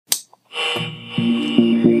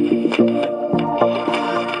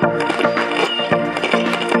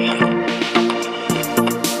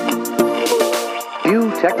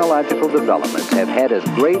technological developments have had as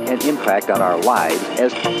great an impact on our lives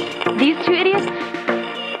as... These two idiots?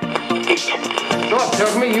 Doc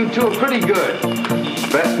tells me you two are pretty good.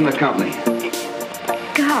 Best in the company.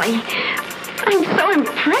 Golly, I'm so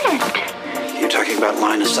impressed. You're talking about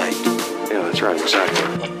line of sight. Yeah, that's right,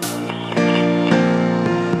 exactly.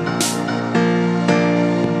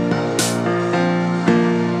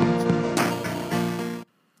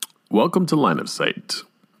 Welcome to Line of Sight.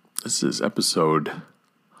 This is episode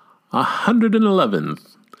 111,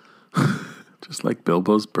 just like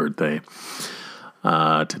Bilbo's birthday.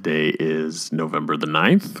 Today is November the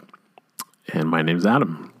 9th, and my name's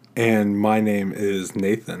Adam. And my name is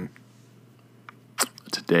Nathan.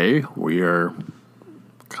 Today we are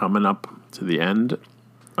coming up to the end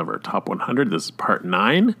of our top 100. This is part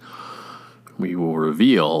 9. We will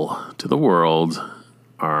reveal to the world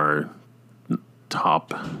our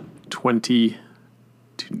top 20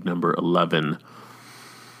 to number 11.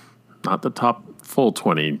 Not the top full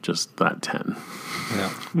 20, just that 10.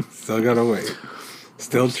 Yeah, still gotta wait.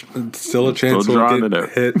 Still a chance we'll get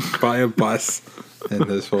hit by a bus, and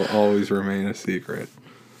this will always remain a secret.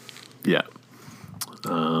 Yeah.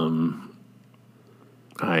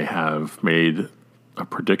 I have made a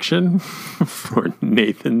prediction for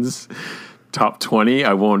Nathan's top 20.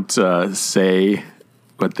 I won't say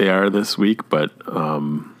what they are this week, but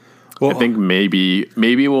I think maybe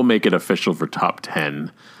we'll make it official for top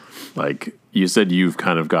 10. Like you said, you've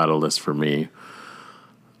kind of got a list for me.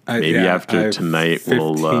 Maybe after tonight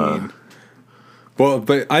 15. Well,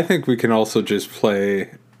 but I think we can also just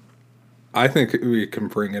play. I think we can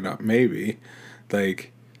bring it up. Maybe,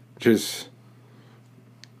 like, just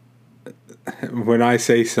when I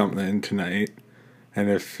say something tonight, and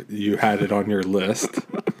if you had it on your list.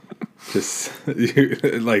 Just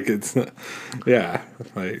like it's not, yeah.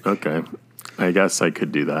 Like okay, I guess I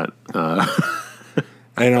could do that,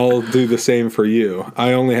 and I'll do the same for you.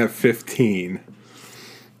 I only have 15.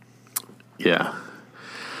 Yeah,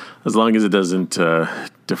 as long as it doesn't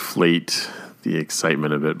deflate the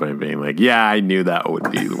excitement of it by being like, yeah, I knew that would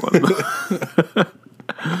be the one.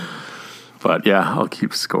 But yeah, I'll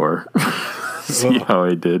keep score. See how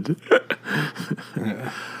I did.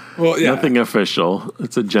 Yeah. Well, yeah. Nothing official.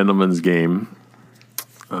 It's a gentleman's game.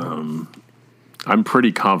 I'm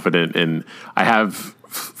pretty confident in. I have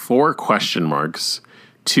 4 question marks.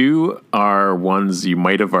 2 are ones you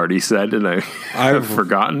might have already said, and I've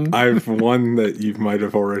forgotten. I've one that you might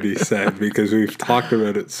have already said because we've talked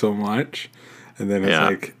about it so much, and then it's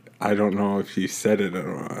like I don't know if you said it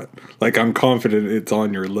or not. Like I'm confident it's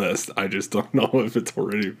on your list. I just don't know if it's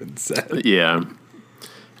already been said. Yeah.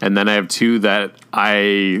 And then I have 2 that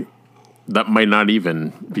might not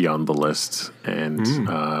even be on the list, and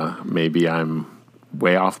maybe I'm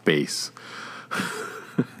way off base.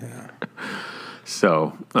 Yeah.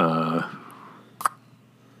 So I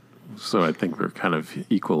think we're kind of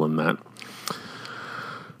equal in that.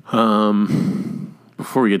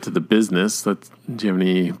 Before we get to the business, do you have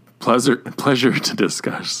any pleasure to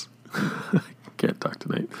discuss? Can't talk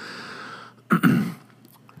tonight.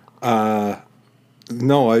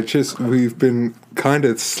 No, we've been kind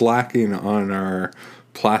of slacking on our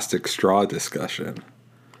plastic straw discussion.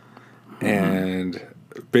 And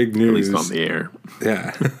big news. At least on the air.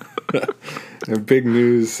 Yeah. And big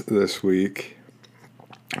news this week,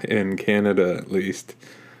 in Canada at least,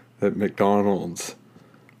 that McDonald's,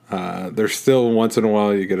 there's still once in a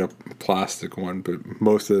while you get a plastic one, but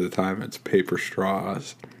most of the time it's paper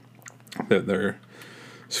straws that they're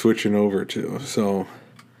switching over to. So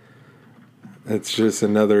it's just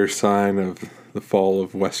another sign of the fall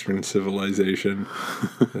of Western civilization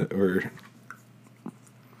that we're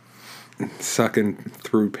sucking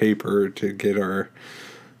through paper to get our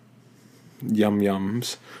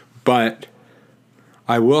yum-yums. But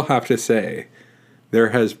I will have to say there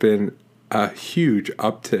has been a huge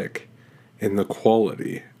uptick in the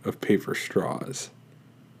quality of paper straws,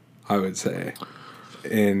 I would say.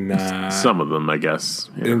 In some of them, I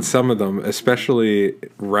guess. Yeah. In some of them, especially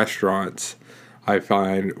restaurants, I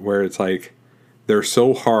find where it's like they're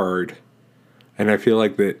so hard, and I feel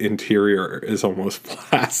like the interior is almost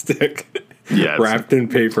plastic, wrapped in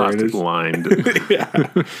paper, plastic lined. Yeah,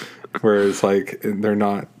 where it's like they're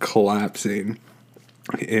not collapsing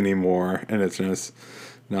anymore, and it's just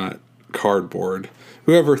not cardboard.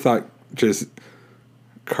 Whoever thought just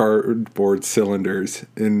cardboard cylinders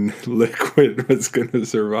in liquid was going to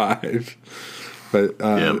survive? But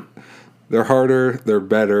they're harder, they're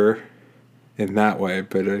better in that way,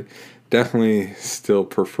 but I definitely still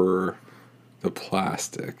prefer the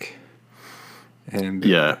plastic. And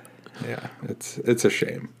it's a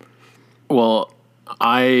shame. Well,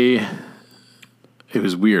 it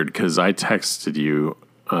was weird because I texted you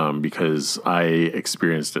because I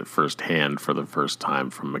experienced it firsthand for the first time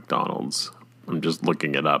from McDonald's. I'm just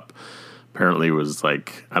looking it up. Apparently it was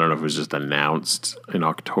like, I don't know if it was just announced in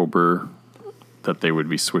October that they would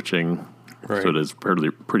be switching. Right. So it is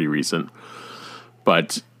pretty recent.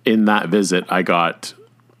 But in that visit, I got,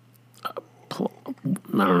 I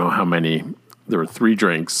don't know how many. There were 3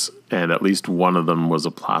 drinks, and at least one of them was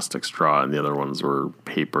a plastic straw, and the other ones were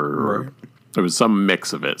paper. Right. Or there was some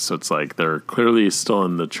mix of it. So it's like they're clearly still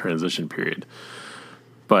in the transition period.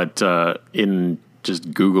 But in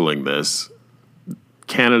just Googling this,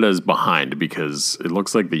 Canada is behind because it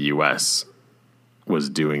looks like the U.S. was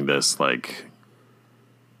doing this like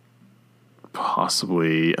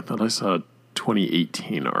possibly, I thought I saw a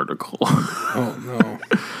 2018 article. Oh, no.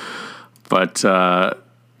 But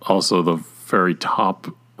also the very top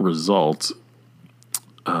result.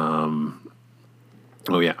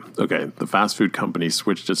 Oh, yeah. Okay. The fast food company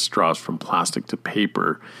switched its straws from plastic to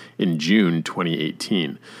paper in June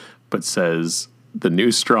 2018, but says the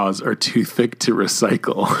new straws are too thick to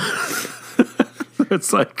recycle.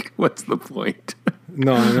 It's like, what's the point?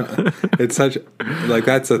 No. It's such, like,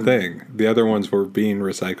 that's the thing. The other ones were being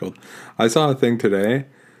recycled. I saw a thing today,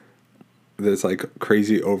 this, like,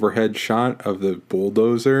 crazy overhead shot of the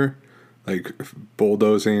bulldozer, like,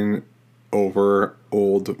 bulldozing over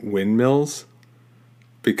old windmills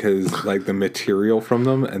because, like, the material from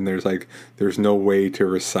them, and there's no way to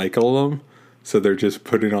recycle them, so they're just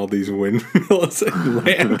putting all these windmills in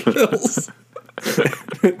landfills.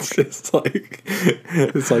 It's just like,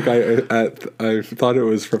 it's like I thought it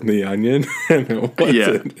was from The Onion, and it wasn't.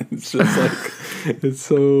 Yeah. It's just like, it's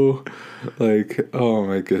so, like, oh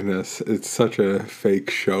my goodness, it's such a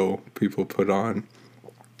fake show people put on,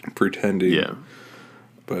 pretending. Yeah.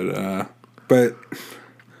 But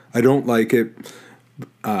I don't like it.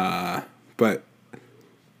 But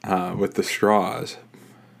with the straws.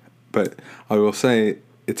 But I will say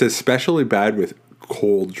it's especially bad with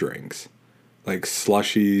cold drinks, like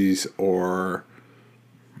slushies or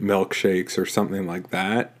milkshakes or something like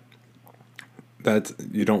that. That's,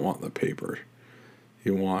 you don't want the paper.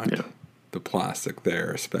 You want the plastic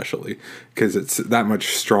there, especially because it's that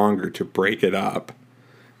much stronger to break it up.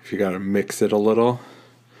 If you got to mix it a little.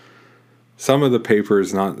 Some of the paper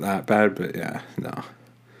is not that bad, but yeah, no.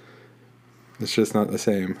 It's just not the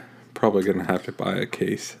same. Probably going to have to buy a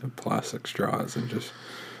case of plastic straws and just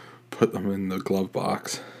put them in the glove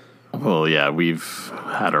box. Well, yeah, we've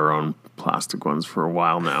had our own plastic ones for a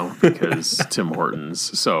while now because Tim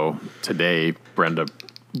Hortons. So today, Brenda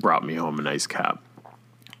brought me home an ice cap,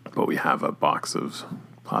 but we have a box of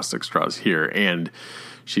plastic straws here, and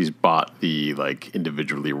she's bought the like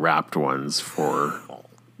individually wrapped ones for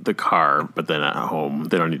the car, but then at home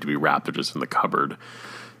they don't need to be wrapped; they're just in the cupboard.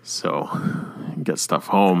 So get stuff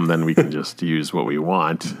home, then we can just use what we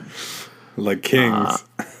want. Like kings.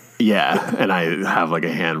 Yeah, and I have like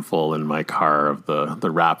a handful in my car of the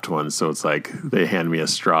wrapped ones, so it's like they hand me a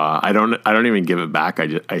straw. I don't even give it back.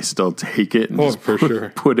 I still take it and just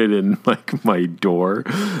put it in like my door,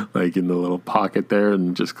 like in the little pocket there,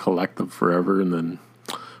 and just collect them forever, and then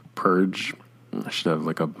purge. I should have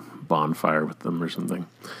like a bonfire with them or something.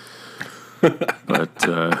 But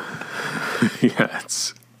yeah,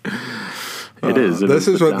 it is. This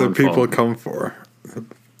is what the people come for.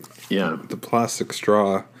 Yeah, the plastic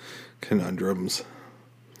straw conundrums.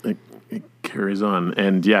 It carries on,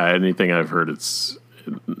 and yeah, anything I've heard,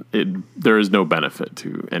 there is no benefit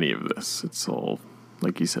to any of this. It's all,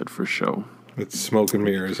 like you said, for show. It's smoke and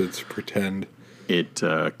mirrors. It's pretend. It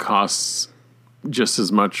costs just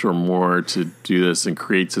as much or more to do this, and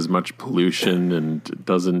creates as much pollution, and it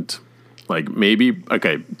doesn't like maybe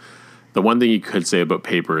okay. The one thing you could say about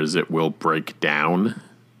paper is it will break down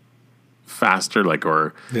faster, like,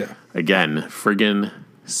 or again, friggin'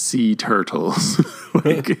 sea turtles.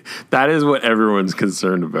 Like, that is what everyone's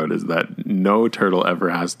concerned about, is that no turtle ever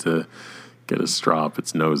has to get a straw up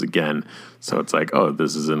its nose again. So it's like, oh,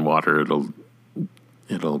 this is in water,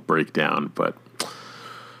 it'll break down. But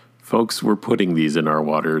folks, we're putting these in our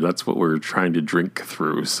water. That's what we're trying to drink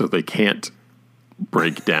through, so they can't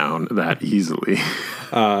break down that easily.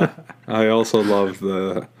 I also love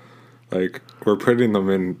like, we're putting them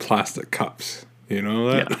in plastic cups. You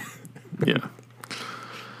know that? Yeah.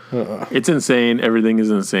 It's insane. Everything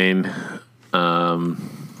is insane. Yeah.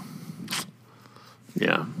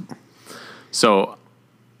 So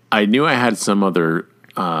I knew I had some other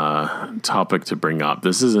topic to bring up.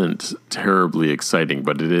 This isn't terribly exciting,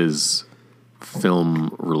 but it is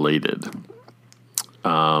film related.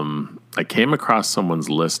 I came across someone's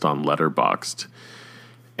list on Letterboxd,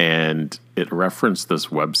 and it referenced this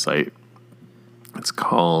website It's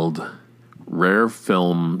called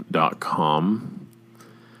rarefilm.com.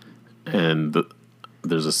 And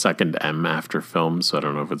there's a second M after film, so I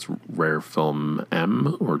don't know if it's rarefilm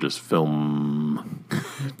M or just film.com.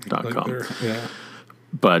 Yeah.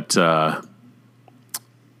 But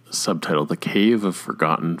subtitle, The Cave of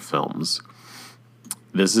Forgotten Films.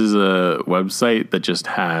 This is a website that just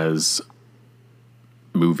has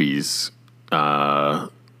movies, a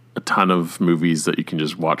ton of movies that you can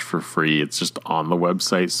just watch for free. It's just on the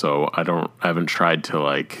website, so I haven't tried to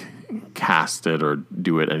like cast it or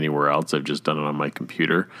do it anywhere else. I've just done it on my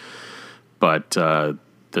computer. But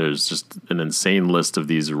there's just an insane list of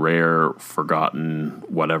these rare, forgotten,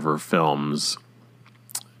 whatever films.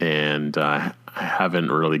 And I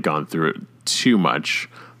haven't really gone through it too much,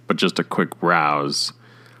 but just a quick browse.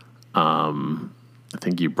 I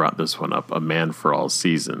think you brought this one up. A Man for All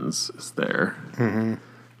Seasons is there.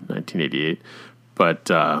 1988. But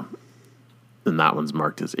and that one's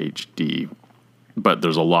marked as HD. But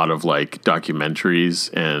there's a lot of like documentaries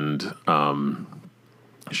and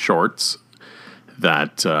shorts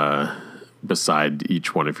that beside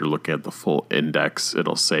each one, if you're looking at the full index,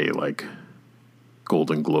 it'll say like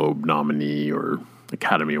Golden Globe nominee or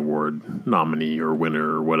Academy Award nominee or winner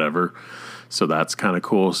or whatever. So that's kind of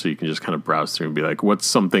cool. So you can just kind of browse through and be like, what's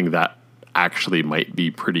something that actually might be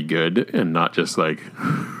pretty good, and not just like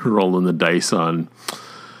rolling the dice on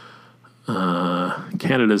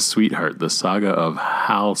Canada's Sweetheart, the saga of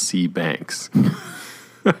Hal C. Banks.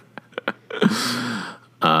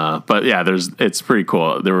 But yeah, it's pretty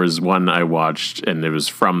cool. There was one I watched, and it was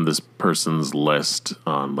from this person's list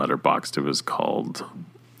on Letterboxd. It was called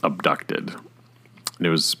Abducted. And it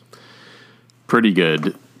was pretty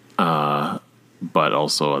good, but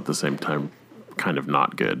also at the same time kind of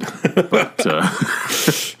not good. But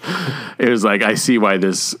it was like, I see why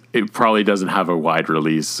it probably doesn't have a wide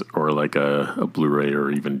release or like a Blu-ray or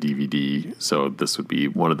even DVD. So this would be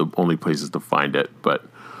one of the only places to find it. But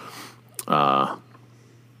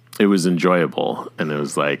it was enjoyable, and it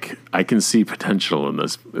was like, I can see potential in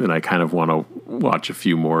this, and I kind of want to watch a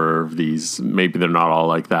few more of these. Maybe they're not all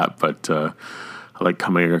like that, but I like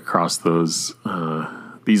coming across those.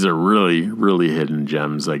 These are really, really hidden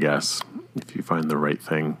gems, I guess, if you find the right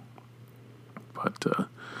thing. But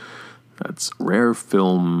that's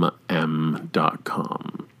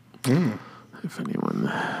rarefilmm.com. If anyone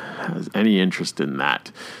has any interest in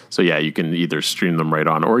that. So yeah, you can either stream them right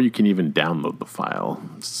on, or you can even download the file,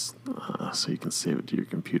 so you can save it to your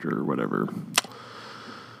computer or whatever.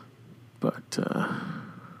 But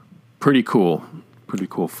pretty cool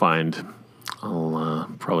find. I'll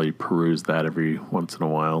probably peruse that every once in a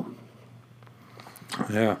while.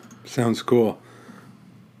 Yeah, sounds cool.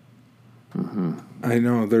 I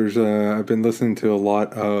know there's I've been listening to a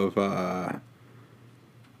lot of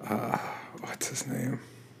what's his name?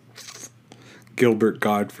 Gilbert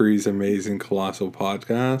Godfrey's Amazing Colossal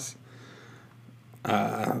Podcast.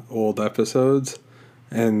 Old episodes,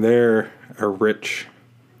 and they're a rich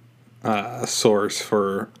source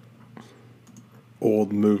for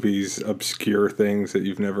old movies, obscure things that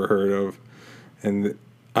you've never heard of. And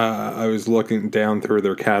I was looking down through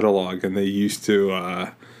their catalog, and they used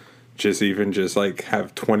to just like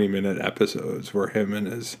have 20-minute episodes where him and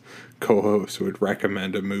his co-host would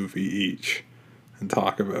recommend a movie each and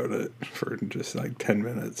talk about it for just like 10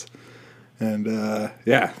 minutes. And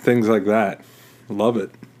yeah, things like that. Love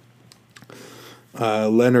it.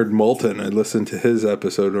 Leonard Moulton, I listened to his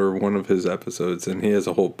episode, or one of his episodes, and he has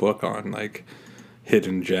a whole book on like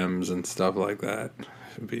hidden gems and stuff like that.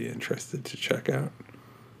 I'd be interested to check out.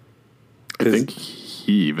 I think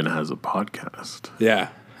he even has a podcast. Yeah.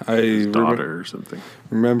 His daughter or something.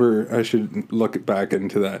 Remember, I should look back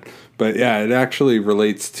into that. But yeah, it actually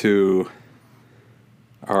relates to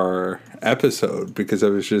our episode, because I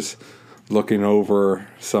was just looking over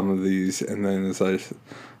some of these, and then it's like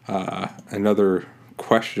another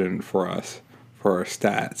question for us for our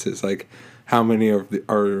stats is like, how many of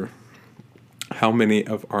our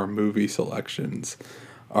movie selections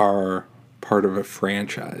are part of a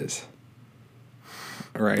franchise,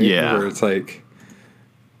 right? Yeah, where it's like,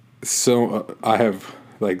 so I have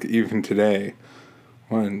like, even today,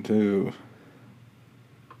 1, 2.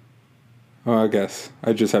 Oh, I guess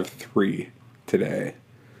I just have 3 today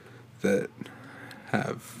that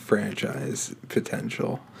have franchise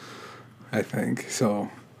potential, I think. So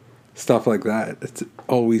stuff like that, it's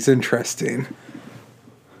always interesting.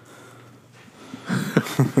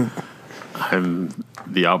 I'm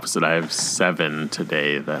the opposite. I have 7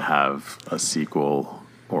 today that have a sequel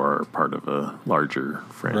or part of a larger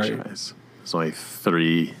franchise. Right. There's only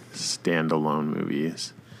 3 standalone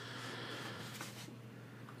movies.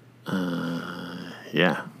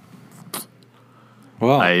 Yeah.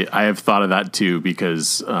 Well, I have thought of that too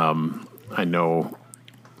because I know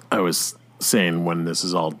I was saying when this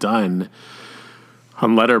is all done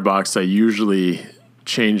on Letterboxd, I usually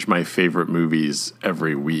change my favorite movies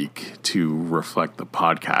every week to reflect the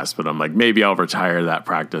podcast. But I'm like, maybe I'll retire that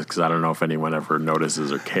practice because I don't know if anyone ever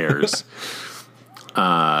notices or cares.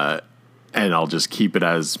 And I'll just keep it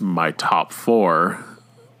as my top 4.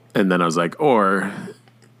 And then I was like, or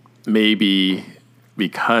maybe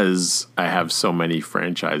because I have so many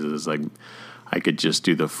franchises, like I could just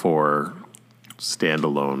do the 4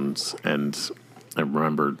 standalones. And I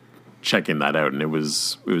remember checking that out, and it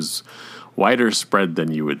was wider spread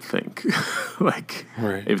than you would think. Like,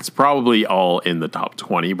 right. It's probably all in the top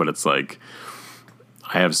 20, but it's like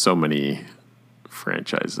I have so many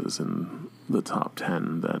franchises in the top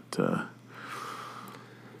 10 that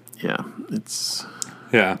it's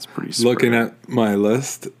pretty spread. Looking at my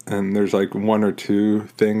list, and there's like 1 or 2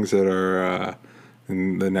 things that are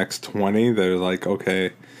in the next 20 that are like,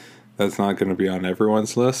 okay, that's not going to be on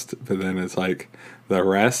everyone's list. But then it's like the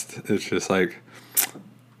rest, it's just like,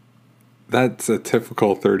 that's a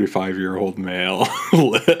typical 35-year-old male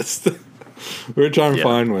list, which I'm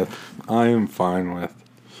fine with. I am fine with.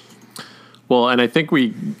 Well, and I think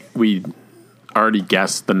we already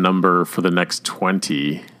guessed the number for the next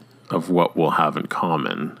 20 of what we'll have in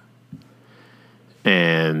common.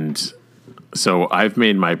 And so I've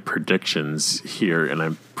made my predictions here, and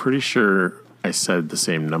I'm pretty sure I said the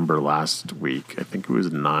same number last week. I think it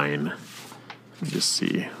was 9. Let me just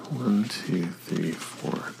see. 1, 2, 3,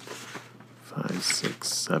 4, 5, 6,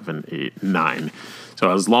 7, 8, 9.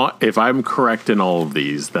 So if I'm correct in all of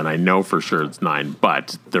these, then I know for sure it's 9.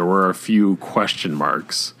 But there were a few question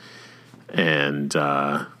marks, and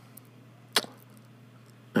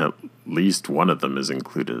at least one of them is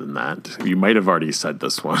included in that. You might have already said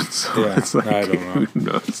this one, so Yeah, it's like, I don't know. who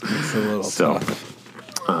knows? It's a little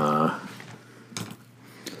tough.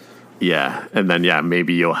 Yeah, and then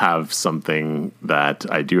maybe you'll have something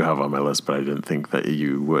that I do have on my list, but I didn't think that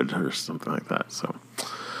you would, or something like that. So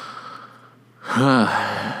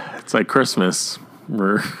it's like Christmas.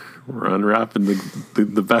 We're unwrapping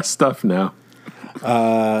the best stuff now.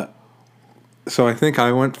 So I think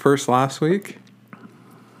I went first last week.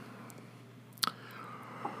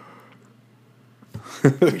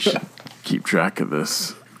 We should keep track of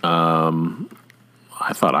this.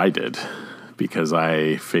 I thought I did because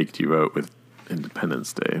I faked you out with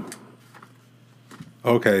Independence Day.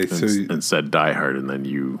 Okay, And said Die Hard, and then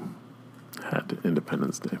you had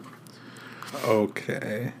Independence Day.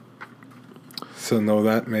 Okay. So no,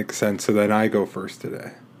 that makes sense. So then I go first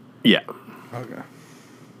today. Yeah. Okay.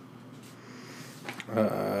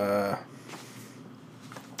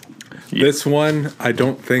 This one I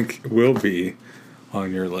don't think will be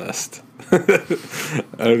on your list.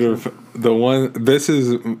 Out of the one, this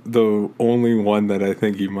is the only one that I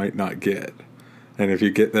think you might not get. And if you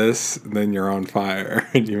get this, then you're on fire,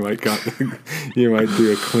 and you might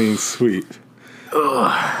do a clean sweep.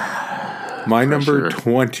 My number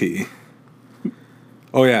 20.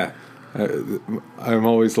 Oh yeah, I'm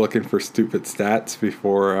always looking for stupid stats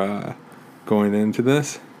before going into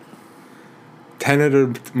this. 10 out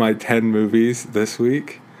of my 10 movies this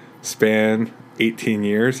week span 18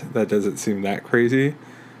 years. That doesn't seem that crazy,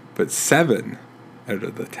 but 7 out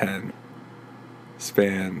of the 10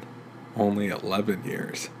 span only 11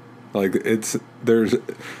 years. Like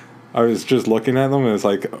I was just looking at them and it's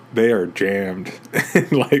like they are jammed in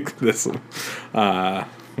like this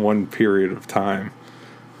one period of time.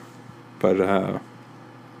 But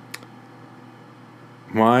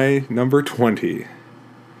my number 20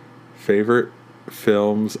 favorite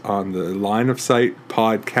films on the Line of Sight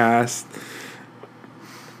podcast,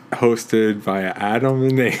 hosted by Adam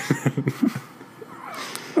and Nathan.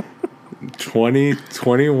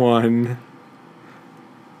 2021.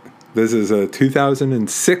 This is a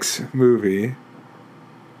 2006 movie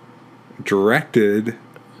directed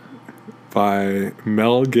by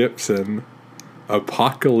Mel Gibson,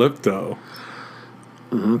 Apocalypto.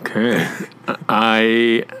 Okay.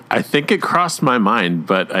 I think it crossed my mind,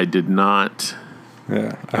 but I did not.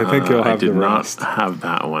 Yeah, I think you'll have the rest. I did not have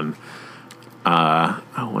that one.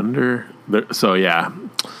 I wonder. So yeah.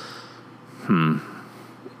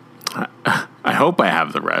 I hope I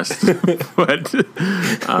have the rest, but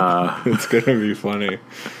it's gonna be funny.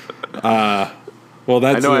 Well,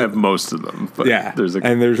 that's I know I have most of them, but yeah. there's a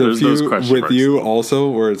few those question with marks. you also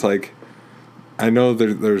where it's like, I know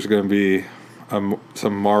there's gonna be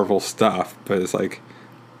some Marvel stuff, but it's like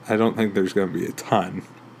I don't think there's gonna be a ton.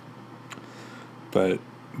 But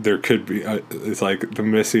there could be, it's like the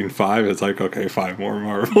missing 5. It's like, okay, 5 more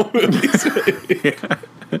Marvel movies.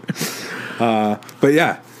 But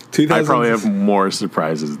yeah, 2000. I probably have more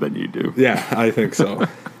surprises than you do. Yeah, I think so.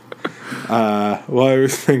 Well, I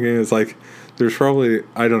was thinking is like, there's probably,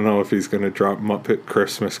 I don't know if he's going to drop Muppet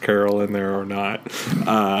Christmas Carol in there or not.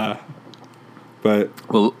 But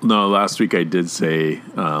well, no, last week I did say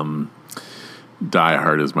Die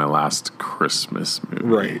Hard is my last Christmas movie.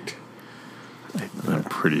 right. I'm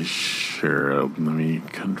pretty sure. Let me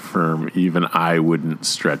confirm. Even I wouldn't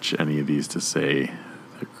stretch any of these to say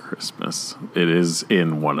the Christmas. It is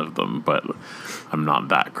in one of them, but I'm not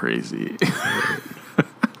that crazy.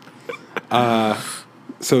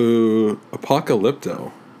 So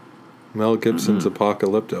Apocalypto, Mel Gibson's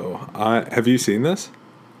Apocalypto. Have you seen this?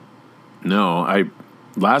 No,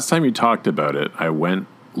 last time you talked about it, I went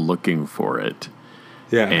looking for it,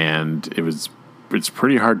 Yeah, and it's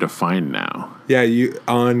pretty hard to find now. yeah.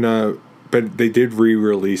 But they did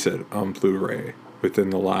re-release it on Blu-ray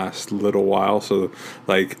within the last little while. So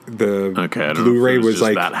like the Okay, I don't Blu-ray know if it was was just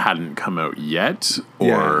like that hadn't come out yet, or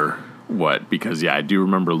Yeah. what? Because I do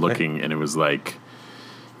remember looking, and it was like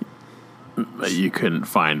you couldn't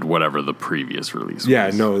find whatever the previous release yeah,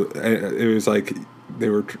 was. no, it was like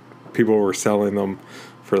people were selling them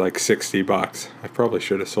for like $60. I probably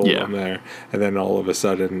should have sold Yeah. them there, and then all of a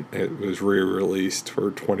sudden it was re-released for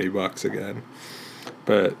 $20 again.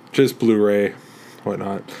 But just Blu-ray,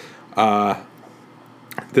 whatnot.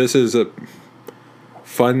 This is a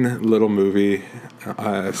fun little movie.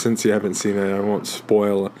 Since you haven't seen it, I won't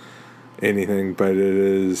spoil anything, but it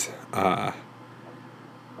is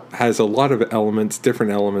has a lot of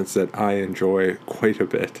different elements that I enjoy quite a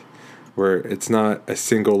bit. Where it's not a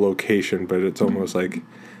single location, but it's almost like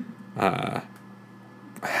the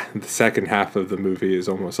second half of the movie is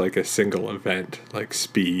almost like a single event, like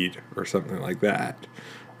Speed or something like that.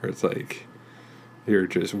 Where it's like you're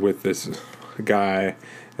just with this guy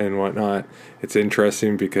and whatnot. It's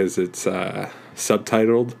interesting because it's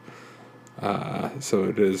subtitled. So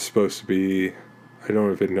it is supposed to be, I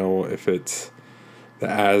don't even know if it's the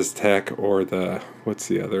Aztec or what's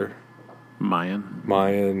the other?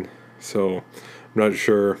 Mayan. So I'm not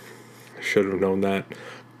sure. I should have known that.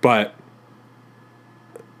 But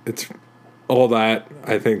it's all that.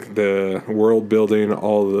 I think the world building,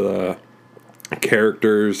 all the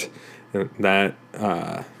characters, that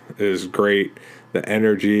is great. The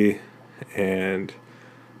energy, and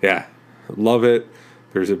yeah, love it.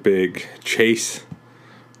 There's a big chase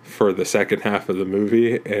for the second half of the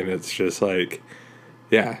movie, and it's just like,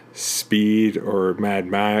 yeah, Speed or Mad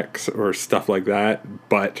Max or stuff like that,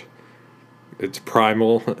 but it's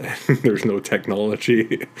primal and there's no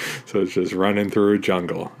technology, so it's just running through a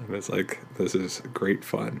jungle, and it's like, this is great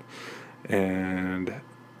fun, and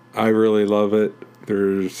I really love it.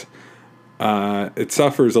 There's it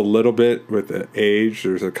suffers a little bit with the age.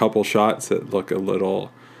 There's a couple shots that look a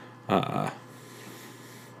little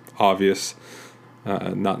obvious,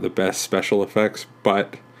 not the best special effects,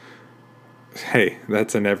 but hey,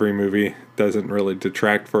 that's in every movie. Doesn't really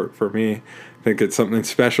detract for me. I think it's something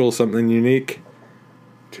special, something unique.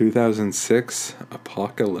 2006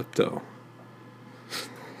 Apocalypto.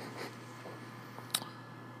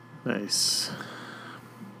 Nice.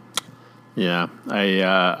 Yeah,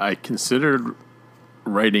 I considered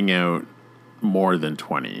writing out more than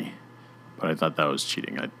 20, but I thought that was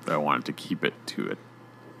cheating. I wanted to keep it to it.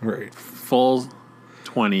 Right. Full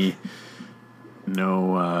 20,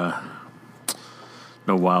 no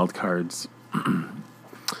wild cards.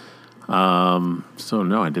 So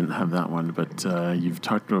no, I didn't have that one, but you've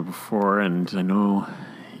talked about it before, and I know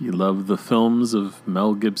you love the films of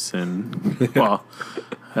Mel Gibson. Well,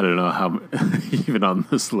 I don't know how, even on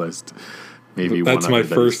this list, maybe That's one my other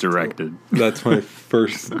that first he's directed. That's my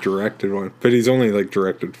first directed one, but he's only like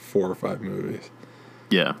directed 4 or 5 movies.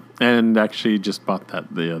 Yeah, and actually just bought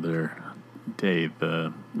that the other day,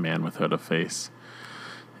 The Man Without a Face.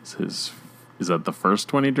 Is that the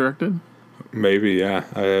first one he directed? Maybe, yeah.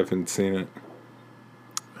 I haven't seen it.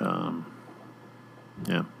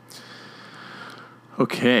 Yeah.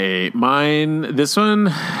 Okay, mine. This one,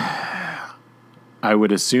 I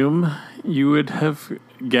would assume you would have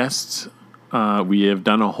guessed. We have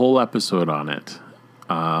done a whole episode on it,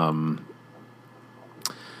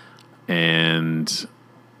 and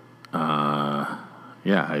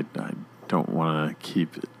yeah, I don't want to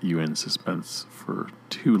keep you in suspense for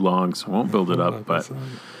too long, so I won't build it up. But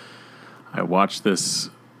I watched this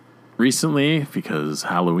recently because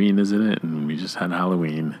Halloween is in it, and we just had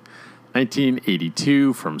Halloween.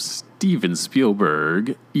 1982 from Steven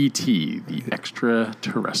Spielberg, E.T. the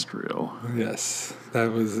Extraterrestrial. Yes,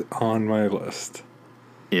 that was on my list.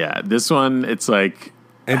 Yeah, this one, it's like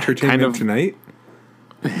Entertainment Tonight?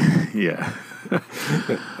 Yeah.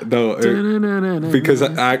 No, because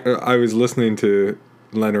I was listening to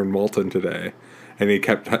Leonard Maltin today, and he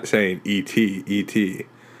kept saying E.T., E.T.,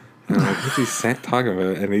 and I'm like, what's he talking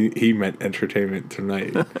about? And he meant Entertainment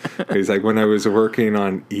Tonight. He's like, when I was working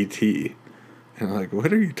on E.T., and I'm like,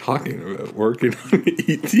 what are you talking about? Working on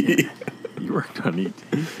E.T.? You worked on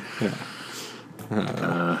E.T.?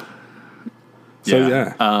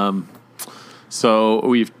 Yeah. So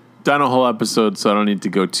we've done a whole episode, so I don't need to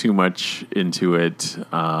go too much into it.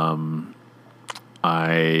 I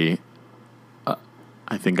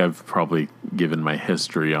think I've probably given my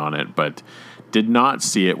history on it, but did not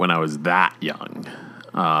see it when I was that young.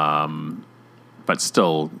 But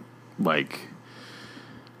still, like,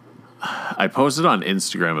 I posted on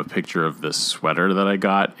Instagram a picture of this sweater that I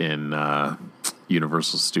got in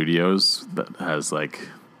Universal Studios that has like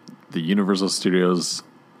the Universal Studios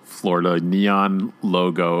Florida neon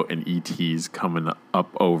logo and ET's coming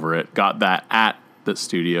up over it. Got that at the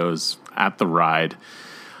studios at the ride.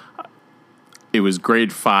 It was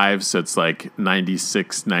grade 5, so it's like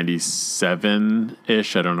 96,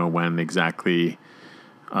 97-ish. I don't know when exactly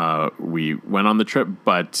we went on the trip,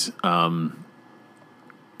 but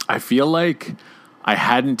I feel like I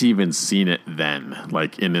hadn't even seen it then,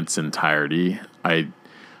 like in its entirety. I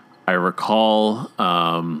recall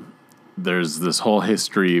there's this whole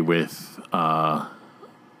history with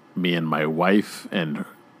me and my wife and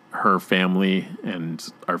her family, and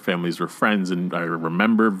our families were friends, and I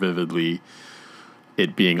remember vividly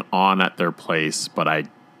it being on at their place, but I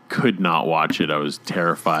could not watch it. I was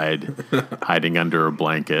terrified, hiding under a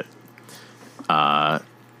blanket. So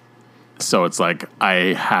it's like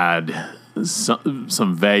I had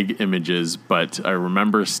some vague images, but I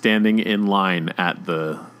remember standing in line at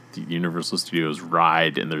the Universal Studios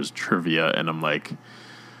ride, and there's trivia, and I'm like,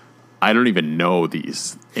 I don't even know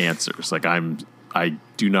these answers. Like I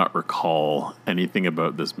do not recall anything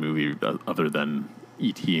about this movie other than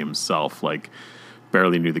E.T. himself. Like,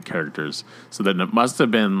 barely knew the characters. So then it must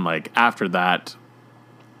have been like after that.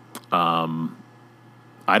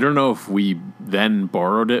 I don't know if we then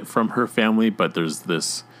borrowed it from her family, but there's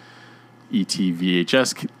this E.T.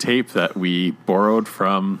 VHS tape that we borrowed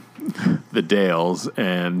from the Dales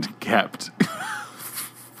and kept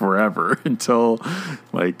forever until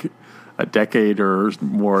like a decade or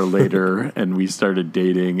more later, and we started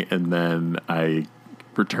dating, and then I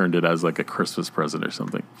returned it as like a Christmas present or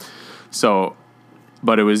something. So,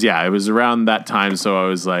 but it was around that time, so I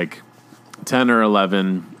was like 10 or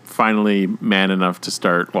 11, finally man enough to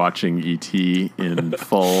start watching E.T. in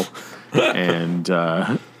full, and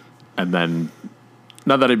then,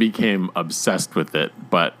 not that I became obsessed with it,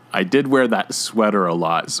 but I did wear that sweater a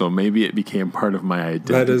lot, so maybe it became part of my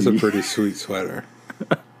identity. That is a pretty sweet sweater.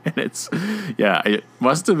 And it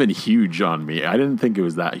must have been huge on me. I didn't think it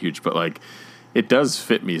was that huge, but like, it does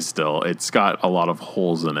fit me still. It's got a lot of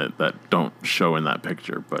holes in it that don't show in that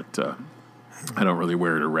picture, but I don't really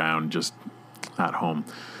wear it around, just at home.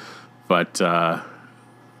 But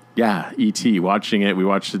yeah, E.T., watching it, we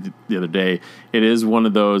watched it the other day. It is one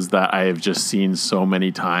of those that I have just seen so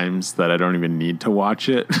many times that I don't even need to watch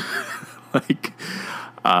it. Like,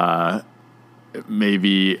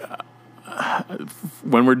 maybe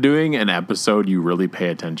when we're doing an episode, you really pay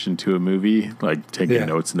attention to a movie, like taking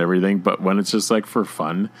notes and everything. But when it's just like for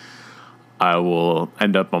fun, I will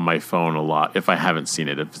end up on my phone a lot if I haven't seen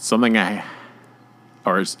it. If it's something if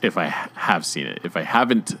I have seen it. If I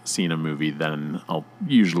haven't seen a movie, then I'll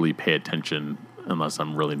usually pay attention unless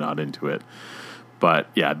I'm really not into it. But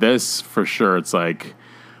yeah, this for sure, it's like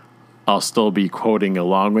I'll still be quoting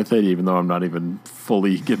along with it, even though I'm not even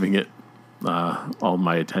fully giving it all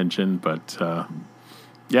my attention. But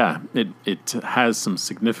yeah, it has some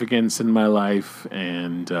significance in my life,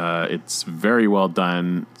 and it's very well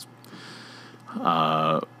done.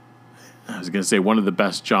 I was going to say one of the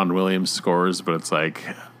best John Williams scores, but it's like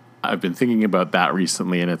I've been thinking about that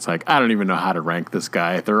recently, and it's like I don't even know how to rank this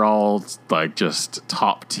guy. They're all like just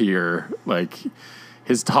top tier. Like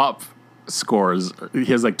his top scores, he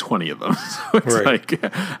has like 20 of them. So it's like,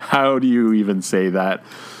 how do you even say that?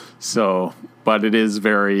 So, but it is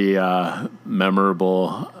very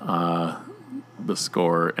memorable, the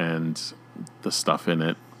score and the stuff in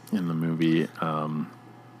it in the movie.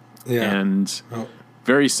 And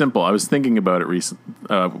very simple. I was thinking about it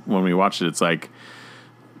when we watched it. It's like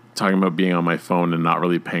talking about being on my phone and not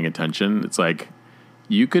really paying attention. It's like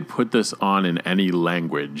you could put this on in any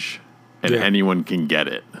language and anyone can get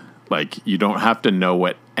it. Like, you don't have to know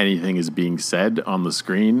what anything is being said on the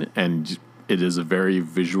screen, and it is a very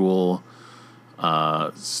visual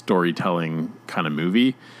storytelling kind of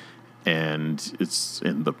movie. And it's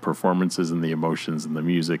in the performances and the emotions and the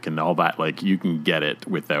music and all that. Like, you can get it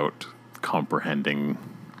without comprehending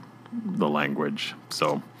the language.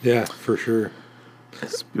 So Yeah, for sure.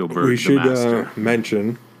 Spielberg, We the should master.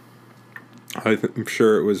 mention, I'm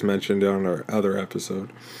sure it was mentioned on our other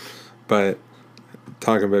episode, but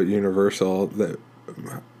talking about Universal, that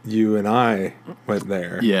you and I went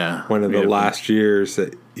there. Yeah. One of We the had- last years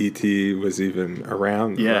that E.T. was even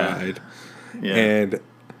around the Yeah. ride. Yeah. And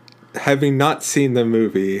having not seen the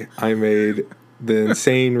movie, I made the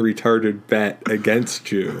insane retarded bet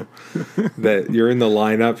against you that you're in the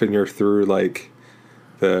lineup and you're through like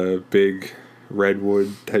the big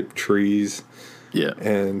redwood type trees Yeah.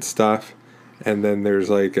 and stuff, and then there's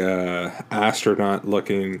like a astronaut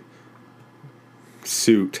looking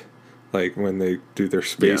suit, like when they do their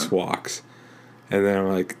spacewalks, and then I'm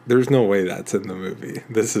like, there's no way that's in the movie,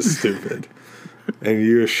 this is stupid. And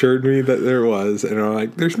you assured me that there was, and I'm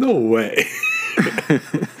like, there's no way.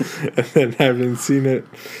 And then having seen it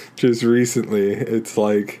just recently, it's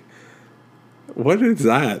like, what is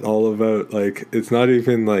that all about? Like, it's not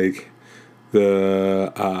even like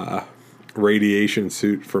the radiation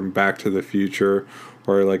suit from Back to the Future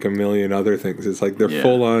or like a million other things. It's like they're Yeah.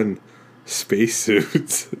 full on space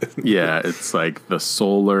suits. Yeah, it's like the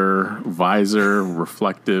solar visor,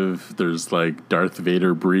 reflective. There's like Darth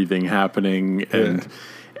Vader breathing happening, and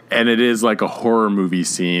it is like a horror movie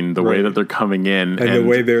scene. The way Right. that they're coming in, And the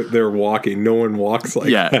way they're walking, no one walks like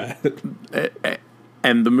Yeah. that.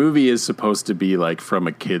 and the movie is supposed to be like from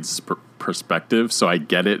a kid's perspective, so I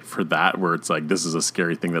get it for that, where it's like this is a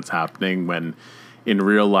scary thing that's happening. When in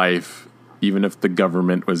real life, even if the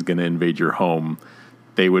government was going to invade your home,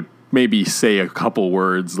 they would maybe say a couple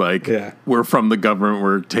words like, we're from the government,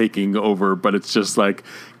 we're taking over, but it's just like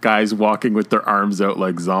guys walking with their arms out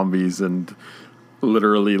like zombies and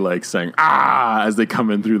literally like saying, ah, as they come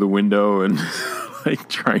in through the window and like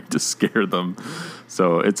trying to scare them.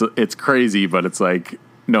 So it's crazy, but it's like,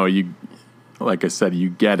 no, you, like I said, you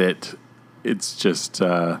get it. It's just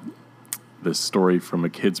this story from a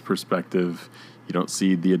kid's perspective. You don't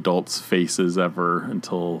see the adults' faces ever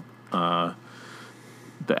until the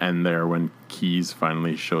end there when Keys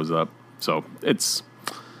finally shows up. So it's,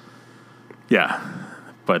 yeah.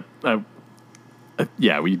 But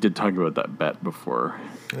yeah, we did talk about that bet before.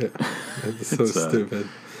 Yeah, it's so It's, stupid.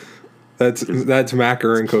 That's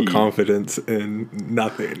Makarenko key. confidence in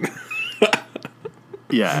nothing.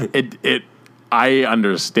 Yeah, it. I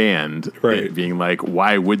understand Right. it being like,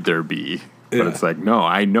 why would there be? But Yeah. it's like, no,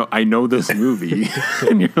 I know this movie,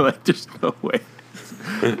 and you're like, there's no way.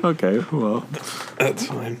 Okay, well, That's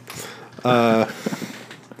fine.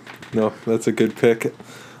 No, that's a good pick.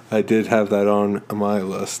 I did have that on my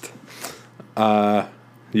list.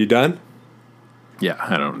 You done? yeah,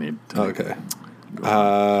 I don't need to. Okay.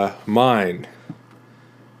 Mine.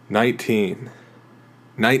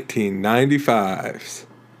 1995's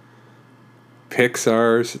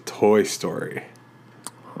Pixar's Toy Story.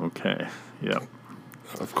 Okay, yeah.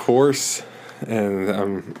 Of course, and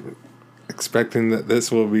I'm expecting that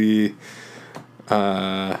this will be.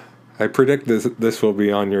 I predict this will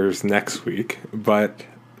be on yours next week, but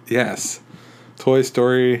yes, Toy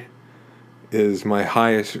Story is my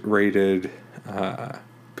highest rated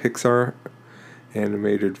Pixar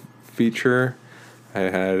animated feature.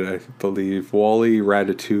 I believe, WALL-E,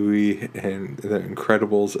 Ratatouille, and The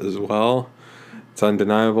Incredibles as well. It's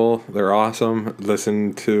undeniable. They're awesome.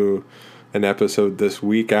 Listened to an episode this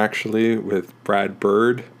week, actually, with Brad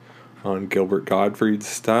Bird on Gilbert Gottfried's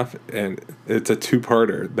stuff, and it's a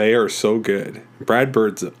two-parter. They are so good. Brad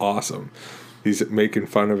Bird's awesome. He's making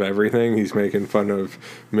fun of everything. He's making fun of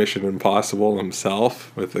Mission Impossible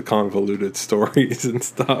himself with the convoluted stories and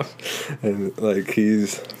stuff. And, like,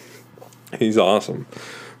 he's awesome.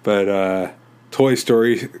 But Toy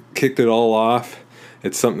Story kicked it all off.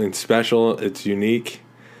 It's something special. It's unique.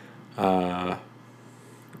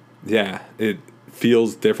 Yeah, it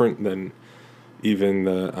feels different than even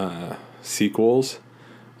the sequels.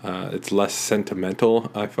 It's less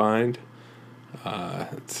sentimental, I find.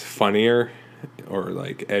 It's funnier or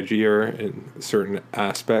like edgier in certain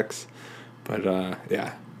aspects. But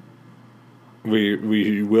yeah,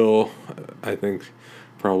 we will, I think,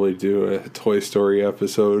 probably do a Toy Story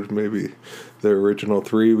episode. Maybe the original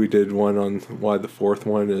 3. We did one on why the 4th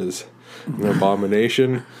one is an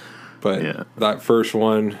abomination. But Yeah. that first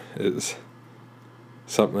one is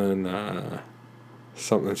something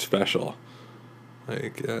special.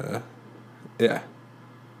 Like, yeah.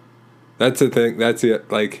 That's the thing. That's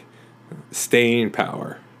it. Like, staying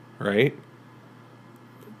power, right?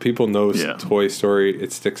 people know Yeah. Toy Story.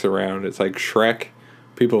 It sticks around. It's like Shrek.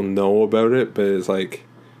 People know about it, but it's like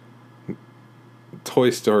Toy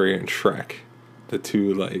Story and Shrek, the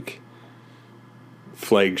two like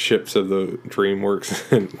flagships of the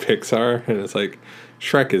DreamWorks and Pixar, and it's like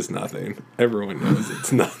Shrek is nothing. Everyone knows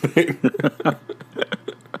it's nothing.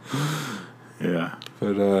 Yeah.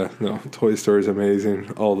 But no, Toy Story is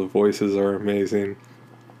amazing. All the voices are amazing.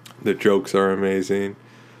 The jokes are amazing.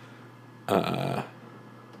 Yeah.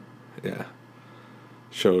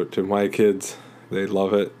 Show it to my kids. They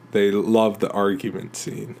love it. They love the argument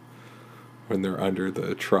scene when they're under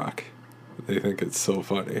the truck. They think it's so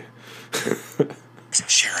funny.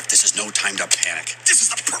 Sheriff, this is no time to panic. This is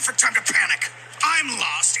the perfect time to panic. I'm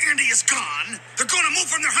lost. Andy is gone. They're going to move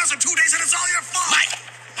from their house in 2 days, and it's all your fault.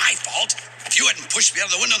 My fault? If you hadn't pushed me out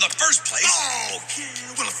of the window in the first place. Oh, yeah.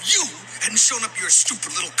 Well, if you hadn't shown up your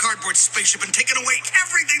stupid little cardboard spaceship and taken away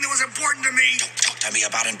everything that was important to me. Don't talk to me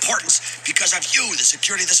about importance. Because of you, the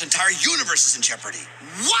security of this entire universe is in jeopardy.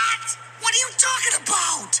 What? What are you talking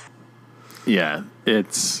about? Yeah,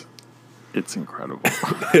 it's incredible.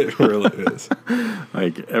 It really is.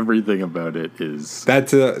 Like everything about it is.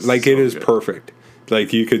 That's like So it is good. perfect.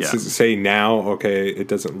 Like you could Yeah. say now, okay, it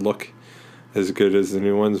doesn't look as good as the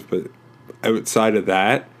new ones, but outside of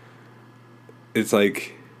that, it's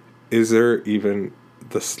like, is there even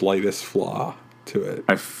the slightest flaw to it?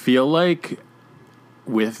 I feel like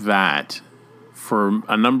with that, for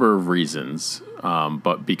a number of reasons,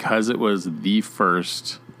 but because it was the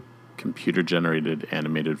first computer-generated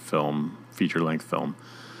animated film, feature-length film,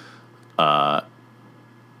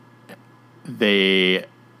 they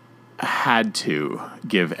had to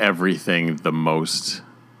give everything the most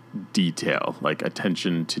detail, like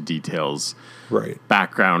attention to details, Right.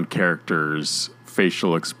 background characters,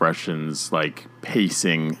 facial expressions, like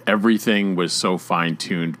pacing. Everything was so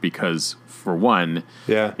fine-tuned because, for one,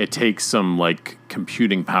 Yeah. it takes some like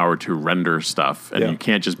computing power to render stuff, and Yeah. you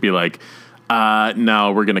can't just be like,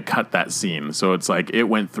 no, we're gonna cut that scene. So it's like it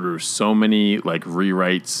went through so many like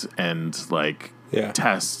rewrites and like Yeah.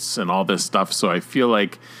 tests and all this stuff. So I feel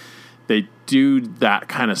like they do that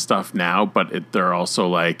kind of stuff now, but they're also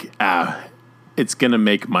like, it's gonna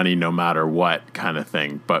make money no matter what kind of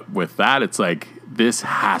thing. But with that, it's like this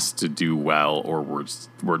has to do well, or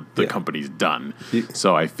the Yeah. company's done. You-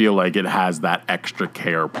 So I feel like it has that extra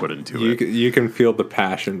care put into it. You can feel the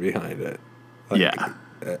passion behind it. Like, Yeah.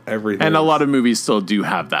 Everything. And a lot of movies still do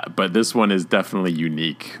have that, but this one is definitely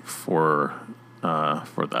unique for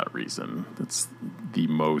that reason. It's the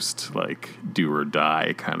most like do or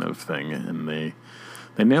die kind of thing, and they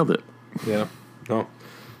nailed it. Yeah. No.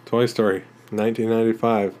 Toy Story,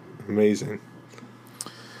 1995. Amazing.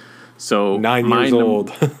 So 9 my years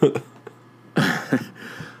old.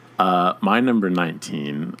 My number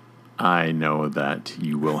 19, I know that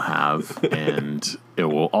you will have, and it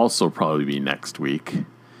will also probably be next week.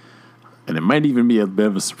 And it might even be a bit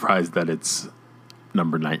of a surprise that it's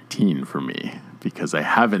number 19 for me, because I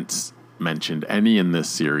haven't mentioned any in this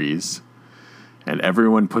series, and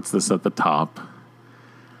everyone puts this at the top.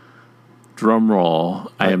 Drum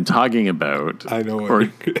roll. I am talking about... I know what or-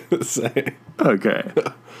 you're going to say. Okay.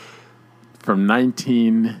 From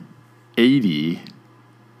 1980,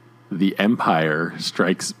 The Empire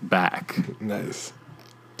Strikes Back. Nice.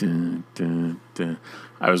 Dun, dun, dun.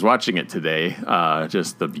 I was watching it today,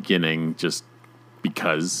 just the beginning, just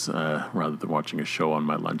because rather than watching a show on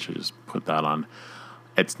my lunch, I just put that on.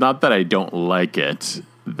 It's not that I don't like it,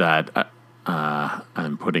 that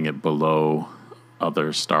I'm putting it below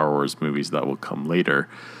other Star Wars movies that will come later.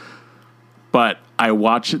 But I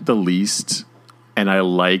watch it the least, and I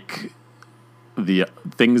like the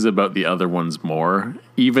things about the other ones more,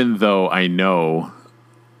 even though I know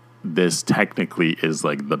this technically is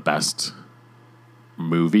like the best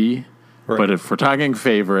movie. Right. But if we're talking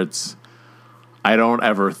favorites, I don't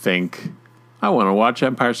ever think I want to watch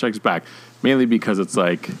Empire Strikes Back, mainly because it's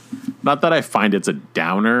like, not that I find it's a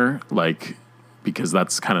downer, like, because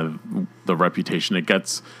that's kind of the reputation it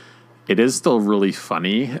gets. It is still really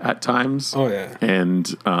funny at times. Oh, yeah.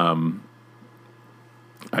 And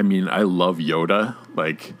I mean, I love Yoda.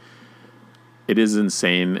 Like, it is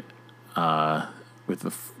insane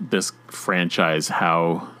with this franchise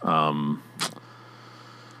how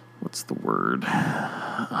what's the word?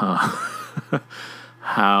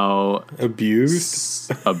 How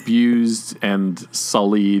Abused? abused and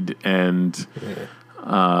sullied and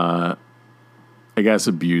I guess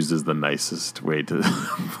abused is the nicest way to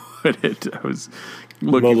put it. I was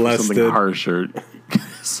looking for something Molested. harsher,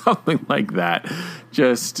 something like that.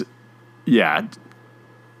 Just, yeah,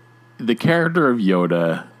 the character of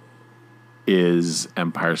Yoda is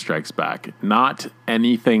Empire Strikes Back, not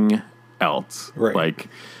anything else. Right. Like,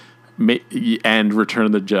 and Return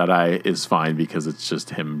of the Jedi is fine because it's just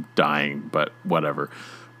him dying, but whatever.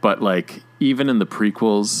 But like, even in the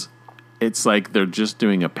prequels, it's like they're just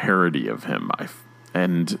doing a parody of him,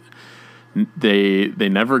 and they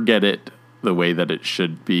never get it the way that it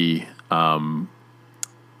should be. I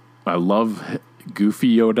love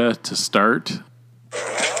Goofy Yoda to start. Put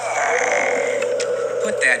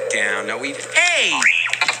that down. Now we. Hey!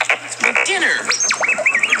 It's my dinner!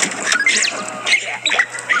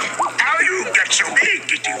 How you get so big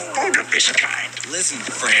eating food of this kind? Listen,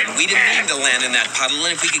 friend, we didn't mean to land in that puddle,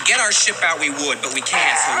 and if we could get our ship out, we would, but we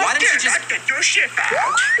can't, so why don't you just. Not get your ship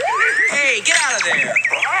out. Hey, get out of there!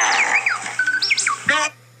 No.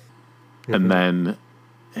 And then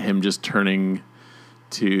him just turning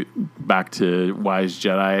back to Wise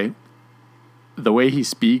Jedi. The way he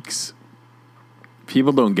speaks,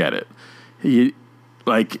 people don't get it. He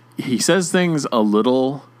says things a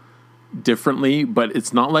little differently, but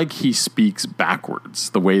it's not like he speaks backwards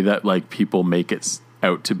the way that like people make it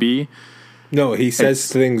out to be. No, he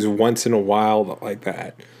says things once in a while like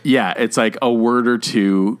that. Yeah, it's like a word or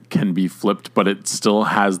two can be flipped, but it still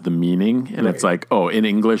has the meaning. And It's like, oh, in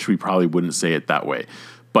English, we probably wouldn't say it that way.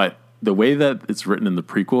 But the way that it's written in the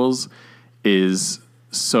prequels is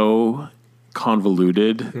so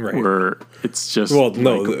convoluted, where it's just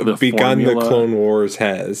the Begun the Clone Wars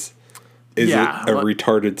is it a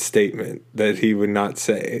retarded statement that he would not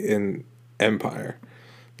say in Empire.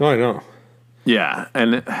 No, I know. Yeah,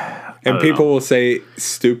 and people will say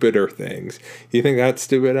stupider things. You think that's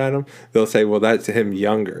stupid, Adam? They'll say, well, that's him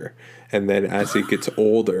younger. And then as he gets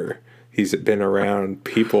older, he's been around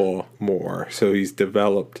people more. So he's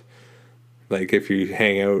developed. Like if you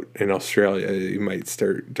hang out in Australia, you might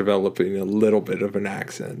start developing a little bit of an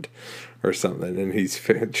accent or something. And he's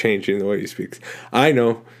changing the way he speaks. I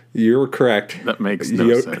know. You're correct. That makes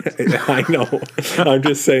no sense. I know. I'm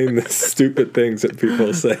just saying the stupid things that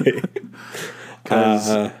people say.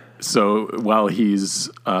 So while he's...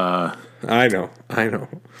 I know.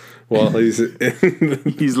 Well, he's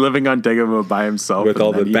he's living on Dagobah by himself with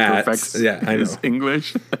all the bats. Yeah, I know. His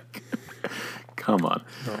English. Come on.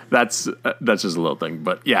 No. That's just a little thing.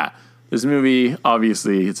 But yeah, this movie,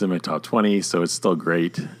 obviously, it's in my top 20, so it's still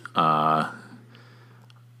great. I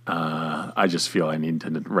just feel I need to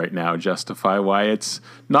right now justify why it's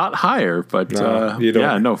not higher, but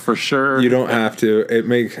for sure. You don't have to. It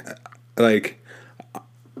makes, like,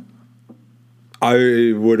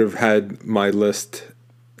 I would have had my list,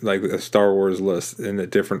 like a Star Wars list, in a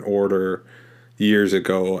different order years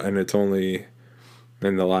ago, and it's only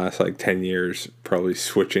in the last, 10 years probably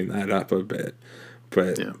switching that up a bit.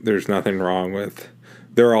 But there's nothing wrong with,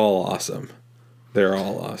 they're all awesome. They're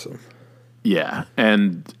all awesome. Yeah,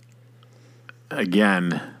 and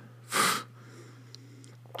again,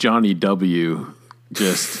 Johnny W.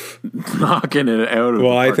 just knocking it out of the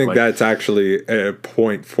park. I think that's actually a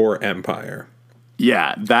point for Empire.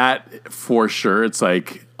 Yeah, that for sure. It's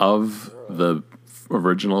like, of the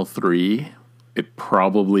original three, it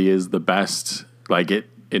probably is the best. Like, it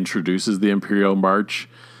introduces the Imperial March.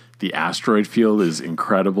 The asteroid field is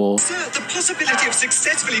incredible. Sir, the possibility of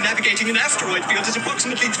successfully navigating an asteroid field is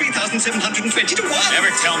approximately 3,720 to 1. Never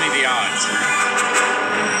tell me the odds.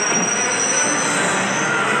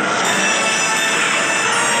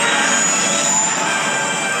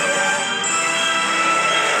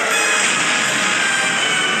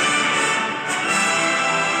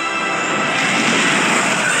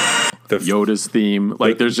 Yoda's theme.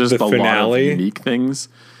 Like, there's just a lot of unique things.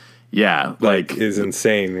 Yeah, is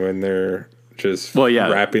insane when they're just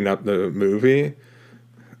wrapping up the movie.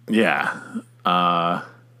 Yeah, and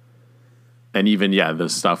even the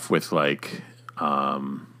stuff with the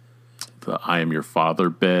 "I am your father"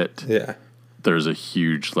 bit. Yeah, there's a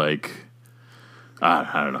huge I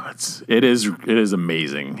don't know. It is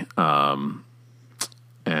amazing.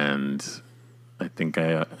 And I think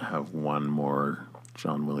I have one more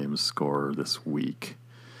John Williams score this week.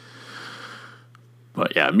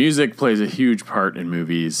 But yeah, music plays a huge part in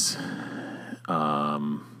movies.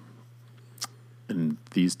 And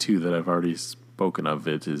these two that I've already spoken of,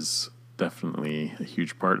 it is definitely a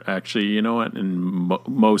huge part. Actually, you know what? In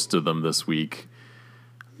most of them this week,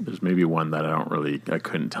 there's maybe one that I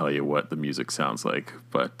couldn't tell you what the music sounds like.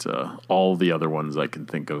 But all the other ones I can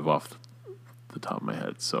think of off the top of my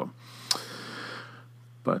head. So,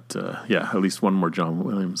 but at least one more John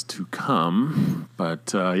Williams to come.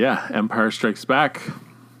 But Empire Strikes Back.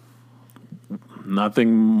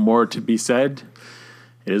 Nothing more to be said.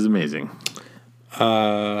 It is amazing.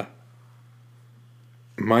 My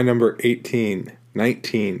number 18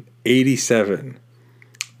 1987.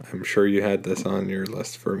 I'm sure you had this on your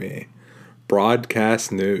list for me.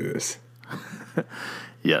 Broadcast news.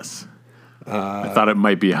 Yes. I thought it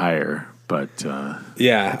might be higher, but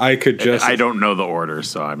yeah, I could just. I don't know the order,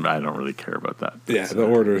 so I don't really care about that. Yeah, the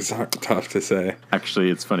orders are tough to say. Actually,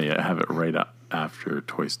 it's funny. I have it right up after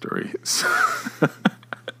Toy Story.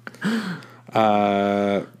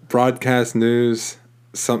 Broadcast news,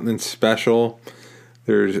 something special.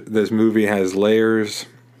 This movie has layers.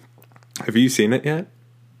 Have you seen it yet?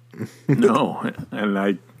 No,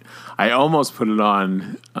 and I almost put it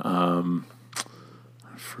on. I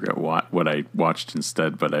forget what I watched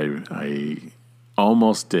instead, but I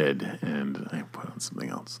almost did, and I put on something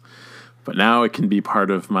else. But now it can be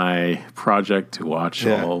part of my project to watch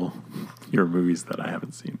all your movies that I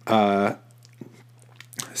haven't seen.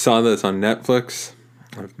 Saw this on Netflix.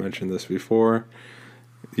 I've mentioned this before.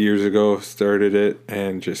 Years ago, started it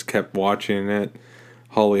and just kept watching it.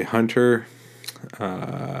 Holly Hunter.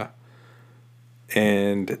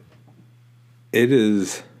 And it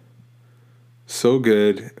is so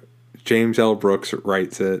good. James L. Brooks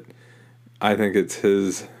writes it. I think it's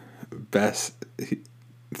his best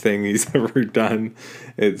thing he's ever done.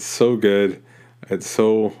 It's so good. It's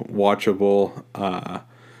so watchable.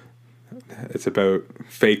 It's about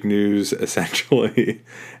fake news, essentially,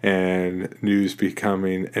 and news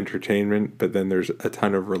becoming entertainment. But then there's a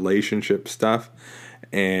ton of relationship stuff,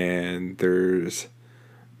 and there's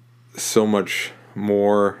so much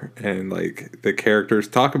more. And like the characters,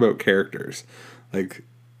 talk about characters. Like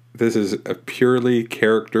this is a purely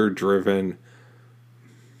character-driven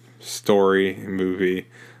story movie.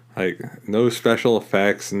 Like no special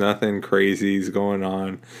effects, nothing crazy is going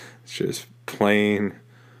on. It's just plain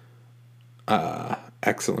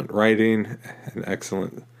excellent writing and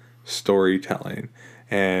excellent storytelling,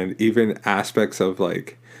 and even aspects of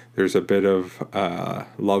like there's a bit of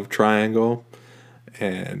love triangle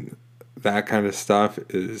and that kind of stuff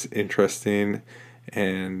is interesting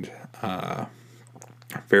and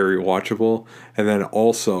very watchable. And then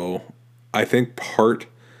also I think part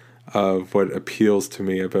of what appeals to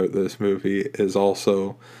me about this movie is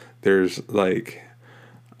also there's like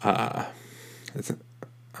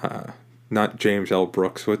not James L.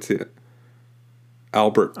 Brooks. What's it?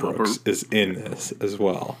 Albert Brooks is in this as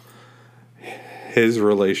well. His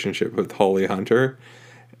relationship with Holly Hunter.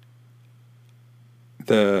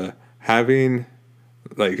 Having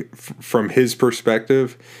like from his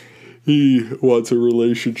perspective, he wants a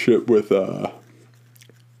relationship with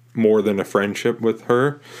more than a friendship with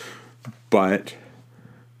her, but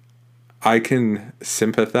I can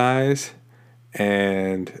sympathize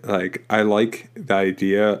and like I like the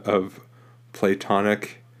idea of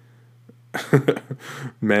platonic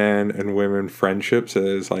man and women friendships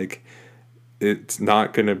as like it's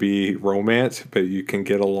not going to be romance, but you can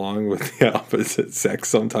get along with the opposite sex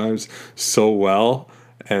sometimes so well,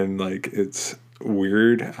 and like it's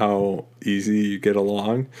weird how easy you get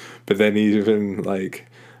along. But then even like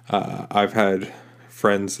I've had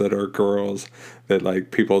friends that are girls that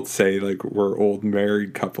like people say like we're old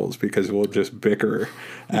married couples because we'll just bicker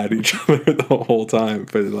at each other the whole time,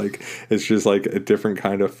 but like it's just like a different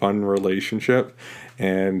kind of fun relationship.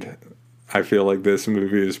 And I feel like this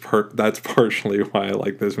movie is that's partially why I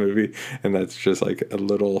like this movie, and that's just like a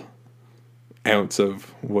little ounce of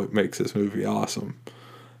what makes this movie awesome.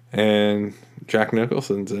 And Jack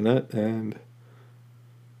Nicholson's in it, and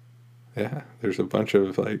yeah, there's a bunch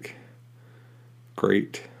of like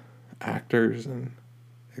great actors and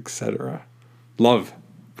etc. Love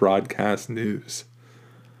broadcast news.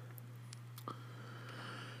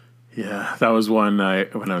 Yeah, that was one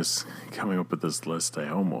when I was coming up with this list, I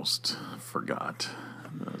almost forgot.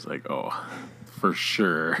 And I was like, oh, for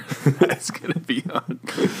sure it's going to be on.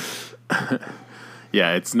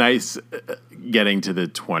 Yeah, it's nice getting to the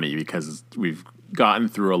 20 because we've gotten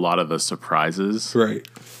through a lot of the surprises. Right.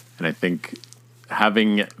 And I think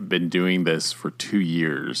having been doing this for 2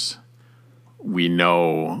 years, we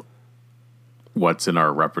know what's in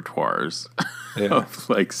our repertoires of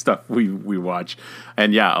like stuff we watch.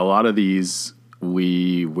 And yeah, a lot of these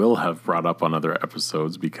we will have brought up on other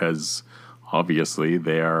episodes because obviously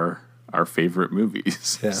they are our favorite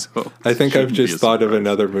movies. Yeah. So I think I've just thought of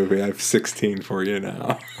another movie. I have 16 for you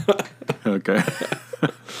now. Okay.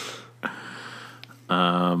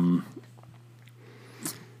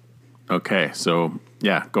 Okay, so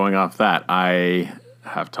yeah, going off that, I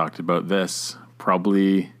have talked about this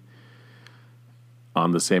probably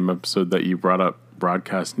on the same episode that you brought up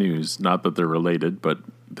broadcast news. Not that they're related, but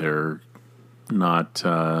they're not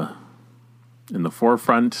in the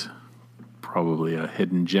forefront. Probably a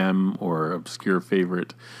hidden gem or obscure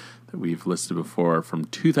favorite that we've listed before from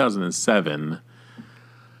 2007,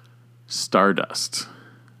 Stardust.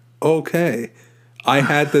 Okay. I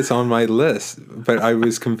had this on my list, but I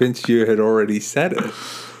was convinced you had already said it.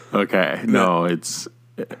 Okay. No, it's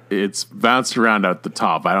bounced around at the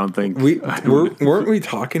top. I don't think... Weren't we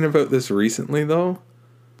talking about this recently, though?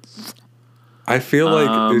 I feel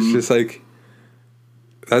like it's just like...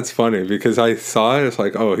 That's funny, because I saw it, it's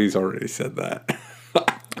like, oh, he's already said that.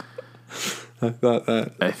 I thought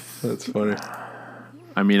that's funny.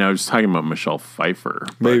 I mean, I was talking about Michelle Pfeiffer.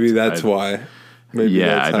 Maybe that's why. Maybe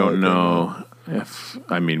that's I how don't know if...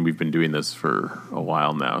 I mean, we've been doing this for a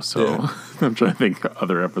while now, so yeah. I'm trying to think of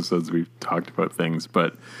other episodes we've talked about things.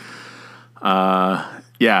 But,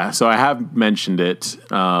 yeah, so I have mentioned it.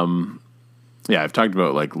 I've talked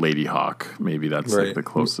about, like, Lady Hawk. Maybe that's, like, the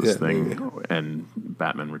closest thing. And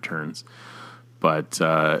Batman Returns. But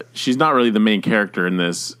she's not really the main character in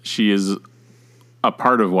this. She is a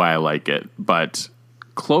part of why I like it. But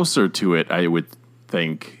closer to it, I would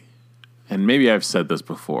think, and maybe I've said this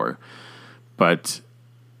before, but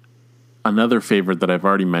another favorite that I've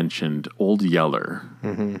already mentioned, Old Yeller.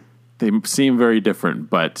 Mm-hmm. They seem very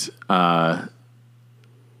different, but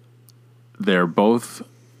they're both,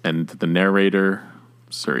 and the narrator,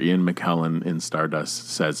 Sir Ian McKellen in Stardust,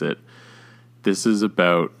 says it. This is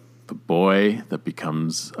about the boy that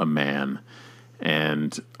becomes a man.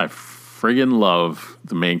 And I friggin' love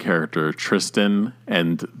the main character, Tristan,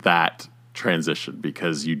 and that transition,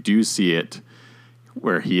 because you do see it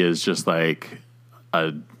where he is just like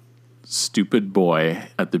a stupid boy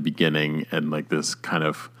at the beginning and like this kind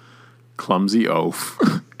of clumsy oaf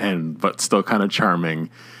but still kind of charming.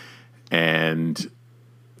 And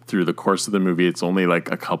through the course of the movie, it's only like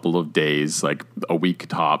a couple of days, like a week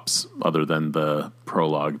tops, other than the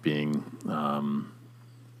prologue being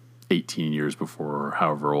 18 years before, or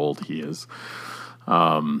however old he is.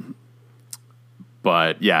 But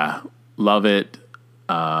yeah, love it.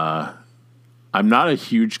 I'm not a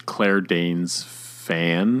huge Claire Danes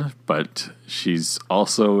fan, but she's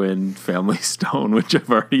also in Family Stone, which I've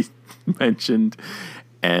already mentioned,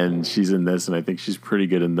 and she's in this, and I think she's pretty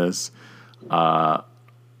good in this.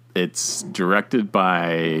 It's directed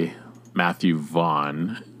by Matthew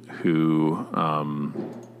Vaughn, who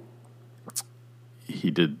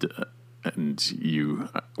he did, and you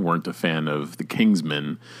weren't a fan of The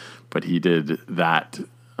Kingsman, but he did that,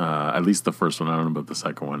 at least the first one. I don't know about the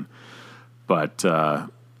second one. But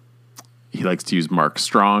he likes to use Mark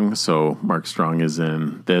Strong. So Mark Strong is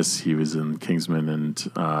in this. He was in Kingsman.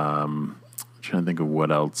 And I'm trying to think of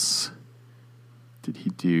what else did he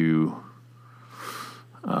do.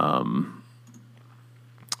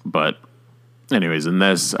 But anyways, in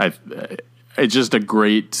this, it's just a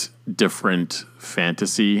great, different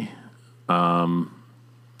fantasy.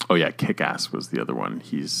 Kick-Ass was the other one.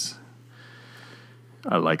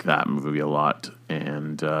 I like that movie a lot.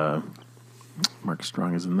 And Mark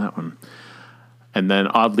Strong is in that one. And then,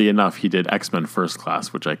 oddly enough, he did X-Men First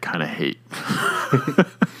Class, which I kind of hate.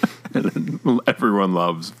 And everyone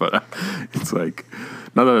loves, but it's like,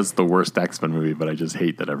 not that it's the worst X-Men movie, but I just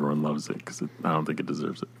hate that everyone loves it because I don't think it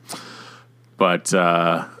deserves it. But,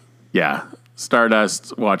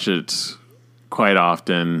 Stardust, watch it quite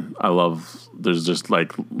often. There's just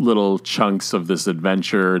like little chunks of this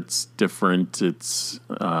adventure. It's different. It's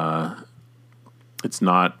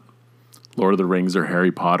not Lord of the Rings or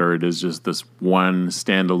Harry Potter. It is just this one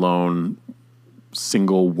standalone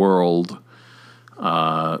single world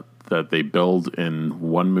that they build in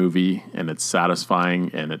one movie, and it's satisfying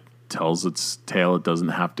and it tells its tale. It doesn't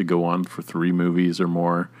have to go on for 3 movies or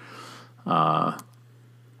more.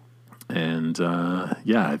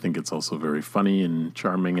 I think it's also very funny and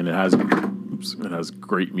charming, and it has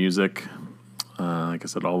great music. Like I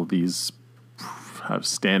said, all of these have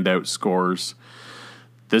standout scores.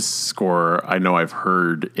 This score, I know I've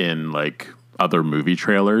heard in like other movie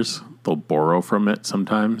trailers. They'll borrow from it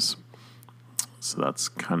sometimes. So that's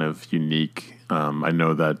kind of unique. I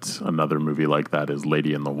know that another movie like that is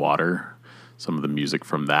Lady in the Water. Some of the music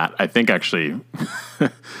from that. I think actually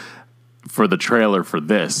for the trailer for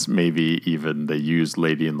this, maybe even they used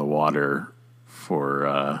Lady in the Water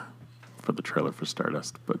for the trailer for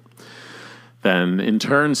Stardust. But then in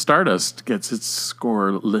turn, Stardust gets its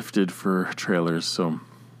score lifted for trailers. So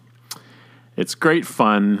it's great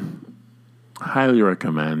fun. Highly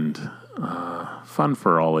recommend. Fun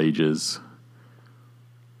for all ages.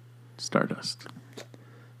 Stardust.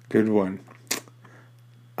 Good one.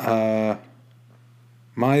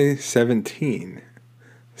 My 17,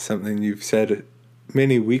 something you've said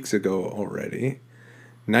many weeks ago already.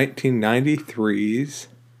 1993's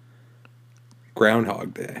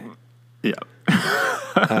Groundhog Day. Yeah.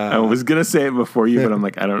 I was gonna say it before you, but I'm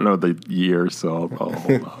like, I don't know the year, so I'll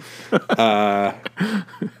hold off.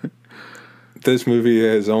 This movie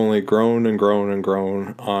has only grown and grown and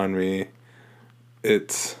grown on me.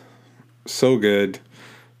 It's so good.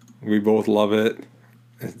 We both love it.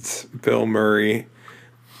 It's Bill Murray,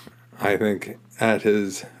 I think, at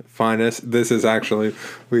his finest. This is actually,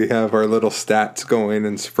 we have our little stats going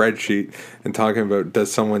in spreadsheet and talking about,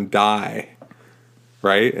 does someone die?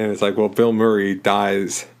 Right? And it's like, well, Bill Murray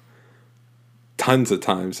dies tons of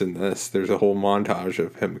times in this. There's a whole montage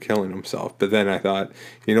of him killing himself. But then I thought,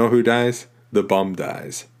 you know who dies? The bum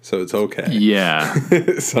dies. So it's okay. Yeah.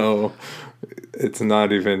 So it's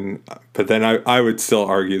not even, but then I would still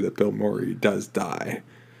argue that Bill Murray does die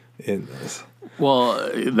in this.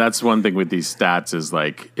 Well, that's one thing with these stats is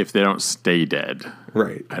like, if they don't stay dead,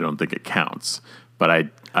 Right. I don't think it counts. But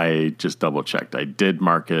I just double checked. I did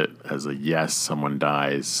mark it as a yes, someone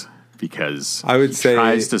dies, because I would say,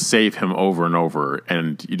 tries to save him over and over,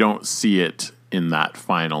 and you don't see it in that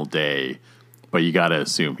final day, but you got to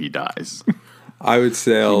assume he dies. I would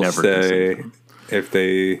say, I'll never can save say him. if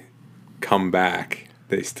they come back,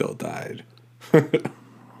 they still died.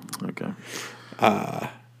 Okay.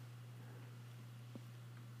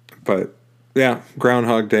 But yeah,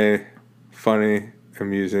 Groundhog Day, funny,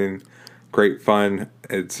 amusing, great fun.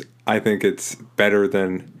 I think it's better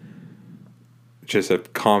than just a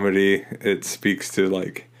comedy. It speaks to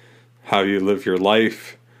like how you live your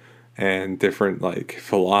life and different like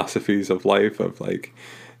philosophies of life, of like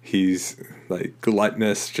he's like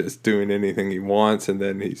gluttonous, just doing anything he wants, and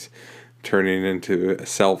then he's turning into a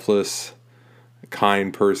selfless,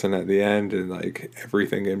 kind person at the end, and like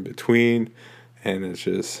everything in between. And it's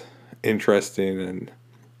just interesting, and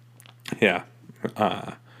yeah,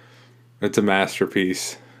 it's a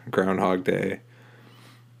masterpiece. Groundhog Day,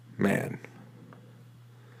 man,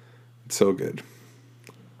 it's so good.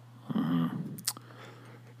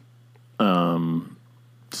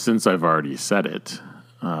 Since I've already said it,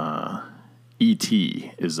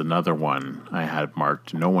 E.T. is another one I had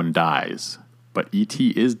marked. No one dies, but E.T.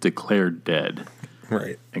 is declared dead.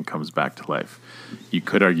 Right. And comes back to life. You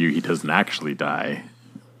could argue he doesn't actually die.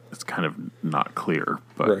 It's kind of not clear,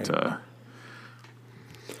 but Right.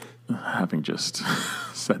 Having just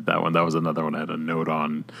said that one, that was another one I had a note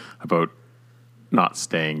on about not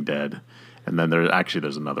staying dead. And then there's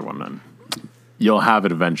another one. And you'll have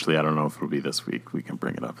it eventually. I don't know if it'll be this week. We can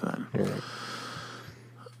bring it up then. Right.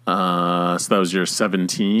 So that was your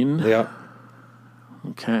 17. Yeah.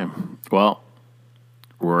 Okay. Well,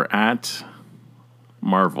 we're at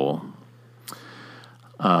Marvel.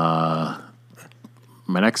 My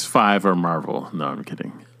next 5 are Marvel. No, I'm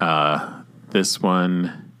kidding. This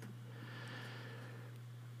one,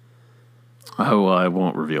 well, I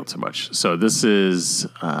won't reveal too much. So this is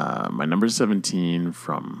my number 17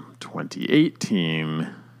 from 2018,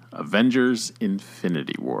 Avengers: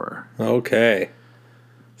 Infinity War. Okay.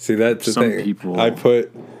 See, that's the Some thing. people- I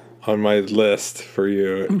put on my list for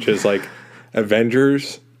you, just like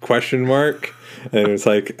Avengers ? And it's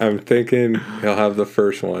like, I'm thinking he'll have the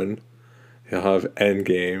first one. He'll have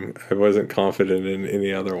Endgame. I wasn't confident in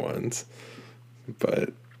any other ones.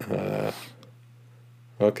 But,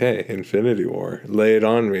 okay, Infinity War. Lay it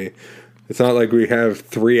on me. It's not like we have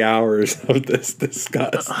 3 hours of this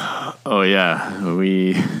discussed. Oh, yeah.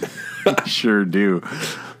 We sure do.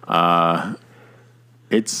 I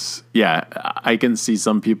can see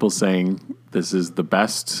some people saying this is the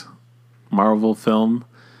best Marvel film.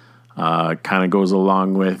 Kind of goes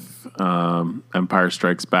along with Empire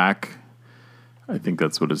Strikes Back. I think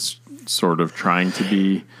that's what it's sort of trying to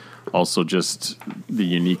be. Also, just the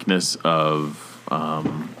uniqueness of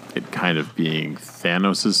it kind of being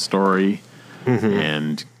Thanos' story,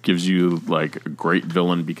 and gives you like a great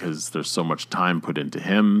villain because there's so much time put into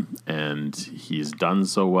him, and he's done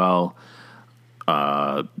so well.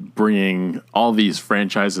 Bringing all these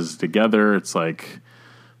franchises together, it's like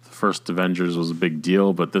the first Avengers was a big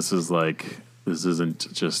deal, but this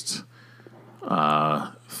isn't just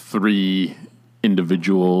 3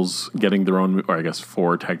 individuals getting their own, or I guess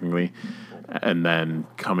 4 technically, and then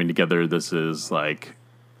coming together. This is like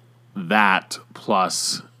that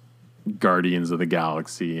plus Guardians of the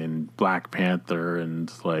Galaxy and Black Panther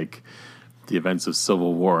and like the events of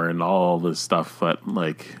Civil War and all this stuff that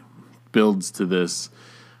like builds to this,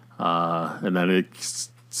 and then it's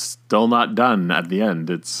still not done at the end.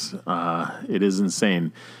 It is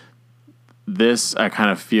insane. This, I kind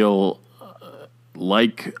of feel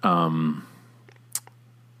like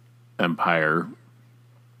Empire,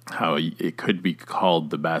 how it could be called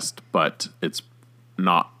the best, but it's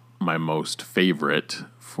not my most favorite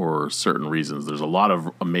for certain reasons. There's a lot of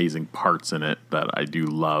amazing parts in it that I do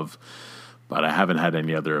love, but I haven't had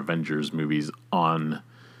any other Avengers movies on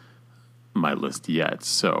my list yet.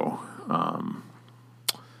 So,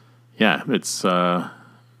 yeah, it's, I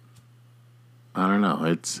don't know.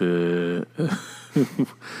 It's,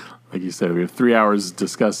 like you said, we have 3 hours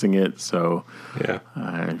discussing it. So Yeah.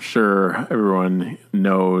 I'm sure everyone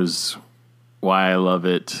knows why I love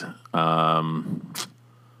it.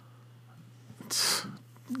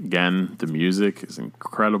 Again, the music is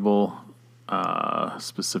incredible.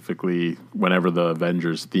 Specifically, whenever the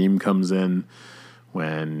Avengers theme comes in,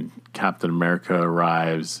 when Captain America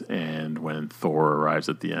arrives, and when Thor arrives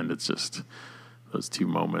at the end, it's just those two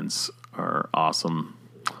moments are awesome.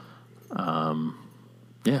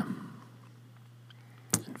 Yeah,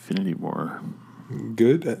 Infinity War.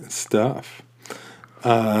 Good stuff.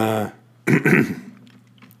 My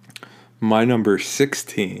number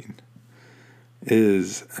 16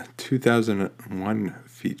 is a 2001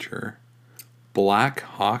 feature, Black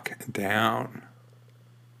Hawk Down.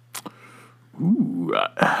 Ooh,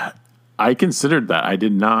 I considered that. I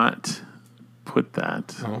did not put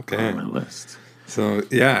that on my list. So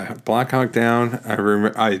yeah, Black Hawk Down.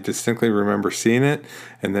 I distinctly remember seeing it,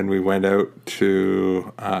 and then we went out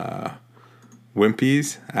to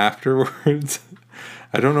Wimpy's afterwards.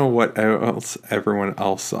 I don't know what else everyone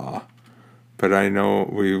else saw, but I know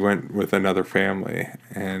we went with another family,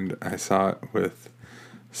 and I saw it with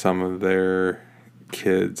some of their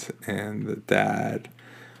kids and the dad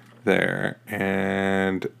there,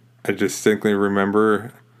 and I distinctly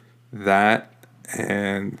remember that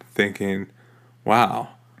and thinking, wow,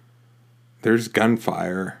 there's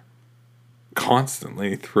gunfire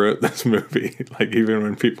constantly throughout this movie. Like, even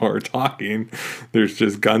when people are talking, there's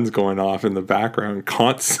just guns going off in the background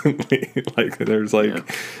constantly. Like, there's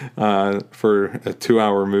like, for a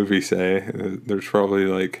 2-hour movie, say, there's probably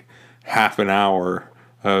like half an hour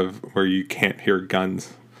of where you can't hear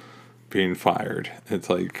guns being fired. It's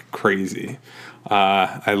like crazy.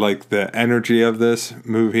 I like the energy of this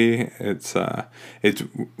movie. It's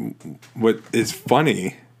what is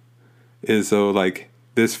funny is, though, like,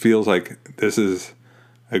 this feels like this is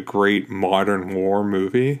a great modern war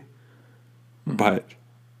movie, but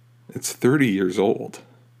it's 30 years old.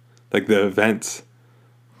 Like, the events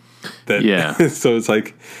that, so it's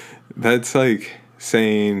like, that's like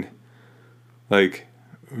saying, like,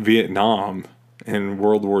 Vietnam and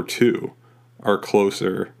World War II are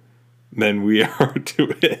closer than we are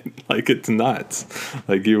to it. Like, it's nuts.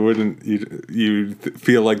 Like, you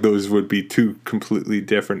feel like those would be two completely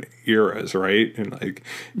different eras, right? And like,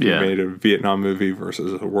 you made a Vietnam movie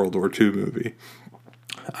versus a World War II movie.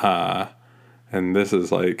 And this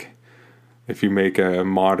is like, if you make a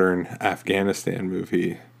modern Afghanistan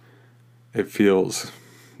movie, it feels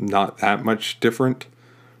not that much different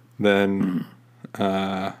than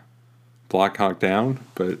Black Hawk Down,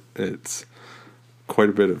 but it's quite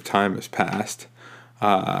a bit of time has passed.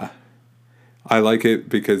 I like it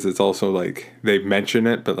because it's also like, they mention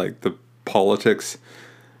it, but like the politics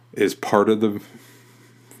is part of the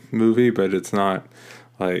movie, but it's not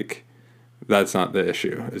like, that's not the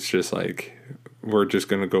issue. It's just like, we're just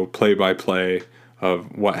going to go play by play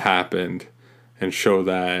of what happened and show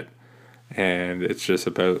that. And it's just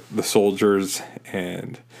about the soldiers,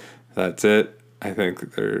 and that's it. I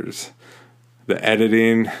think there's the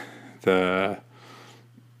editing, the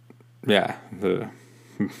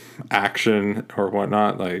action or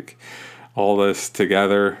whatnot, like all this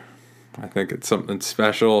together. I think it's something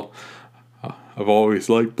special. I've always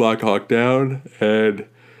liked Black Hawk Down, and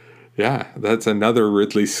that's another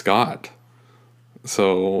Ridley Scott.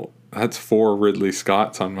 So that's 4 Ridley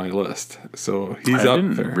Scotts on my list. So he's up there. I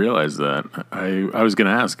didn't realize that. I was going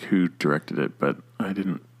to ask who directed it, but I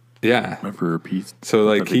didn't. Yeah. Ever repeat. So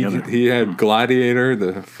like he had Gladiator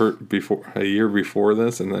a year before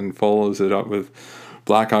this, and then follows it up with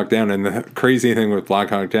Black Hawk Down. And the crazy thing with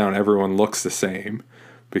Black Hawk Down, everyone looks the same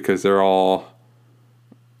because they're all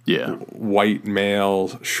white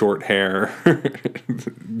male, short hair,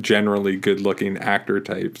 generally good looking actor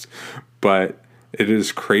types. But it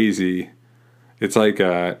is crazy. It's like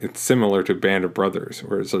it's similar to Band of Brothers,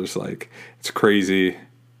 where it's just like, it's crazy.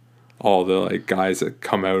 All the like guys that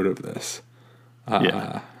come out of this,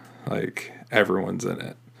 like everyone's in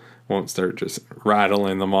it. Won't start just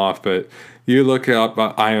rattling them off, but you look up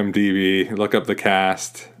IMDb, look up the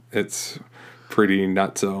cast. It's pretty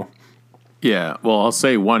nutso. Yeah, well, I'll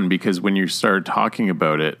say one, because when you started talking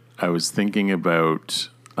about it, I was thinking about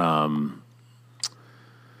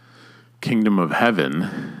Kingdom of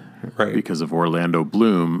Heaven, right? Because of Orlando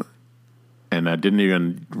Bloom, and I didn't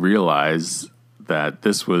even realize that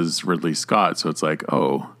this was Ridley Scott. So it's like,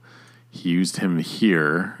 oh, he used him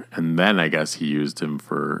here, and then I guess he used him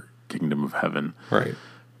for Kingdom of Heaven. Right.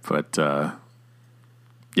 But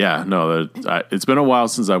yeah, no, it's been a while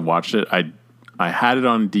since I've watched it. I had it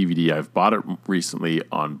on DVD. I've bought it recently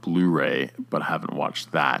on Blu-ray, but I haven't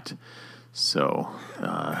watched that. So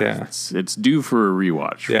Yeah. it's due for a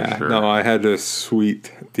rewatch. Yeah, for sure. no, I had a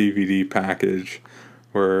sweet DVD package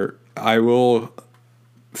where I will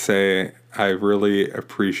say I really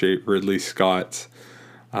appreciate Ridley Scott's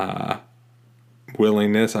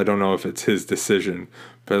willingness. I don't know if it's his decision,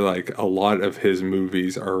 but like a lot of his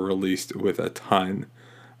movies are released with a ton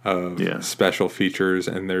of special features,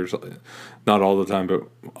 and there's not all the time, but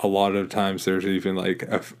a lot of times there's even like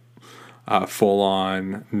a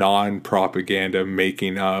full-on non-propaganda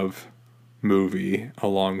making of movie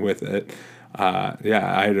along with it. I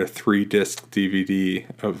had a 3-disc DVD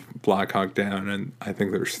of Black Hawk Down, and I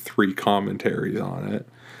think there's 3 commentaries on it,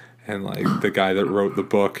 and like the guy that wrote the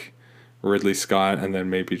book, Ridley Scott, and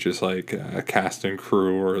then maybe just like a cast and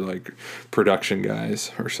crew or like production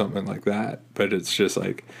guys or something like that. But it's just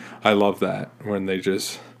like, I love that when they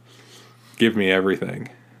just give me everything.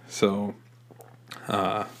 So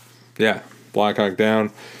Black Hawk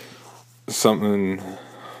Down, something,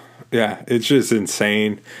 it's just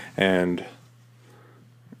insane. And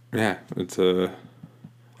it's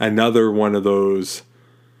another one of those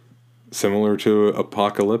similar to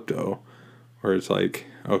Apocalypto, where it's like,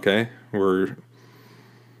 okay,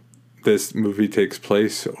 this movie takes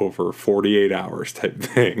place over 48 hours type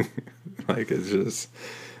thing. Like, it's just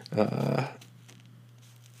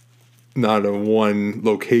not a one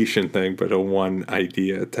location thing, but a one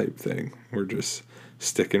idea type thing. We're just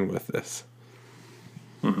sticking with this.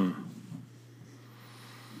 Mm-hmm.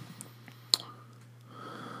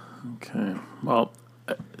 Okay. Well,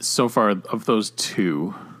 so far of those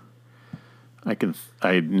 2,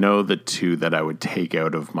 I know the 2 that I would take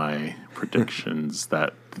out of my predictions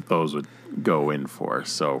that those would go in for.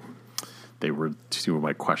 So they were 2 of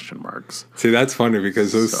my question marks. See, that's funny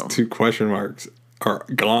because those 2 question marks are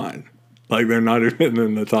gone. Like, they're not even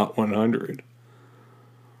in the top 100.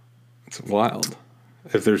 It's wild.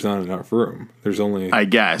 If there's not enough room, there's only, I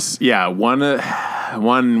guess,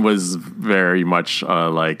 one was very much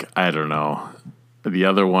like, I don't know. The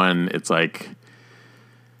other one, it's like,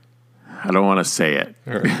 I don't want to say it,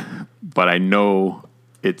 but I know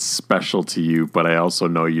it's special to you, but I also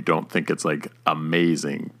know you don't think it's like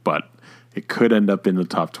amazing, but it could end up in the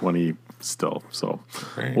top 20 still. So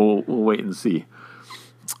we'll wait and see.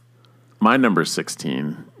 My number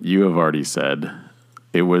 16, you have already said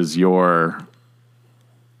it was your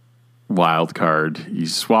wild card. You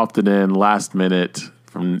swapped it in last minute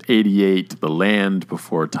from 88, The Land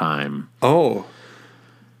Before Time. Oh,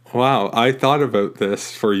 wow. I thought about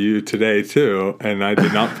this for you today, too, and I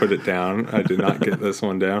did not put it down. I did not get this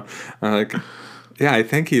one down. I'm like, I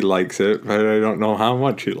think he likes it, but I don't know how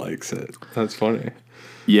much he likes it. That's funny.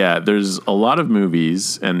 Yeah, there's a lot of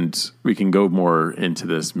movies, and we can go more into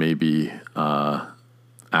this maybe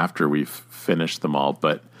after we've finished them all,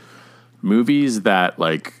 but movies that,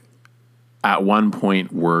 like, at one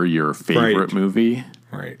point were your favorite movie.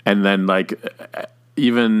 Right. And then, like,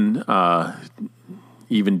 even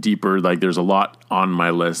deeper, like, there's a lot on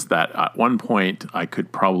my list that at one point I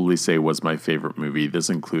could probably say was my favorite movie. This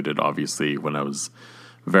included, obviously, when I was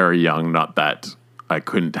very young. Not that I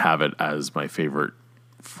couldn't have it as my favorite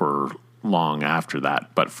for long after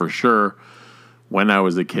that, but for sure, when I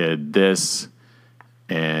was a kid, this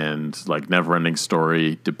and, like, Neverending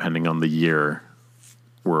Story, depending on the year,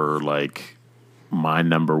 were, like, my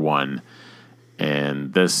number one.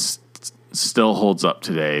 And this still holds up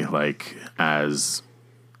today, like, as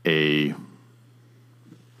I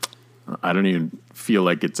don't even feel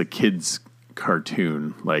like it's a kid's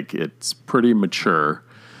cartoon. Like, it's pretty mature,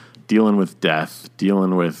 dealing with death,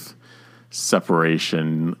 dealing with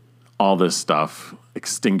separation, all this stuff,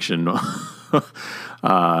 extinction.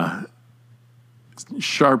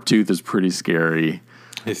 Sharptooth is pretty scary.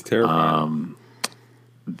 He's terrifying.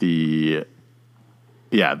 There's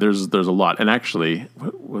a lot. And actually,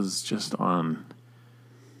 what was just on?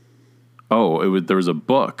 There was a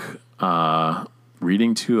book,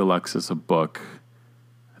 reading to Alexis a book.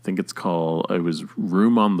 I think it was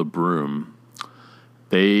Room on the Broom.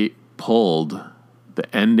 They pulled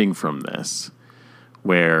the ending from this,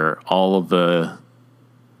 where all of the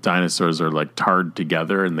dinosaurs are like tarred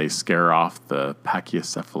together and they scare off the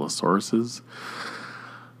Pachycephalosauruses.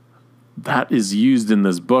 That is used in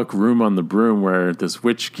this book, Room on the Broom, where this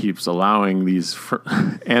witch keeps allowing these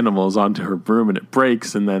animals onto her broom and it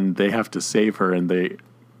breaks, and then they have to save her, and they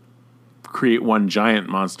create one giant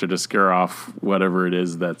monster to scare off whatever it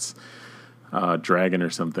is that's dragon or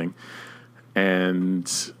something.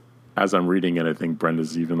 And as I'm reading it, I think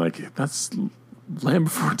Brenda's even like, that's Land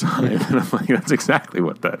Before Time. And I'm like, that's exactly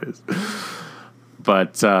what that is.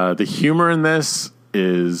 But the humor in this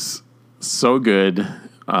is so good.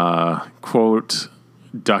 Quote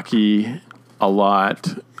Ducky a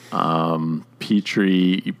lot.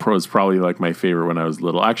 Petrie was probably like my favorite when I was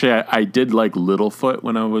little. Actually, I did like Littlefoot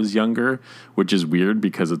when I was younger, which is weird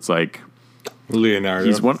because it's like Leonardo.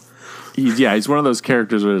 He's one of those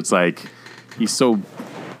characters where it's like he's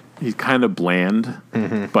kind of bland,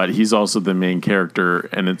 but he's also the main character.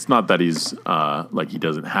 And it's not that he's like he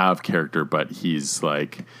doesn't have character, but he's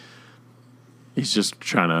just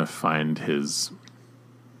trying to find his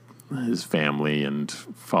family and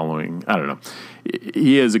following. I don't know.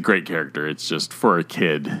 He is a great character. It's just for a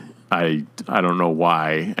kid. I don't know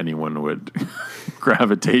why anyone would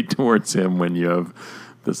gravitate towards him when you have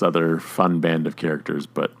this other fun band of characters.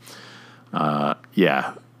 But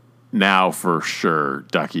yeah, now for sure,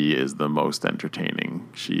 Ducky is the most entertaining.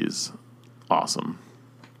 She's awesome.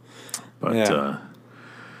 But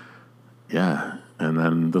yeah, and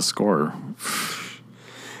then the score.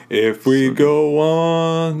 If we go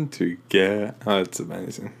on to get... Oh, it's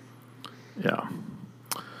amazing. Yeah.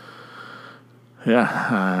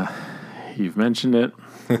 Yeah. You've mentioned it.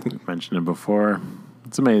 You've mentioned it before.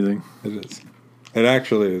 It's amazing. It is. It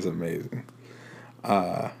actually is amazing.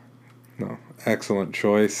 No, excellent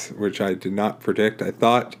choice, which I did not predict. I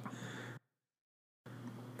thought...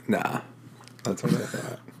 Nah. That's what I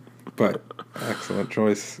thought. But excellent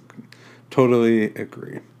choice. Totally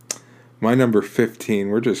agree. My number 15,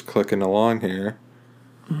 we're just clicking along here.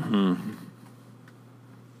 Mm-hmm.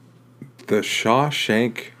 The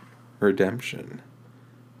Shawshank Redemption,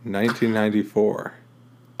 1994.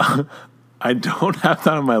 I don't have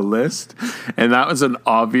that on my list, and that was an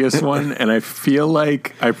obvious one, and I feel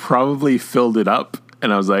like I probably filled it up,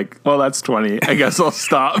 and I was like, well, that's 20. I guess I'll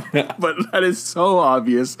stop. But that is so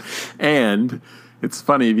obvious, and it's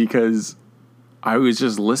funny because I was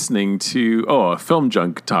just listening to, a Film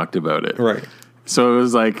Junk talked about it. Right. So it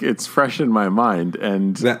was like, it's fresh in my mind.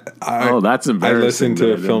 And, that's embarrassing. I listened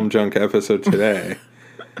to a Film Junk episode today.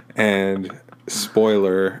 And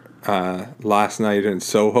spoiler, last night in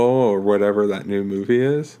Soho, or whatever that new movie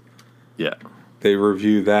is. Yeah. They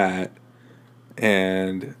review that.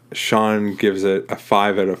 And Sean gives it a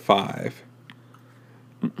 5 out of 5.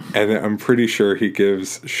 And I'm pretty sure he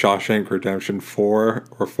gives Shawshank Redemption 4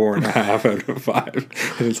 or 4.5 out of 5.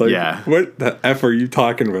 And it's like, what the F are you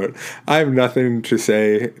talking about? I have nothing to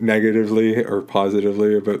say negatively or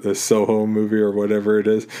positively about this Soho movie or whatever it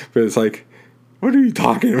is. But it's like, what are you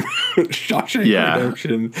talking about? Shawshank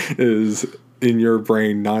Redemption is, in your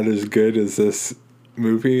brain, not as good as this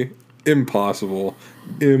movie. Impossible.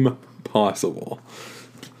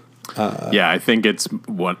 I think it's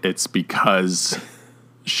because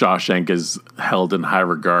Shawshank is held in high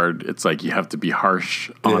regard. It's like you have to be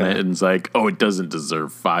harsh on it, and it's like, it doesn't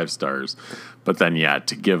deserve 5 stars. But then,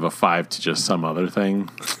 to give a 5 to just some other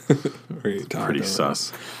thing, pretty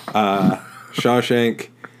sus. Shawshank,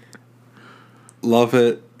 love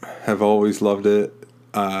it. Have always loved it.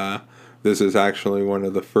 This is actually one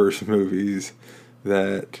of the first movies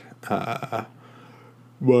that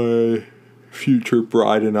my future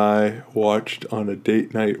bride and I watched on a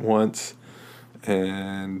date night once.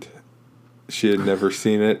 And she had never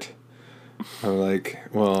seen it. I'm like,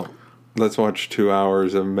 well, let's watch 2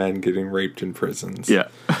 hours of men getting raped in prisons. Yeah.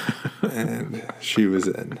 And she was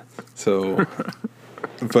in. So,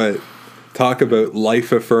 but talk about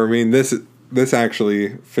life affirming. This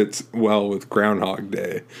actually fits well with Groundhog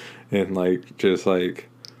Day. And just a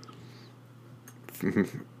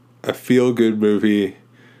feel good movie,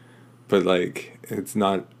 but it's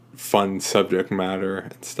not fun subject matter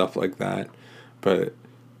and stuff like that. But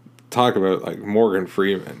talk about Morgan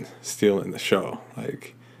Freeman stealing the show.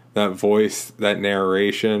 That voice, that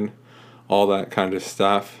narration, all that kind of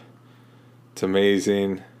stuff. It's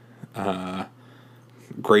amazing.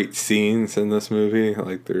 Great scenes in this movie.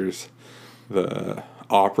 There's the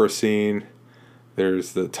opera scene.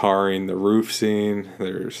 There's the tarring the roof scene.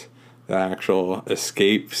 There's the actual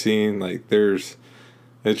escape scene. It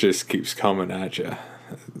just keeps coming at you.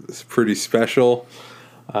 It's pretty special.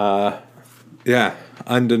 Yeah,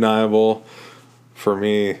 undeniable for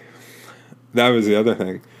me. That was the other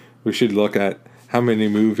thing. We should look at how many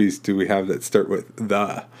movies do we have that start with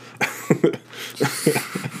the.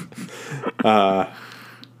 The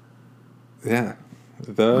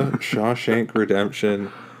Shawshank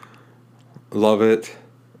Redemption. Love it.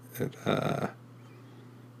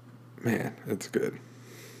 Man, it's good.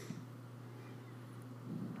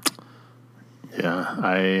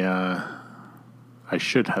 Yeah, I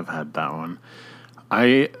should have had that one.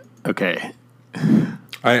 Okay.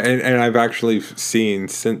 I've actually seen,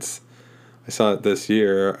 since I saw it this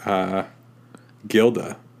year,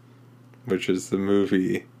 Gilda, which is the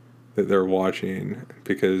movie that they're watching,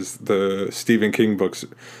 because the Stephen King books,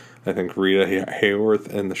 I think Rita Hayworth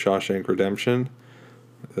and The Shawshank Redemption.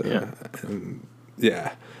 And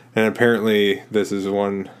apparently this is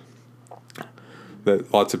one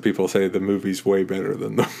that lots of people say the movie's way better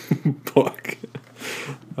than the book.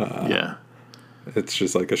 It's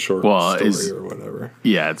just like a short story or whatever.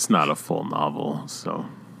 Yeah, it's not a full novel, so.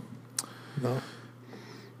 No.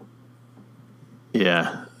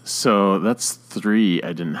 Yeah, so that's 3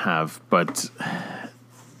 I didn't have, but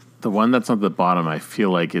the one that's on the bottom I feel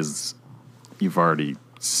like is you've already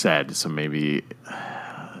said, so maybe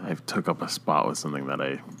I took up a spot with something that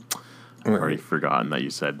I've already forgotten that you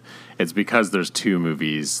said. It's because there's 2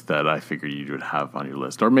 movies that I figured you would have on your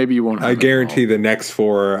list, or maybe you won't have. I guarantee the next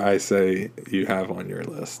 4 I say you have on your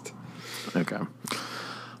list. Okay.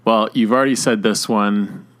 Well, you've already said this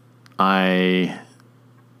one. I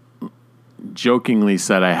jokingly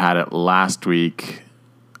said I had it last week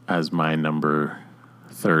as my number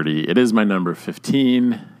 30. It is my number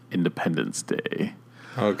 15, Independence Day.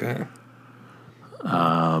 Okay.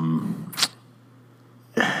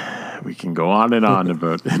 We can go on and on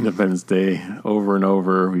about Independence Day over and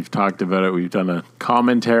over. We've talked about it. We've done a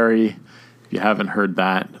commentary. If you haven't heard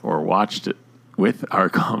that or watched it with our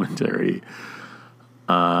commentary,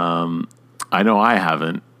 I know I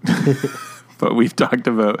haven't, but we've talked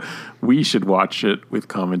about we should watch it with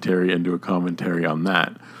commentary and do a commentary on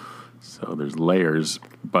that. So there's layers.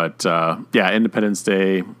 But Independence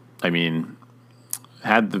Day, I mean,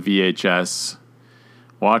 had the VHS,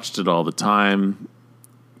 watched it all the time,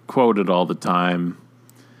 quoted all the time.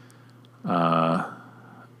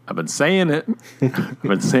 I've been saying it. I've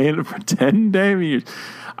been saying it for 10 damn years.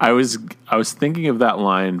 I was thinking of that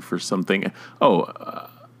line for something.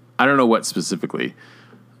 I don't know what specifically.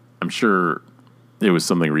 I'm sure it was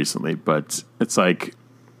something recently, but it's like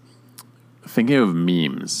thinking of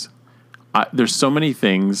memes. There's so many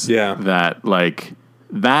things that like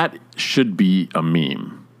that should be a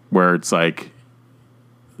meme where it's like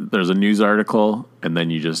there's a news article and then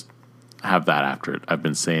you just have that after it. I've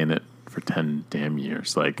been saying it for 10 damn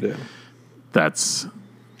years. Like that's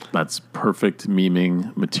perfect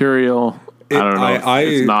memeing material. I don't know.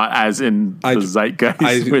 It's not as in the zeitgeist.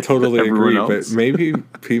 I totally agree, but maybe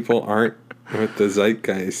people aren't with the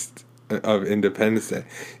zeitgeist of Independence Day.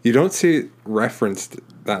 You don't see it referenced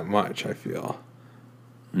that much, I feel.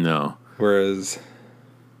 No. Whereas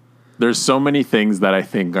there's so many things that I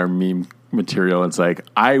think are meme material. It's like,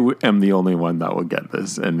 I am the only one that will get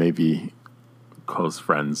this, and maybe close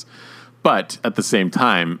friends. But at the same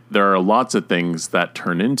time, there are lots of things that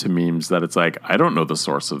turn into memes that it's like, I don't know the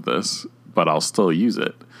source of this, but I'll still use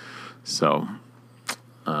it. So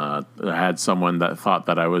I had someone that thought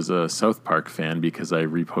that I was a South Park fan because I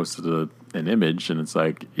reposted an image, and it's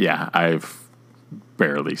like, yeah, I've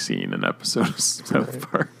barely seen an episode of South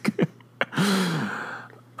Park.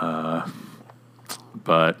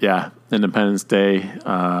 But yeah, Independence Day,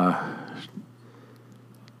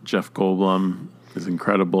 Jeff Goldblum is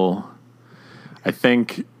incredible. I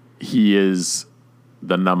think he is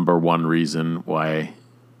the number one reason why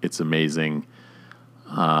it's amazing.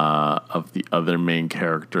 Of the other main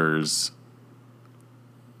characters,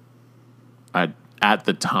 at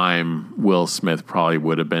the time, Will Smith probably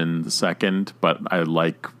would have been the second, but I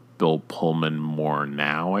like Bill Pullman more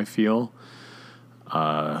now, I feel.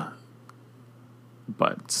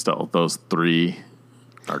 But still, those 3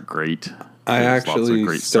 are great. I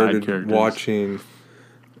actually started watching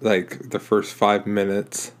like the first 5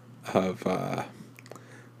 minutes of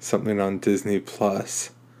something on Disney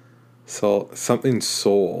Plus. So something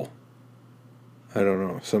Soul. I don't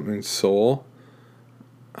know, something Soul.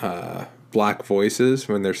 Black Voices,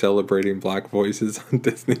 when they're celebrating Black Voices on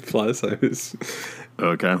Disney Plus. I was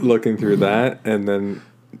looking through that, and then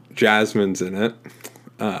Jasmine's in it.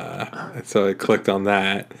 So I clicked on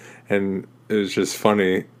that, and it was just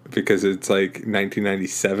funny because it's like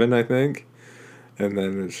 1997, I think. And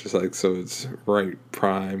then it's just like, so it's right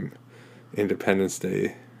prime Independence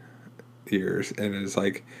Day years. And it's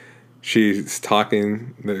like, she's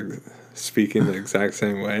speaking the exact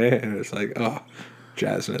same way. And it's like, oh,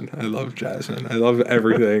 Jasmine. I love Jasmine. I love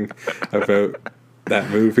everything about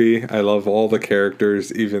that movie. I love all the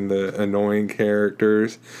characters, even the annoying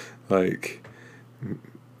characters. Like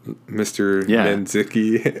Mr.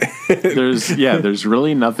 Menzicki. There's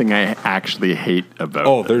really nothing I actually hate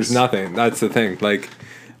about there's nothing. That's the thing. Like,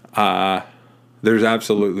 There's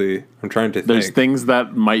absolutely. I'm trying to think. There's things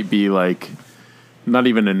that might be like not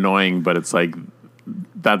even annoying, but it's like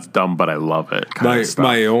that's dumb, but I love it.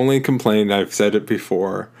 My only complaint, I've said it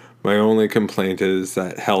before. My only complaint is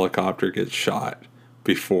that helicopter gets shot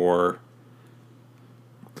before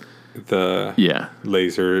the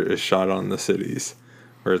laser is shot on the cities,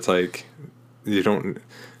 where it's like they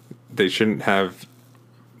shouldn't have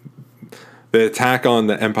the attack on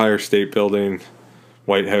the Empire State Building,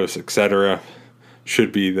 White House, etc.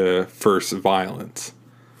 should be the first violence.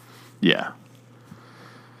 Yeah.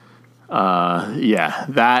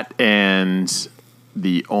 That and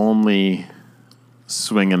the only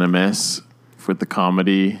swing and a miss with the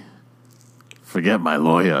comedy. Forget my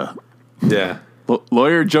lawyer. Yeah.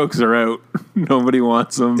 Lawyer jokes are out. Nobody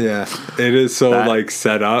wants them. Yeah. It is so like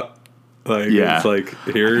set up. Like it's like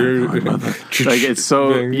here. Like it's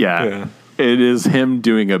so yeah. It is him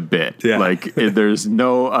doing a bit. Yeah. Like there's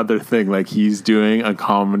no other thing. Like he's doing a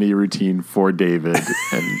comedy routine for David,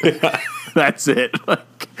 and that's it.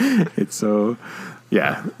 Like it's so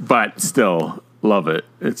but still love it.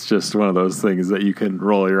 It's just one of those things that you can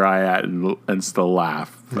roll your eye at and still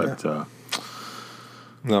laugh. But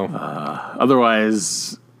no.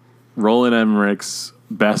 Otherwise, Roland Emmerich's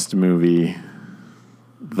best movie,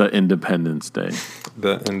 The Independence Day.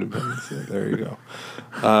 The Independence Day. There you go.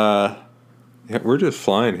 Yeah, we're just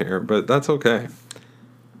flying here, but that's okay.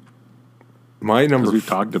 My number. We've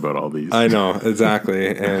talked about all these. I know exactly,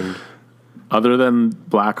 and other than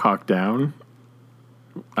Black Hawk Down,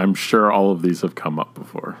 I'm sure all of these have come up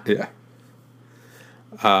before. Yeah.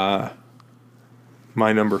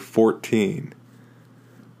 My number 14.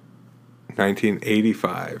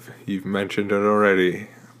 1985. You've mentioned it already.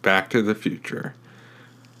 Back to the Future.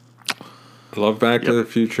 I love Back to the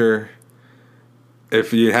Future.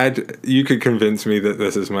 If you could convince me that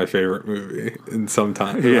this is my favorite movie in some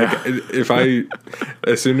time. Yeah. Like,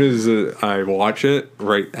 as soon as I watch it,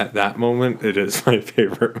 right at that moment, it is my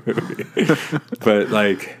favorite movie. But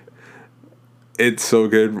like, it's so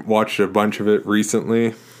good. Watched a bunch of it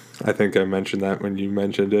recently. I think I mentioned that when you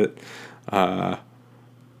mentioned it.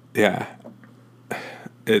 Yeah.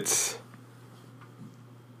 It's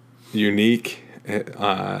unique.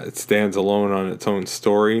 It stands alone on its own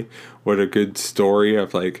story. What a good story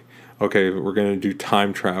of like, okay, we're going to do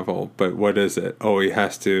time travel, but what is it? Oh, he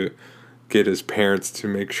has to get his parents to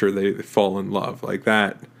make sure they fall in love. Like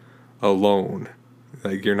that alone.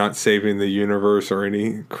 Like you're not saving the universe or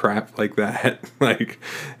any crap like that. Like,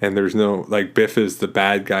 and there's no, like Biff is the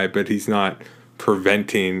bad guy, but he's not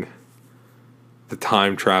preventing the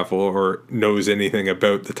time travel or knows anything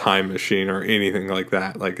about the time machine or anything like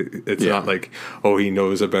that. Like it's not like, oh, he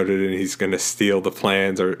knows about it and he's going to steal the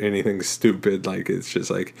plans or anything stupid. Like it's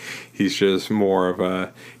just like he's just more of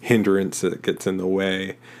a hindrance that gets in the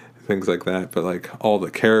way, things like that. But like all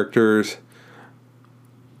the characters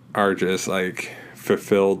are just like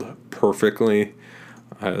fulfilled perfectly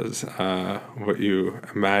as what you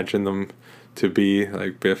imagine them to be.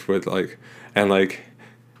 Like Biff would like, and like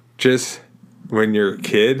just when you're a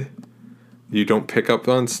kid, you don't pick up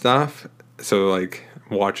on stuff. So like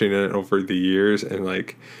watching it over the years and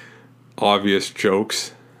like obvious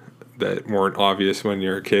jokes that weren't obvious when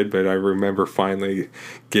you're a kid, but I remember finally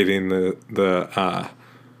getting the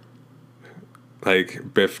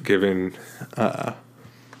like Biff giving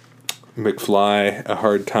McFly a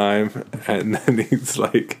hard time, and then he's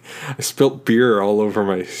like, I spilt beer all over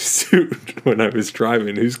my suit when I was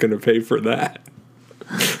driving. Who's gonna pay for that?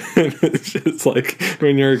 And it's just like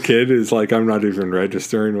when you're a kid, it's like I'm not even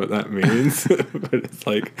registering what that means. But it's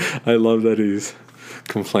like I love that he's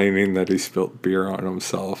complaining that he spilt beer on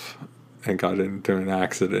himself and got into an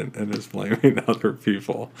accident and is blaming other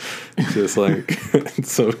people. It's just like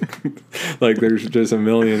so like there's just a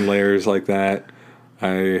million layers like that.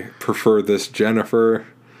 I prefer this Jennifer.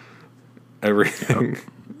 Everything.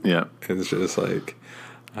 Yeah. It's just like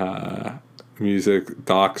music,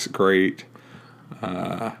 Doc's great.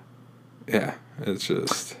 Yeah, it's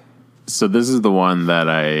just. So this is the one that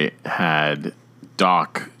I had.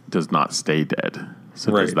 Doc does not stay dead.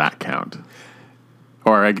 So does that count?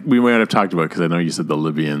 Or we might have talked about it because I know you said the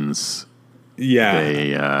Libyans. Yeah,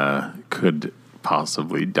 they could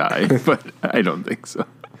possibly die, but I don't think so.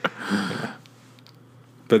 Yeah.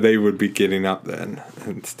 But they would be getting up then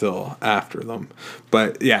and still after them.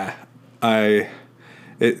 But yeah, that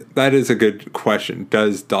is a good question.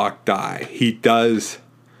 Does Doc die? He does.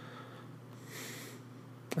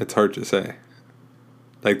 It's hard to say.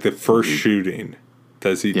 Like the first shooting,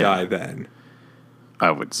 does he die then?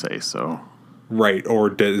 I would say so. Right,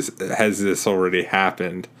 or has this already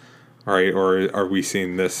happened? Right, or are we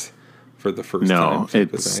seeing this for the first time. No,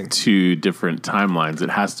 it's two different timelines.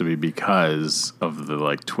 It has to be because of the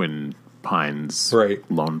like Twin Pines,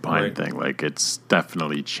 Lone Pine thing. Like it's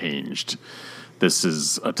definitely changed. This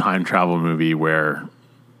is a time travel movie where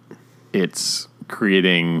it's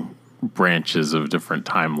creating branches of different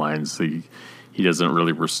timelines. So he doesn't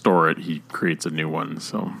really restore it. He creates a new one.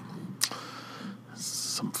 So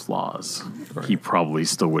some flaws. Right. He probably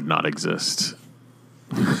still would not exist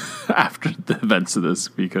after the events of this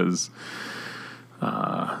because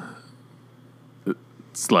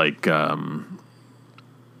it's like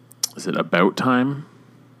is it About Time?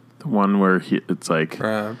 The one where it's like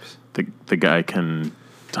perhaps the guy can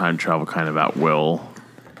time travel kind of at will,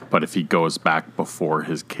 but if he goes back before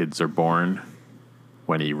his kids are born,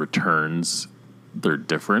 when he returns, they're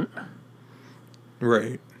different.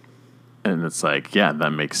 Right. And it's like, yeah,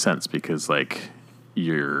 that makes sense because like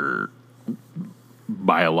you're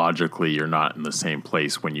biologically you're not in the same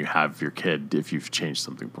place when you have your kid if you've changed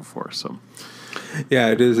something before. So yeah,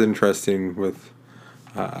 it is interesting with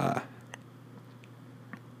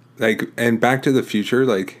like, and Back to the Future,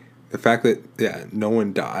 like the fact that no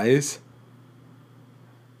one dies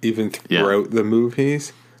even throughout the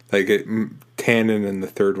movies. Like Tannen in the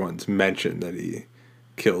third one's mentioned that he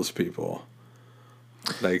kills people.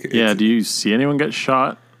 Like do you see anyone get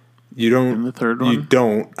shot? You don't in the third one. You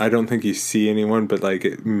don't. I don't think you see anyone, but like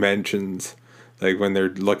it mentions like when they're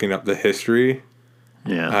looking up the history.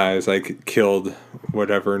 Yeah, it's like killed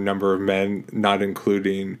whatever number of men, not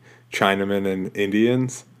including Chinamen and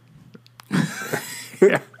Indians.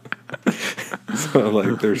 Yeah. So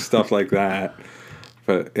like there's stuff like that,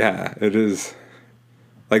 but yeah, it is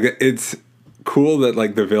like it's cool that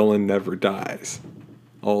like the villain never dies.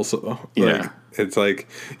 Also, like, it's like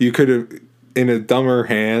you could have in a dumber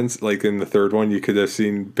hands, like in the third one, you could have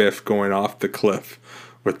seen Biff going off the cliff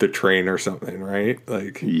with the train or something, right?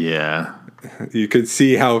 Like you could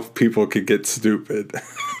see how people could get stupid,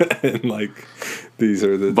 and like these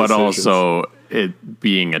are the. But decisions. Also, it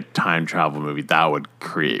being a time travel movie that would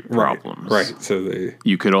create problems, right? So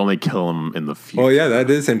you could only kill him in the future. Oh yeah, that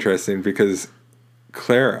is interesting because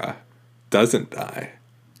Clara doesn't die.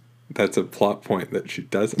 That's a plot point that she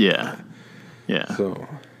doesn't. Yeah, die. Yeah. So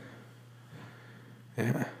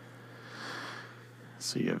yeah.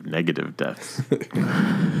 So you have negative deaths.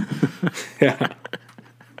 Yeah.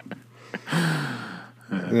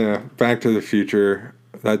 Yeah. Back to the Future.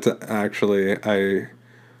 That's actually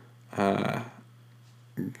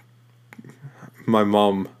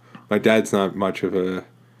my dad's not much of a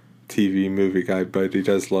TV movie guy, but he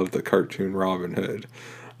does love the cartoon Robin Hood.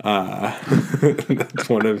 That's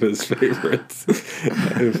one of his favorites.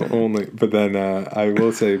 If only. But then I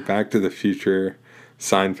will say Back to the Future,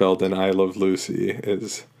 Seinfeld, and I Love Lucy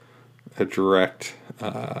is a direct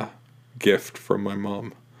gift from my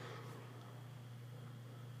mom.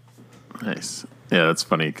 Nice. Yeah, that's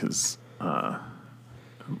funny because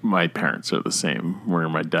my parents are the same, where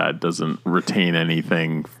my dad doesn't retain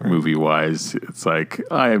anything movie-wise. It's like,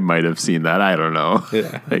 I might have seen that. I don't know.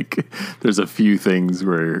 Yeah. Like, there's a few things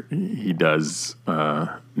where he does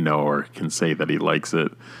know or can say that he likes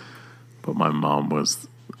it. But my mom was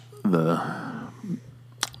the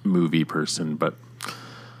movie person. But,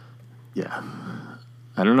 yeah.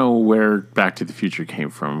 I don't know where Back to the Future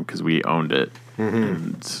came from because we owned it. Mm-hmm.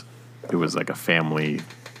 And it was like a family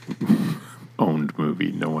owned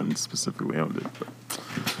movie. No one specifically owned it. But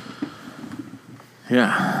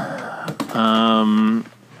yeah.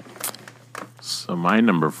 So my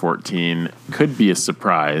number 14 could be a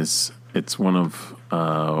surprise. It's one of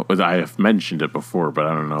I have mentioned it before, but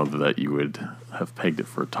I don't know that you would have pegged it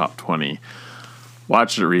for a top 20.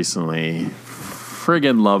 Watched it recently.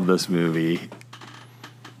 Friggin' love this movie.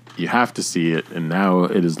 You have to see it, and now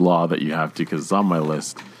it is law that you have to because it's on my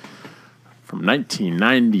list. From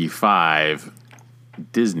 1995,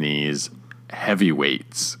 Disney's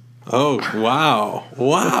Heavyweights. Oh, wow.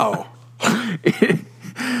 Wow.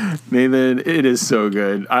 Nathan, it is so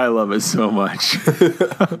good. I love it so much.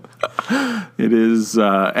 It is,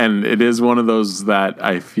 and it is one of those that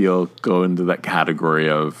I feel go into that category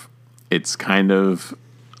of it's kind of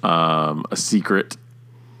a secret,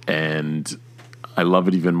 and I love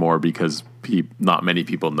it even more because not many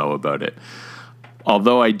people know about it.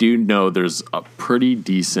 Although I do know there's a pretty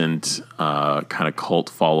decent kind of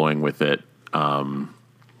cult following with it. I've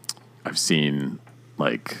seen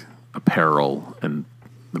like apparel and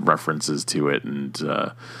the references to it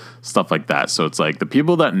and stuff like that. So it's like the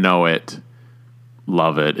people that know it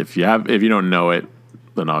love it. If you don't know it,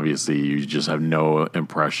 then obviously you just have no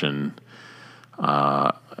impression.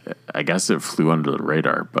 I guess it flew under the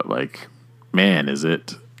radar, but like, man, is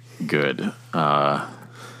it good.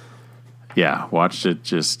 Yeah, watched it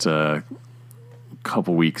just a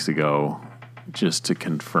couple weeks ago just to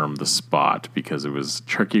confirm the spot because it was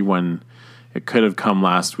tricky when it could have come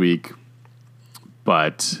last week,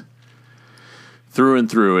 but through and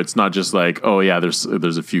through, it's not just like, oh yeah, there's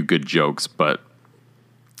a few good jokes, but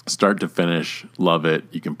start to finish, love it.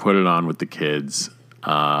 You can put it on with the kids.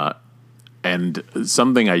 And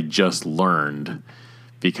something I just learned,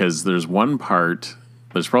 because there's one part,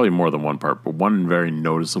 there's probably more than one part, but one very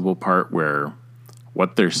noticeable part where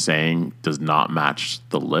what they're saying does not match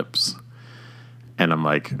the lips. And I'm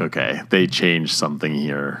like, okay, they changed something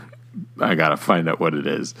here. I got to find out what it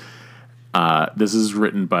is. This is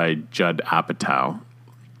written by Judd Apatow,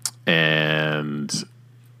 and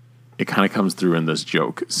it kind of comes through in this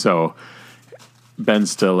joke. So Ben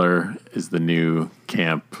Stiller is the new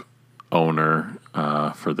camp owner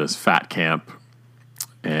for this fat camp,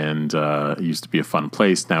 and it used to be a fun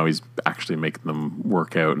place. Now he's actually making them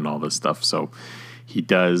work out and all this stuff. So he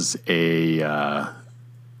does a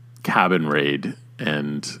cabin raid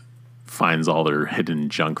and finds all their hidden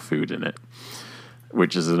junk food in it,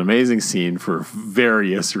 which is an amazing scene for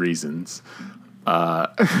various reasons.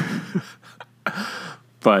 But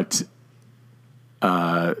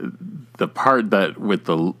the part that with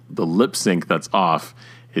the lip sync that's off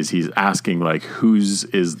is he's asking, like, whose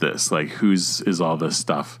is this? Like, whose is all this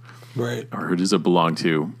stuff? Right. Or who does it belong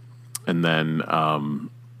to? And then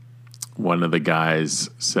one of the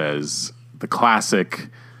guys says, the classic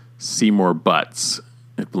Seymour Butts.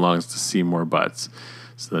 It belongs to Seymour Butts.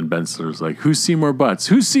 So then Ben Stiller's like, who's Seymour Butts?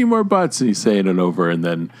 Who's Seymour Butts? And he's saying it over. And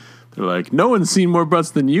then they're like, no one's seen more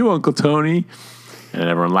butts than you, Uncle Tony. And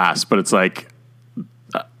everyone laughs. But it's like,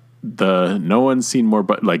 no one's seen more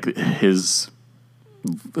butts. Like, his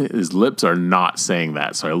lips are not saying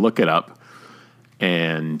that. So I look it up.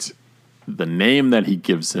 And the name that he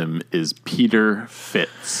gives him is Peter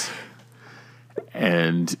Fitz.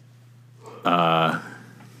 And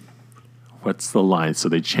what's the line? So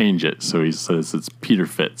they change it. So he says it's Peter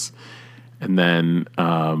Fitz. And then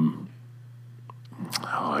I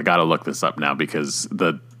got to look this up now because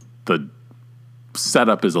the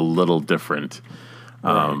setup is a little different,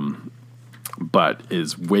 but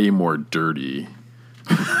is way more dirty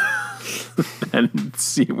than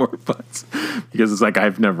Seymour Butts, because it's like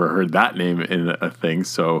I've never heard that name in a thing.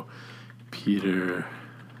 So Peter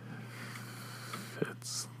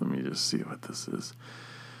Fitz. Let me just see what this is.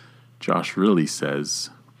 Josh really says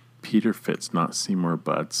Peter Fitz, not Seymour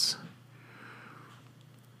Butts.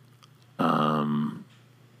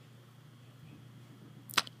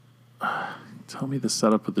 Tell me the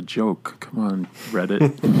setup of the joke. Come on,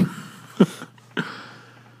 Reddit.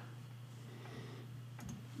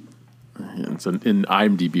 It's in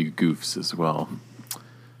IMDb goofs as well.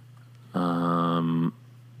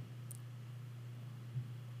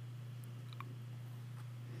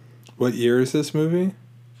 What year is this movie?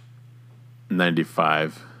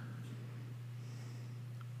 95.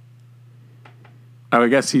 Oh, I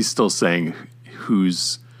guess he's still saying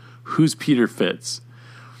who's Peter Fitz.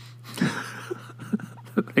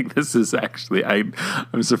 Like, this is actually, I'm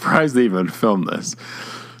surprised they even filmed this.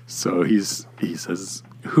 So he says,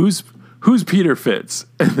 who's Peter Fitz?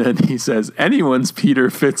 And then he says, anyone's Peter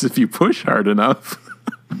Fitz if you push hard enough.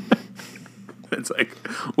 It's like,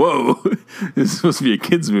 whoa, this is supposed to be a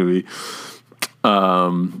kid's movie.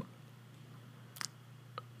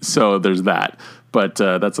 So there's that. But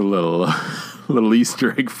that's a little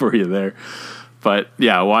Easter egg for you there. But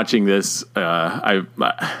yeah, watching this, I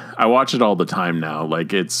watch it all the time now.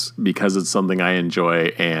 Like, it's because it's something I enjoy,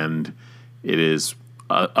 and it is,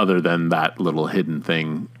 other than that little hidden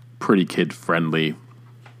thing, pretty kid friendly.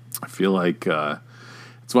 I feel like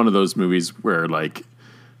it's one of those movies where, like,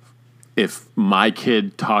 if my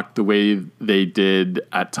kid talked the way they did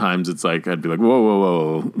at times, it's like, I'd be like,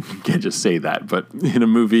 whoa, you can't just say that. But in a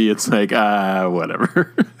movie, it's like,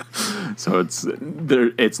 whatever. So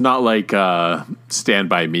it's not like Stand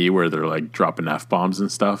By Me where they're like dropping F-bombs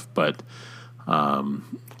and stuff, but I've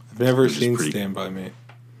never seen Stand By Me.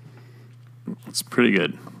 It's pretty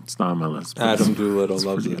good. It's not on my list. Adam Doolittle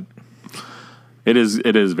loves it. It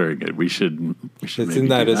is very good. We should Isn't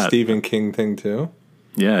that a Stephen King thing too?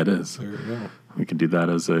 Yeah, it is. There you go. We can do that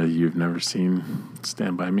as a you've never seen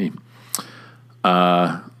Stand By Me.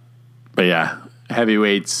 But yeah,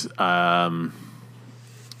 Heavyweights.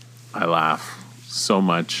 I laugh so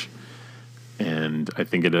much, and I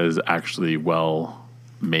think it is actually well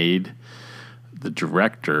made. The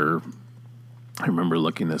director, I remember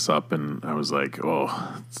looking this up, and I was like,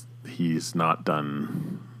 oh, he's not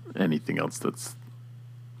done anything else that's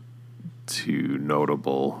too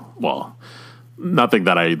notable. Well, nothing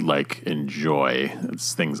that I like enjoy.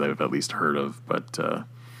 It's things I've at least heard of, but I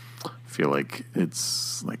feel like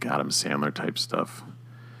it's like Adam Sandler type stuff.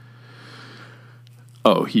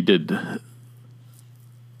 Oh, he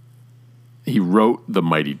wrote The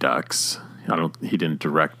Mighty Ducks. He didn't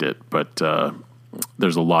direct it, but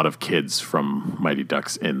there's a lot of kids from Mighty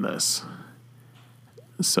Ducks in this.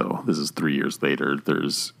 So this is 3 years later.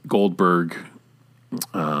 There's Goldberg,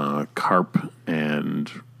 Karp,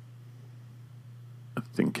 and I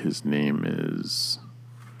think his name is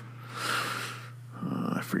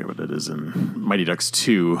I forget what it is in Mighty Ducks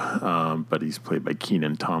 2, but he's played by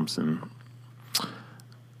Kenan Thompson.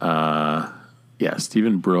 Yeah,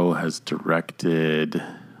 Stephen Brill has directed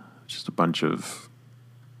just a bunch of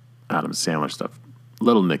Adam Sandler stuff.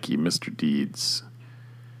 Little Nicky, Mr. Deeds,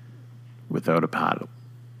 Without a Paddle,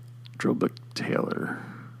 Drillbook Taylor.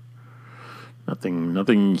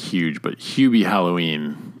 Nothing huge, but Hubie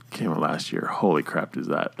Halloween came out last year. Holy crap, is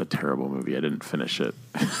that a terrible movie? I didn't finish it.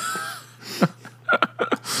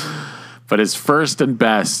 But his first and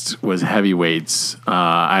best was Heavyweights.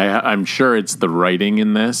 I'm sure it's the writing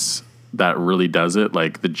in this that really does it.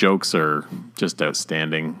 Like, the jokes are just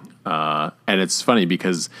outstanding. And it's funny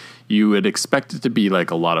because you would expect it to be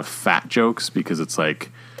like a lot of fat jokes because it's like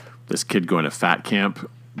this kid going to fat camp.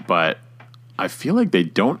 But I feel like they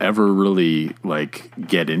don't ever really like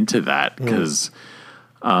get into that because...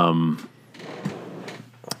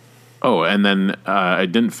 Oh, and then I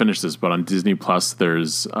didn't finish this, but on Disney Plus,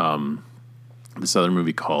 there's this other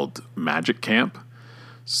movie called Magic Camp.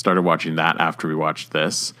 Started watching that after we watched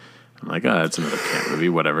this. I'm like, oh, it's another camp movie,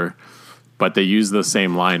 whatever. But they use the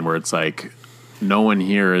same line where it's like, no one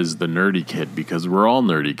here is the nerdy kid because we're all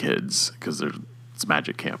nerdy kids because it's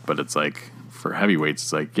Magic Camp. But it's like, for Heavyweights,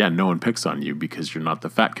 it's like, yeah, no one picks on you because you're not the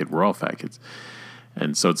fat kid. We're all fat kids.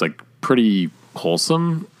 And so it's like pretty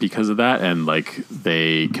wholesome because of that, and like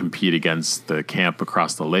they compete against the camp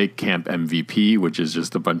across the lake, Camp MVP, which is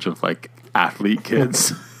just a bunch of like athlete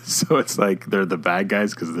kids. So it's like they're the bad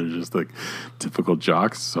guys because they're just like typical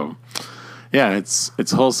jocks. So yeah,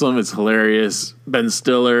 it's wholesome, it's hilarious. Ben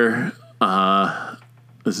Stiller,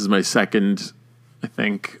 this is my second, I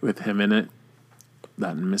think, with him in it.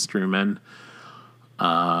 That and Mystery Men.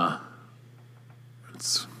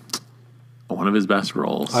 It's one of his best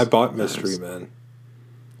roles. I bought Mystery Men.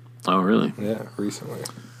 Oh, really? Yeah, recently.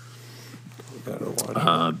 Gotta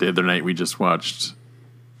watch the other night we just watched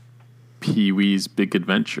Pee-wee's Big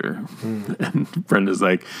Adventure. And Brenda's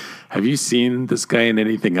like, have you seen this guy in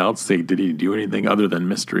anything else? Like, did he do anything other than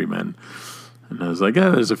Mystery Men? And I was like,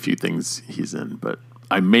 there's a few things he's in, but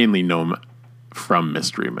I mainly know him from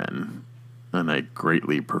Mystery Men. And I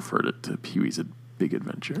greatly preferred it to Pee-wee's Big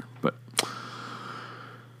Adventure. But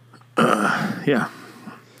yeah.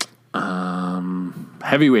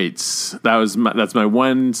 Heavyweights. That's my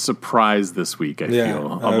one surprise this week. I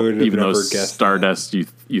feel. I would have even though never guessed Stardust, that.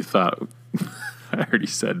 You thought I already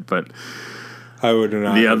said, but I would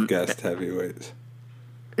not have guessed Heavyweights.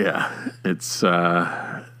 Yeah, it's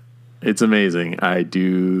amazing. I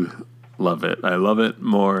do love it. I love it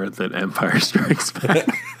more than Empire Strikes Back.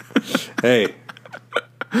 Hey,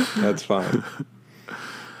 that's fine.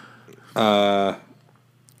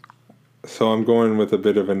 So I'm going with a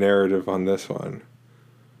bit of a narrative on this one.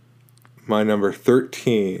 My number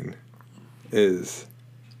 13 is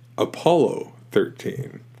Apollo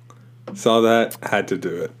 13. Saw that, had to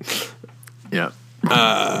do it. Yeah.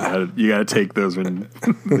 You got to take those when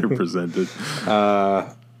they're presented.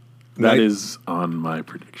 That is on my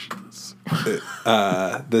predictions.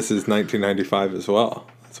 This is 1995 as well.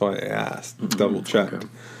 That's why I asked. Double checked. Okay.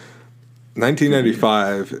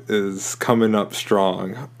 1995 is coming up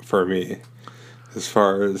strong for me as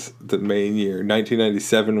far as the main year.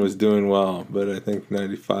 1997 was doing well, but I think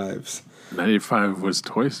 95 was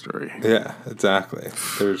Toy Story. Yeah, exactly.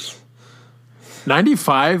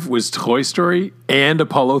 95 was Toy Story and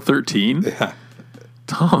Apollo 13? Yeah.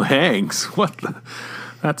 Tom Hanks.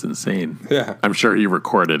 That's insane. Yeah. I'm sure he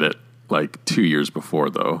recorded it like 2 years before,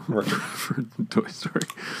 though, right. for Toy Story.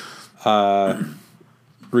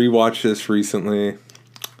 Rewatched this recently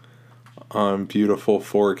on beautiful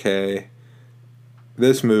 4K.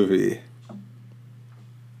 This movie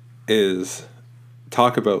is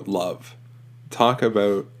talk about love. Talk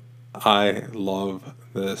about I love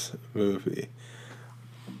this movie.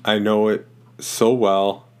 I know it so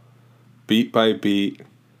well, beat by beat.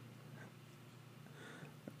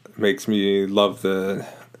 Makes me love the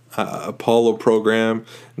Apollo program,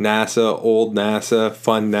 NASA, old NASA,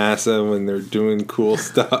 fun NASA when they're doing cool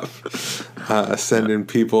stuff, sending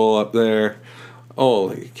people up there.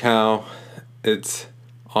 Holy cow, it's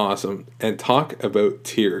awesome. And talk about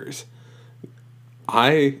tears.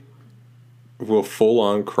 I will full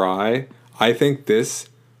on cry. I think this,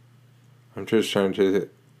 I'm just trying to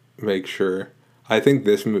make sure. I think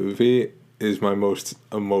this movie is my most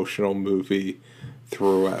emotional movie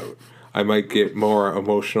throughout. I might get more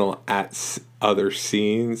emotional at other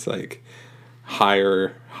scenes, like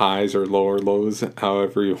higher highs or lower lows,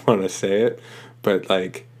 however you want to say it. But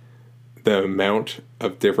like the amount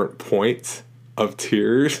of different points of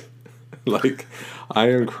tears, like I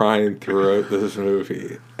am crying throughout this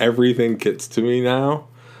movie. Everything gets to me now.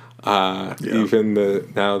 Even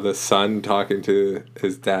the son talking to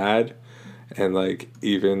his dad, and like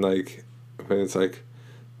even like when it's like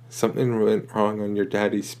something went wrong on your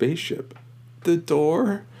daddy's spaceship, the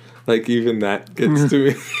door, like even that gets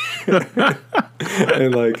to me.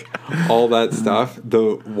 And like all that stuff.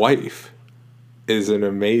 The wife is an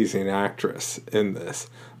amazing actress in this.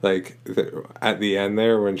 Like at the end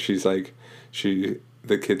there when she's like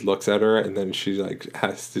the kid looks at her and then she like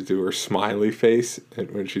has to do her smiley face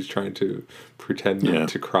and when she's trying to pretend not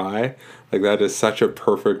to cry. Like that is such a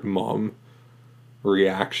perfect mom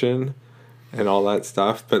reaction and all that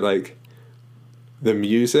stuff. But like the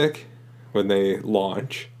music when they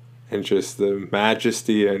launch and just the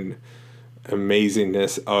majesty and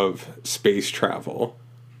amazingness of space travel,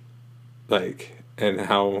 like, and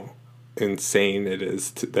how insane it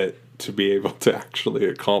is to be able to actually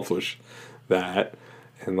accomplish that,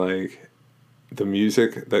 and like the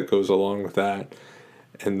music that goes along with that,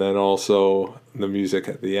 and then also the music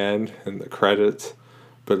at the end and the credits.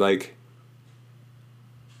 But like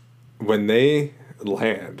when they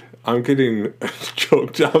land, I'm getting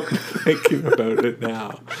choked up thinking about it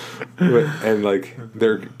now. And like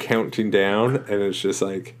they're counting down and it's just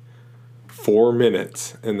like 4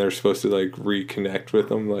 minutes and they're supposed to like reconnect with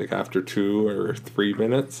them like after 2 or 3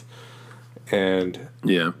 minutes. And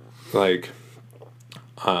like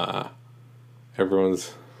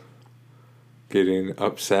everyone's getting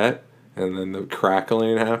upset and then the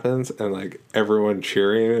crackling happens and like everyone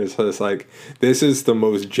cheering is just like, this is the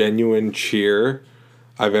most genuine cheer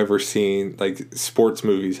I've ever seen. Like sports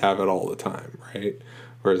movies have it all the time, right?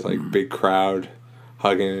 Where it's like big crowd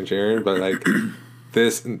hugging and cheering, but like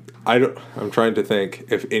this, I'm trying to think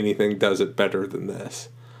if anything does it better than this,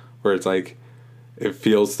 where it's like it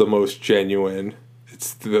feels the most genuine.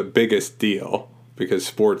 It's the biggest deal because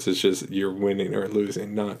sports is just you're winning or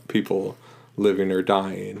losing, not people living or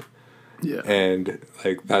dying. Yeah. And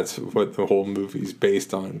like that's what the whole movie's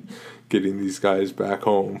based on, getting these guys back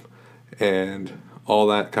home and all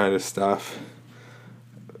that kind of stuff.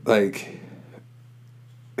 Like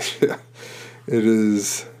it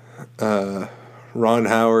is Ron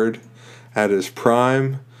Howard at his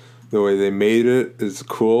prime. The way they made it is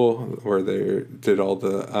cool, where they did all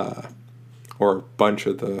the or a bunch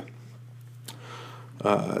of the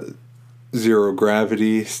zero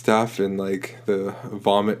gravity stuff and like the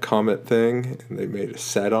vomit comet thing, and they made a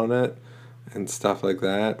set on it and stuff like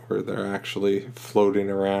that where they're actually floating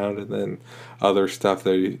around. And then other stuff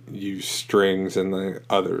they use strings, and the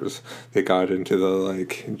others they got into the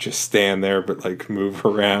like just stand there but like move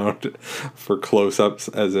around for close-ups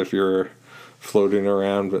as if you're floating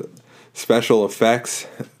around. But special effects,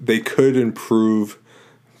 they could improve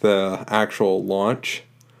the actual launch,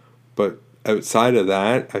 but outside of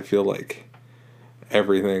that, I feel like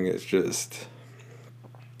everything is just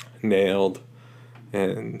nailed,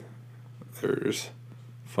 and there's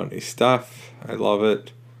funny stuff. I love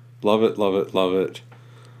it. Love it, love it, love it.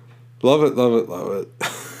 Love it, love it, love it.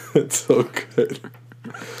 It's so good.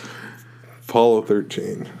 Apollo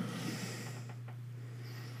 13.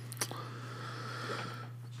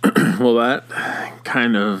 Well, that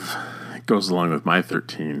kind of goes along with my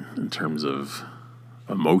 13 in terms of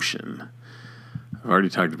emotion. I've already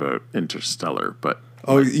talked about Interstellar, but...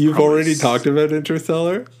 Oh, you've already talked about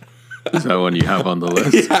Interstellar? Is that one you have on the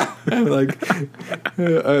list? Yeah. Like,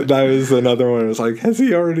 that was another one. It was like, has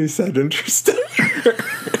he already said Interstellar?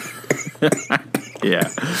 Yeah.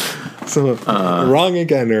 So, wrong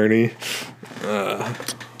again, Ernie.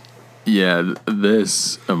 Yeah,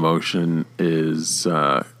 this emotion is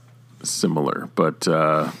similar, but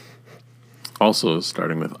also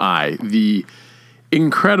starting with The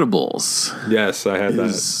Incredibles. Yes, I had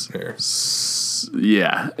that there.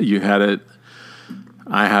 Yeah, you had it.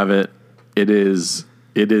 I have it. It is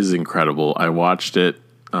incredible. I watched it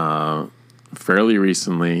fairly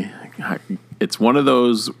recently. It's one of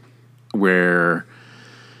those where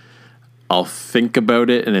I'll think about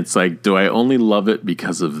it and it's like, do I only love it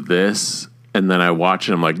because of this? And then I watch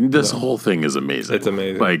it and I'm like, this whole thing is amazing. It's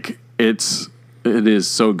amazing. Like it is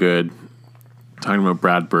so good. Talking about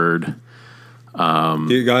Brad Bird.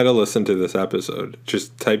 You got to listen to this episode.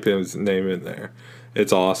 Just type his name in there.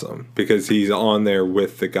 It's awesome because he's on there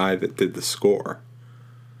with the guy that did the score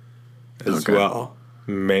as well.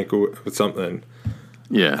 Mankiewicz something.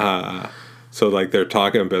 Yeah. So like they're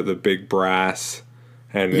talking about the big brass,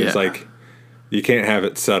 and it's like you can't have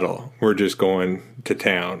it settle. We're just going to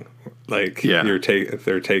town. Like they're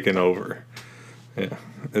taking over. Yeah,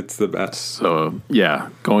 it's the best. So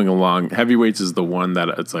going along. Heavyweights is the one that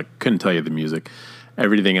it's like couldn't tell you the music.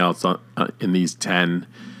 Everything else in these 10,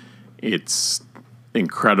 it's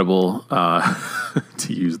incredible.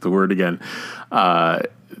 To use the word again.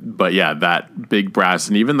 But yeah, that big brass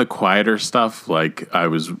and even the quieter stuff, like I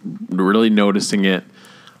was really noticing it.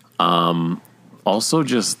 Also,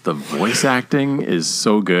 just the voice acting is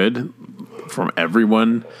so good from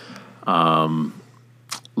everyone.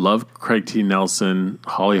 Love Craig T. Nelson,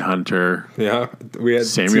 Holly Hunter. Yeah, we had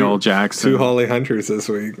Samuel Jackson. 2 Holly Hunters this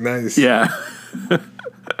week. Nice. Yeah,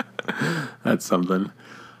 that's something.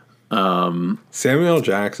 Samuel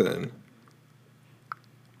Jackson.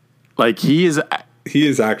 Like he is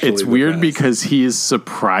actually. It's weird best. because he is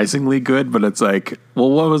surprisingly good, but it's like, well,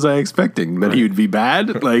 what was I expecting? That he would be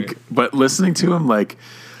bad? Like, but listening to him, like,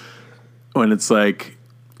 when it's like,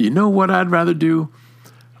 you know what I'd rather do?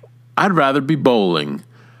 I'd rather be bowling.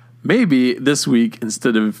 Maybe this week,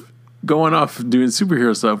 instead of going off doing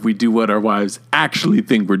superhero stuff, we do what our wives actually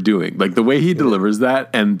think we're doing. Like the way he delivers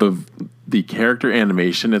that and the character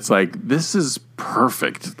animation, it's like, this is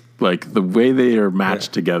perfect. Like the way they are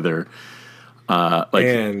matched together.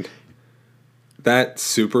 And that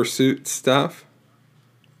super suit stuff,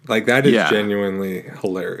 like that is genuinely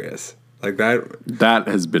hilarious. Like that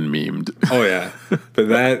has been memed. Oh yeah, but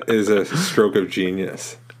that is a stroke of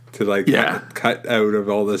genius to like cut out of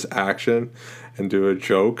all this action and do a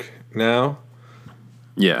joke now.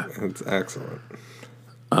 Yeah, it's excellent.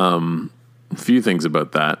 A few things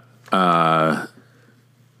about that. I've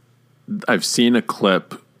seen a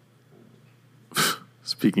clip.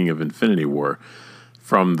 Speaking of Infinity War,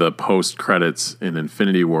 from the post credits in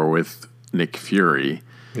Infinity War with Nick Fury.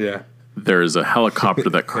 Yeah. There's a helicopter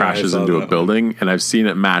that crashes into a building, and I've seen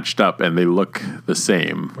it matched up, and they look the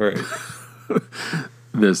same. Right.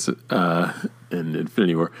 This in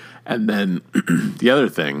Infinity War. And then the other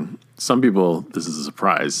thing, some people, this is a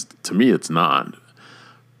surprise. To me, it's not.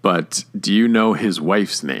 But do you know his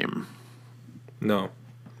wife's name? No.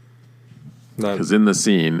 Because in the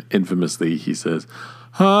scene, infamously, he says,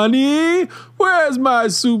 "Honey, where's my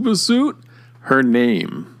super suit?" Her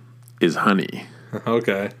name is Honey.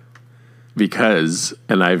 Okay. Because,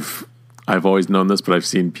 and I've always known this, but I've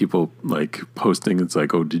seen people like posting. It's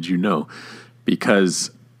like, oh, did you know?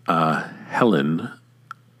 Because Helen,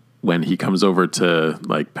 when he comes over to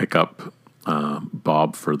like pick up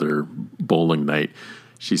Bob for their bowling night,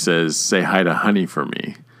 she says, "Say hi to Honey for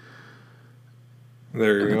me."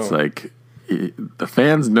 There you go. It's like, the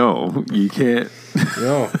fans know you can't.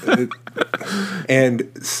 No.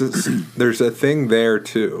 And so, there's a thing there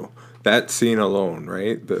too. That scene alone,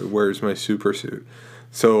 right? The "Where's my super suit?"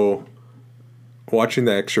 So watching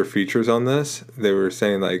the extra features on this, they were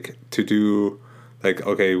saying like to do like,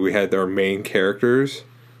 okay, we had our main characters,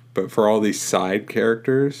 but for all these side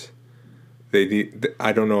characters, they need,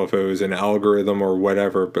 I don't know if it was an algorithm or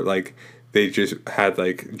whatever, but like they just had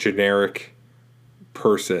like generic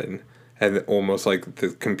person and almost like the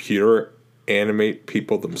computer animate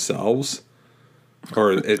people themselves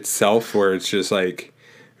or itself, where it's just like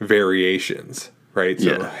variations, right?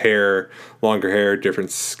 So hair, longer hair,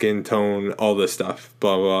 different skin tone, all this stuff,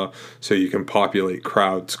 blah, blah. So you can populate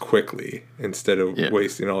crowds quickly instead of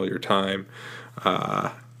wasting all your time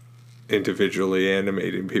individually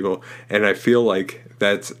animating people. And I feel like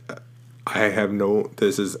that's, I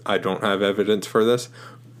don't have evidence for this,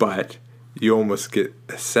 but you almost get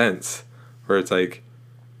a sense where it's like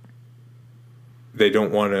they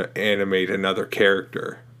don't want to animate another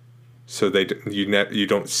character, so you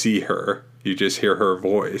don't see her, you just hear her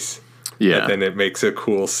voice. Yeah, and then it makes a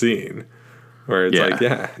cool scene where it's like,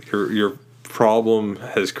 your problem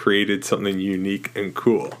has created something unique and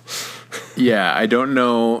cool. Yeah, I don't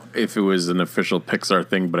know if it was an official Pixar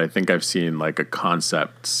thing, but I think I've seen like a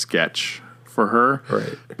concept sketch for her.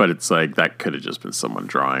 Right. But it's like that could have just been someone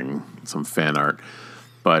drawing some fan art.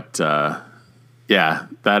 But yeah,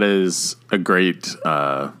 that is a great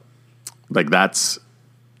like that's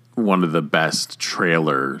one of the best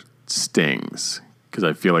trailer stings, because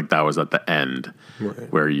I feel like that was at the end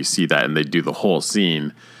where you see that and they do the whole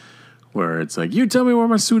scene where it's like, "You tell me where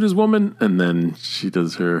my suit is, woman," and then she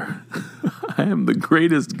does her "I am the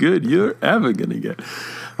greatest good you're ever gonna get,"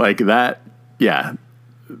 like that. Yeah,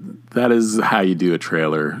 that is how you do a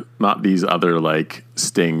trailer, not these other like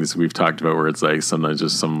stings we've talked about where it's like sometimes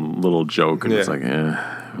just some little joke and it's like,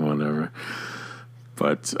 whatever.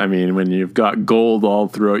 But I mean, when you've got gold all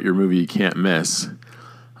throughout your movie, you can't miss.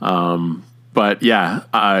 But yeah,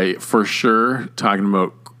 I for sure talking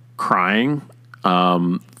about crying.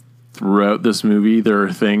 Throughout this movie, there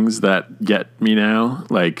are things that get me now,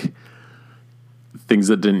 like things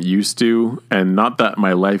that didn't used to, and not that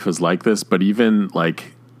my life is like this, but even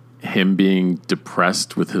like him being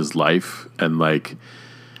depressed with his life, and like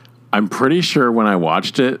I'm pretty sure when I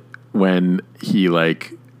watched it, when he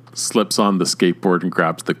like slips on the skateboard and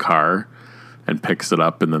grabs the car and picks it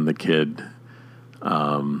up, and then the kid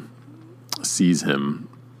sees him,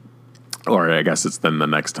 or I guess it's then the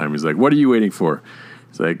next time he's like, "What are you waiting for?"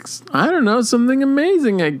 He's like, "I don't know, something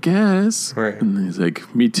amazing, I guess." Right. And he's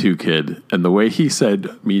like, "Me too, kid." And the way he said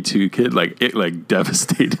 "me too, kid," like it like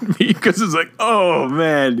devastated me, because it's like, oh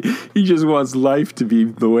man, he just wants life to be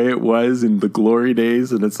the way it was in the glory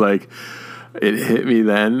days, and it's like it hit me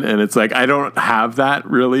then, and it's like I don't have that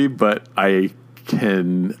really, but I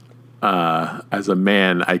can, as a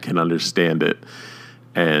man, I can understand it.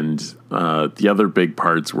 And the other big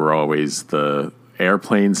parts were always the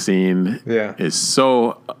airplane scene. Is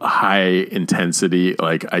so high intensity.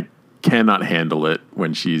 Like I cannot handle it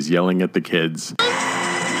when she's yelling at the kids.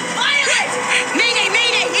 Violet! Mayday,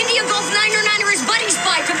 mayday! India Gulf 909er is buddy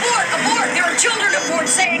spike. Abort, abort! There are children aboard.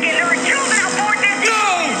 Say again, there are children aboard this.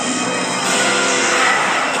 No!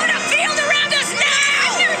 Put a field around us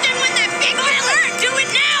now! I've never done with that big Violet! Do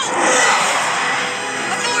it now!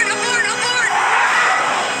 Abort, abort, abort!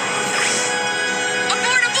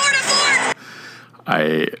 Abort, abort, abort!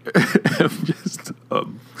 I am just a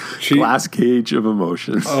glass cage of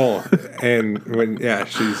emotions. Oh, and when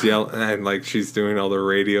she's yelling and like she's doing all the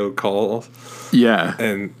radio calls. Yeah.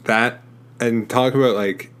 And that, and talk about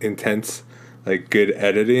like intense, like good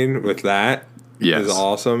editing with that is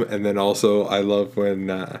awesome. And then also I love when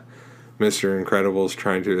Mr. Incredible's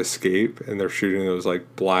trying to escape and they're shooting those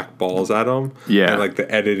like black balls at him. Yeah. And like the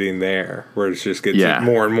editing there where it just gets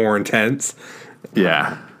more and more intense.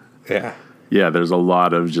 Yeah. Yeah. Yeah, there's a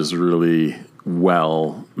lot of just really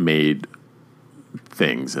well-made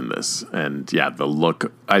things in this. And yeah, the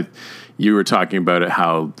look, you were talking about it,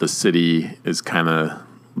 how the city is kind of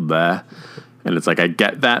bleh. And it's like, I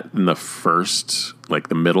get that in the first, like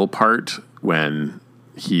the middle part when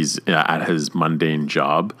he's at his mundane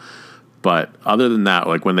job. But other than that,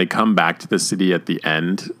 like when they come back to the city at the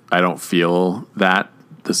end, I don't feel that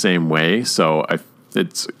the same way. So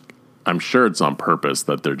I'm sure it's on purpose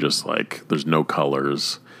that they're just like, there's no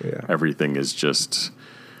colors. Yeah. Everything is just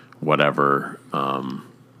whatever.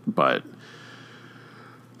 But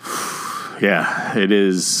yeah, it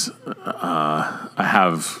is. I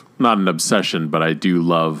have not an obsession, but I do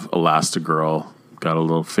love Elastigirl. Got a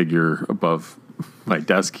little figure above my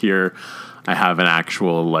desk here. I have an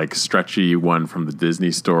actual like stretchy one from the Disney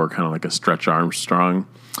store, kind of like a Stretch Armstrong.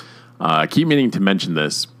 I keep meaning to mention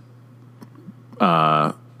this.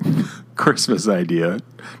 Christmas idea,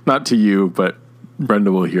 not to you, but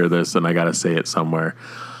Brenda will hear this and I got to say it somewhere.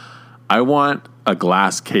 I want a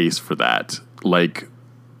glass case for that, like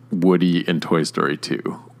Woody in Toy Story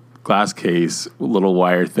 2. Glass case, little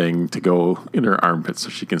wire thing to go in her armpit so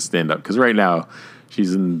she can stand up. Because right now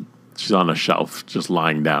she's on a shelf just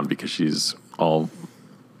lying down because she's all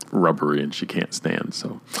rubbery and she can't stand.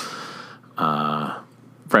 So,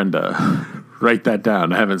 Brenda, write that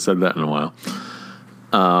down. I haven't said that in a while.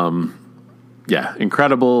 Yeah,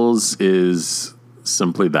 Incredibles is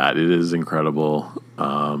simply that. It is incredible.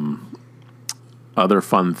 Other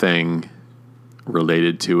fun thing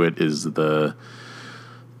related to it is the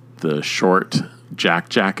short Jack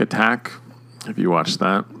Jack Attack. Have you watched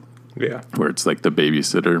that? Yeah. Where it's like the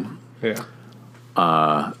babysitter.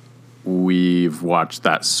 Yeah. We've watched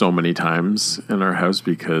that so many times in our house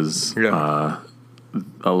because I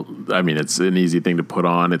mean, it's an easy thing to put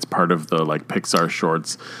on. It's part of the like Pixar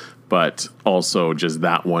shorts, but also just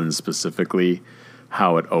that one specifically,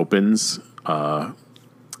 how it opens.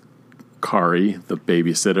 Kari, the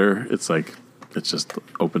babysitter, it's like, it just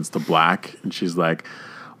opens to black and she's like,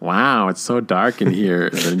 wow, it's so dark in here.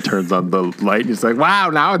 And then turns on the light and it's like, wow,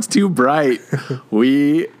 now it's too bright.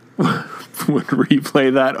 We would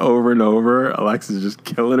replay that over and over. Alexa's just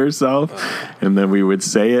killing herself. And then we would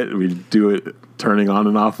say it. We'd do it turning on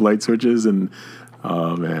and off light switches. And,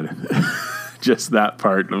 oh, man, just that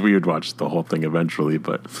part. We would watch the whole thing eventually.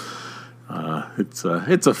 But it's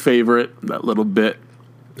a favorite, that little bit.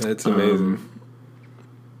 It's amazing.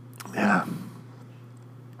 Yeah.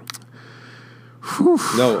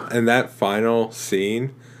 No, and that final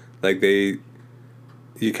scene, like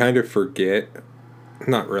you kind of forget,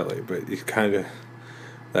 not really, but you kind of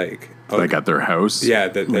like at their house. Yeah,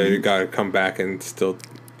 that they got to come back and still.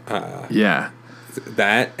 Yeah.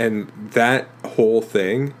 That whole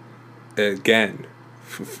thing, again,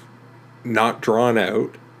 not drawn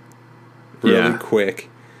out, really quick.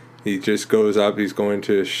 He just goes up. He's going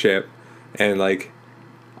to a ship, and like,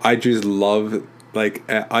 I just love. Like,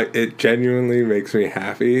 it genuinely makes me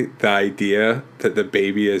happy, the idea that the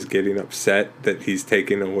baby is getting upset that he's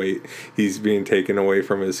being taken away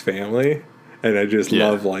from his family. And I just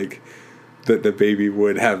love, like, that the baby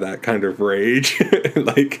would have that kind of rage.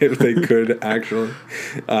 Like, if they could actually,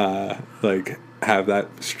 like, have that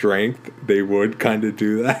strength, they would kind of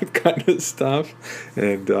do that kind of stuff.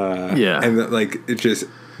 And, and, like, it's just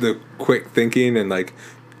the quick thinking and, like,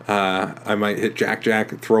 I might hit Jack,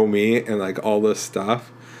 throw me, and like all this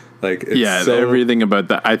stuff. Like, it's everything about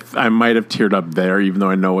that. I might have teared up there, even though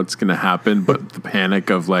I know what's going to happen. But the panic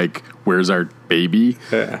of like, where's our baby?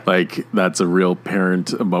 Yeah. Like, that's a real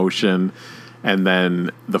parent emotion. And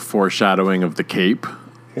then the foreshadowing of the cape.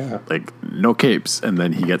 Yeah. Like, no capes, and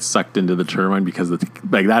then he gets sucked into the turbine because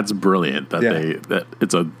that's brilliant. That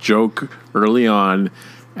it's a joke early on,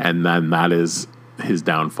 and then that is his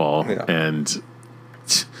downfall. Yeah. And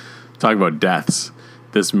talk about deaths.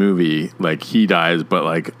 This movie, like, he dies, but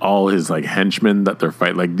like all his like henchmen that they're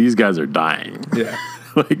fighting, like, these guys are dying. Yeah.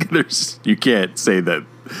 Like, you can't say that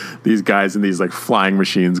these guys in these like flying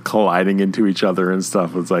machines colliding into each other and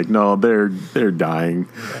stuff. It's like, no, they're dying.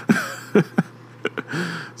 Yeah.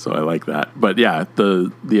 So I like that. But yeah,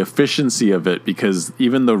 the efficiency of it, because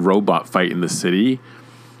even the robot fight in the city,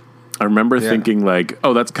 I remember thinking like,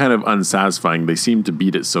 oh, that's kind of unsatisfying. They seem to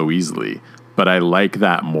beat it so easily. But I like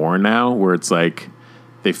that more now, where it's like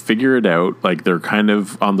they figure it out. Like, they're kind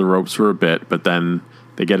of on the ropes for a bit, but then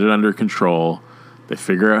they get it under control. They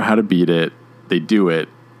figure out how to beat it. They do it.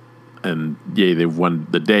 And yay, they've won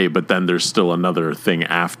the day. But then there's still another thing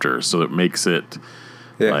after. So it makes it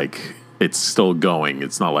like it's still going.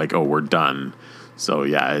 It's not like, oh, we're done. So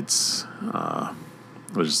yeah, it's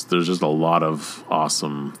there's just a lot of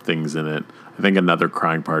awesome things in it. I think another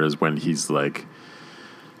crying part is when he's like,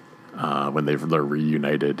 when they're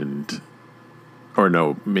reunited, or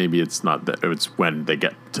no, maybe it's not that. It's when they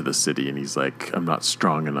get to the city and he's like, I'm not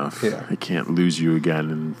strong enough. Yeah. I can't lose you again.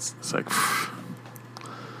 And it's like,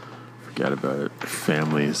 forget about it.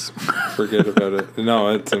 Families. Forget about it. No,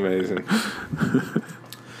 it's amazing.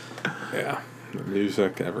 Yeah. The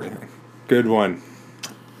music, everything. Good one.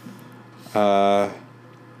 Talking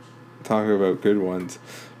about good ones.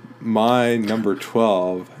 My number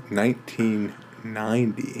 12,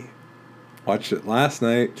 1990. Watched it last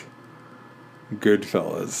night.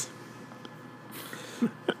 Goodfellas.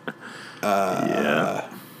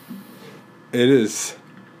 It is.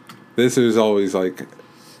 This is always like,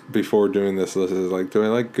 before doing this list, is like, do I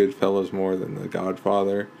like Goodfellas more than The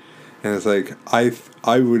Godfather? And it's like,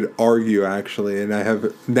 I would argue, actually, and I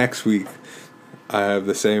have next week, I have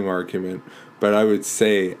the same argument, but I would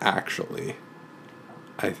say, actually,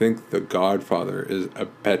 I think The Godfather is a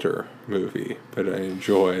better movie, but I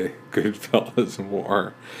enjoy Goodfellas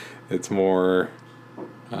more. It's more,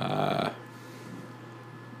 I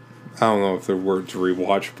don't know if the word's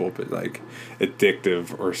rewatchable, but like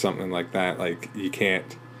addictive or something like that. Like, you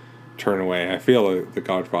can't turn away. I feel like The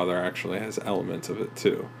Godfather actually has elements of it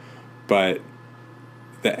too. But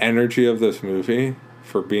the energy of this movie,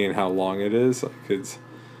 for being how long it is, like, it's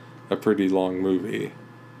a pretty long movie.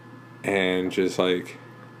 And just like,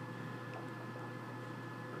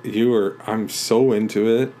 I'm so into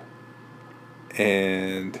it.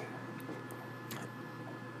 And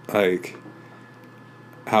like,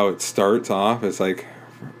 how it starts off is like,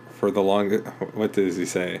 for the longest, what does he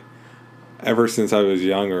say? Ever since I was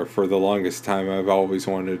younger, for the longest time, I've always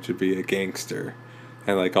wanted to be a gangster.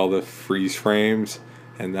 And like all the freeze frames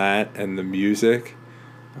and that, and the music,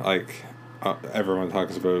 like, everyone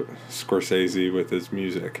talks about Scorsese with his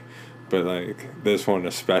music, but like this one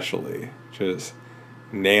especially, just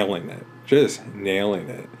nailing it.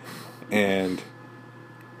 And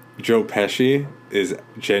Joe Pesci is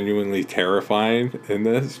genuinely terrifying in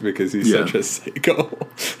this, because he's such a psycho,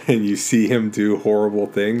 and you see him do horrible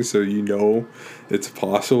things, so you know it's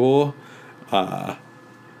possible.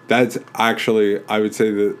 That's actually, I would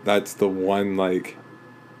say that's the one, like,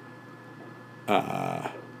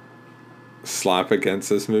 slap against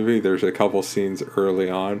this movie. There's a couple scenes early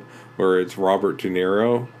on where it's Robert De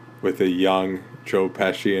Niro with a young Joe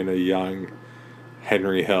Pesci and a young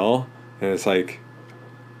Henry Hill, and it's like,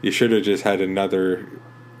 you should have just had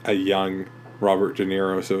a young Robert De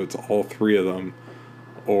Niro, so it's all three of them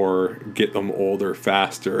or get them older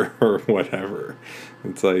faster or whatever.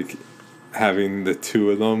 It's like having the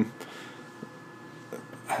two of them,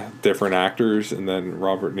 different actors, and then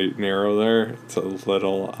Robert De Niro there. It's a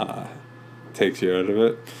little takes you out of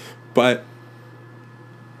it, but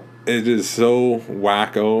it is so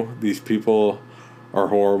wacko. These people are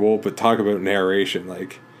horrible. But talk about narration,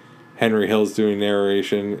 like Henry Hill's doing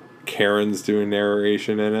narration, Karen's doing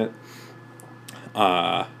narration in it.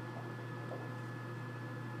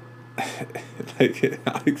 Like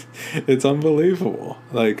it's unbelievable.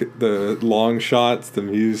 Like the long shots, the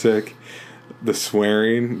music, the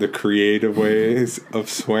swearing, the creative ways of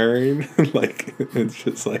swearing. Like it's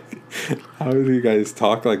just like, how do you guys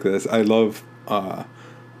talk like this? I love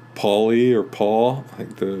Paulie or Paul,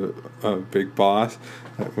 like the big boss,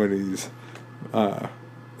 when he's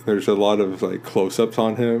there's a lot of like close-ups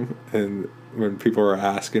on him, and when people are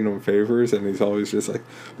asking him favors, and he's always just like,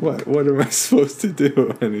 what am I supposed to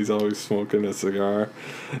do? And he's always smoking a cigar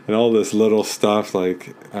and all this little stuff,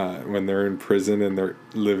 like when they're in prison and they're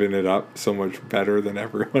living it up so much better than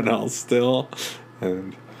everyone else still.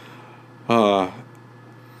 And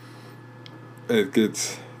it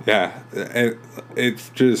gets, yeah, and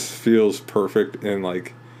it just feels perfect in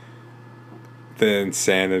like the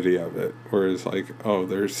insanity of it, whereas like, oh,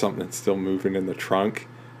 there's something still moving in the trunk,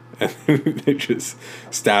 and they just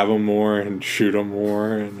stab him more and shoot him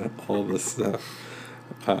more and all this stuff.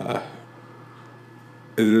 It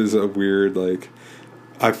is a weird, like,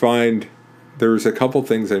 I find there's a couple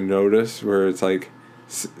things I noticed where it's like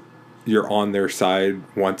you're on their side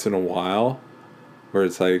once in a while, where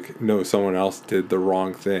it's like, no, someone else did the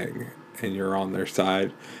wrong thing and you're on their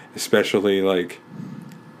side. Especially like,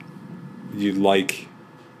 you like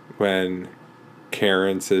when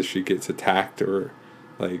Karen says she gets attacked or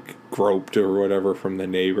like groped or whatever from the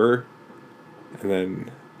neighbor, and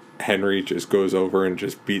then Henry just goes over and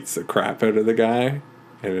just beats the crap out of the guy,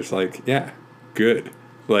 and it's like, yeah, good.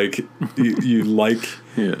 Like you like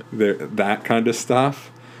that kind of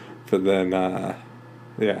stuff. But then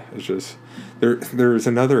yeah, it's just there's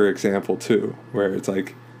another example too where it's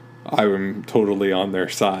like I'm totally on their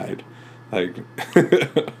side, like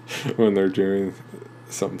when they're doing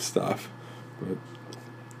some stuff. But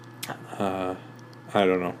I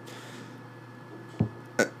don't know.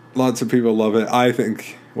 Lots of people love it. I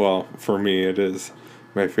think, well, for me, it is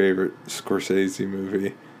my favorite Scorsese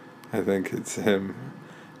movie. I think it's him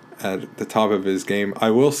at the top of his game. I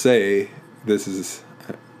will say, this is,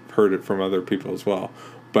 I've heard it from other people as well,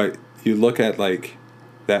 but you look at like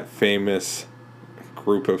that famous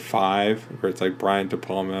group of five, where it's like Brian De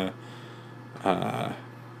Palma,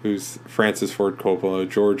 who's Francis Ford Coppola,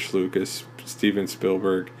 George Lucas, Steven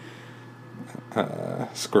Spielberg,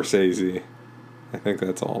 Scorsese. I think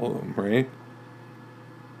that's all of them, right?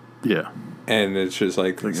 Yeah. And it's just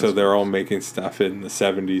like, so they're all making stuff in the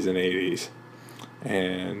 70s and 80s.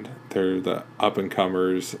 And they're the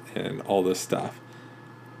up-and-comers and all this stuff.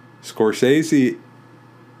 Scorsese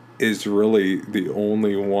is really the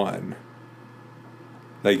only one.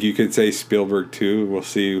 Like, you could say Spielberg, too. We'll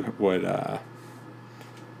see what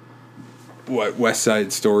West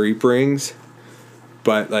Side Story brings.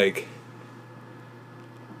 But, like,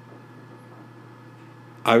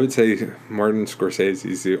 I would say Martin Scorsese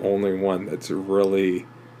is the only one that's really,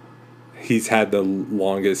 he's had the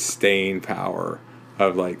longest staying power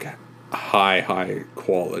of like high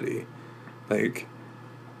quality. Like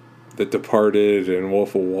The Departed and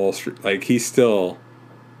Wolf of Wall Street, like he's still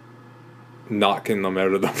knocking them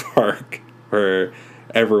out of the park, where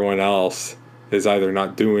everyone else is either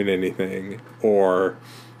not doing anything or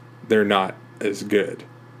they're not as good.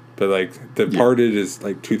 But like Departed is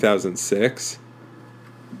like 2006.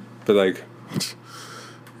 But like,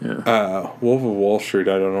 Wolf of Wall Street,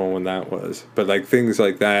 I don't know when that was. But like things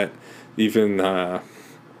like that, even I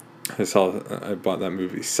bought that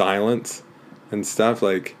movie Silence and stuff.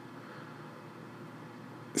 Like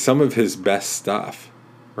some of his best stuff,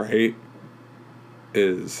 right,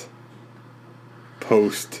 is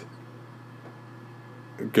post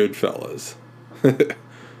Goodfellas. Like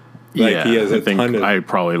yeah, he has I think I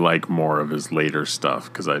probably like more of his later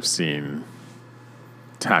stuff because I've seen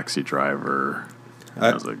Taxi Driver.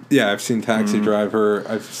 I've seen Taxi Driver.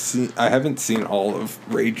 I haven't seen all of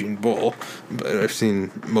Raging Bull, but I've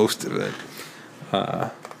seen most of it.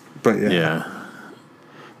 But yeah.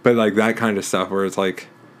 But like that kind of stuff where it's like,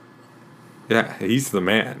 yeah, he's the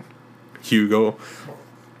man. Hugo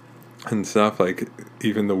and stuff, like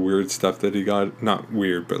even the weird stuff that he got, not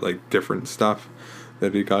weird, but like different stuff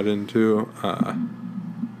that he got into.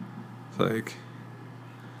 It's like,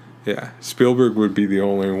 yeah, Spielberg would be the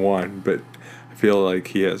only one, but I feel like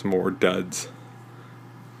he has more duds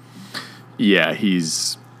Yeah,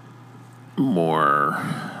 he's more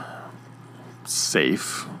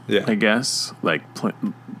safe, I guess. Like,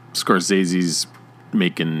 Scorsese's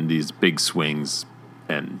making these big swings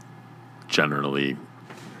and generally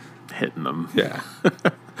hitting them. Yeah.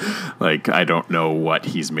 Like, I don't know what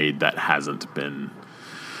he's made that hasn't been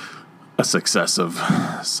a success of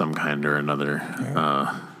some kind or another.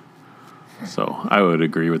 So I would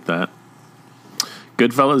agree with that.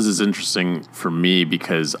 Goodfellas is interesting for me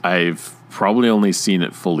because I've probably only seen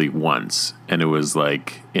it fully once, and it was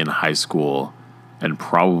like in high school and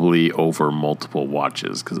probably over multiple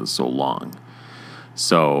watches because it's so long.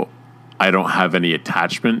 So I don't have any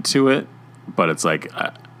attachment to it, but it's like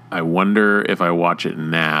I wonder if I watch it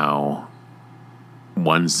now,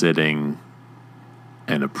 one sitting,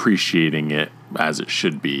 and appreciating it as it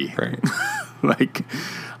should be. Right. Like,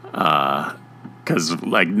 because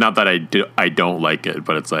like, not that I don't like it,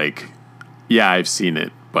 but it's like, yeah, I've seen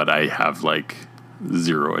it, but I have like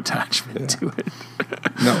zero attachment to it.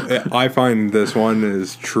 No, I find this one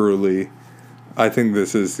is truly, I think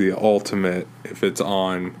this is the ultimate, if it's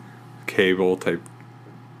on cable type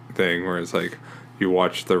thing, where it's like you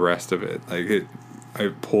watch the rest of it, like it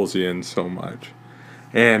pulls you in so much.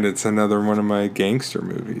 And it's another one of my gangster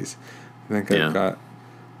movies. I think I've got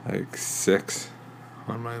like 6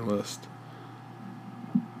 on my list.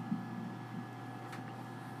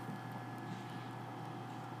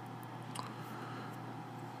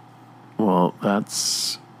 Well,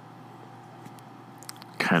 that's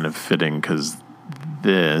kind of fitting because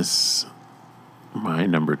this, my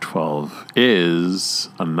number 12, is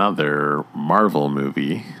another Marvel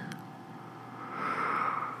movie,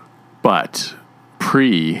 but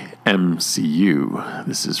pre-MCU.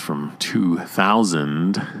 This is from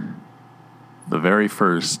 2000, the very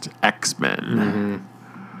first X-Men.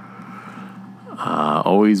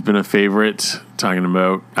 Always been a favorite, talking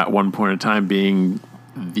about at one point in time being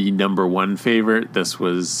the number 1 favorite. This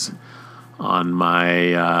was on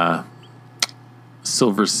my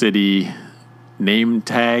Silver City name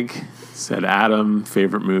tag. It said Adam,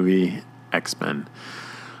 favorite movie, X-Men.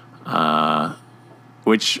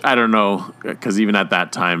 Which I don't know, because even at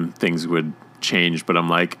that time things would change, but I'm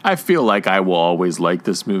like, I feel like I will always like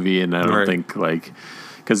this movie, and I don't think like,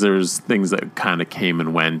 because there's things that kind of came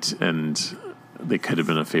and went and they could have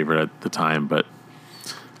been a favorite at the time, but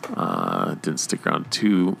didn't stick around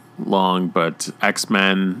too long. But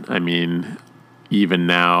X-Men, I mean, even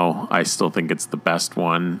now I still think it's the best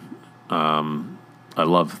one. I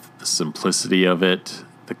love the simplicity of it.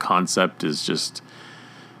 The concept is just,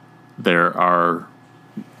 there are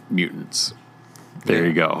mutants. There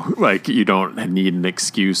you go. Like, you don't need an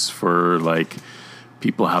excuse for like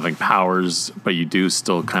people having powers, but you do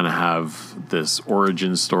still kind of have this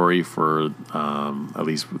origin story for at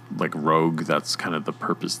least like Rogue. That's kind of the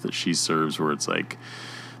purpose that she serves, where it's like,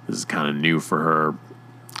 this is kind of new for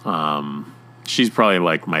her. She's probably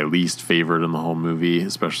like my least favorite in the whole movie,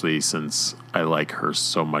 especially since I like her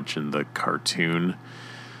so much in the cartoon.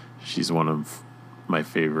 She's one of my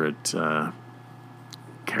favorite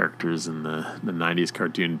characters in the 90s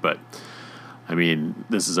cartoon. But I mean,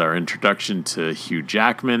 this is our introduction to Hugh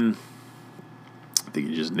Jackman. I think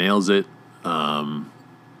he just nails it. And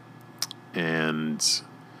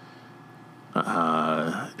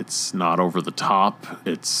it's not over the top.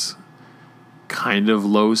 It's kind of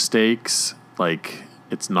low stakes. Like,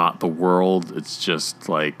 it's not the world. It's just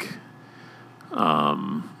like,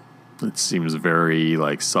 it seems very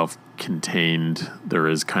like self-contained. There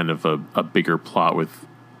is kind of a bigger plot with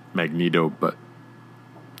Magneto, but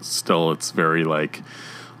still it's very like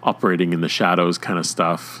operating in the shadows kind of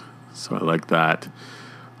stuff. So I like that.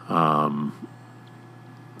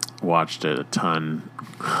 Watched it a ton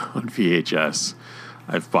on VHS.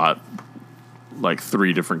 I've bought like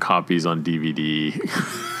 3 different copies on DVD.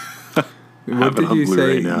 What did you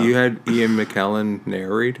say? Now. You had Ian McKellen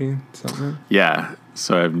narrating something? Yeah.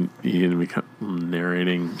 So I have Ian McKellen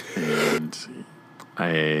narrating, and I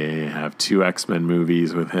have 2 X-Men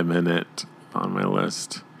movies with him in it on my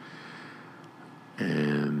list.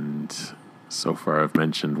 And so far I've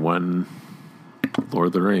mentioned 1, Lord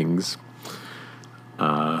of the Rings.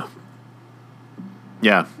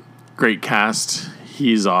 Yeah, great cast.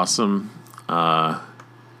 He's awesome.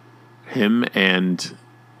 Him and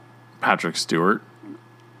Patrick Stewart,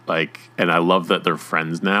 like, and I love that they're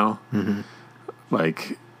friends now. Mm-hmm.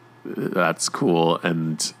 Like, that's cool.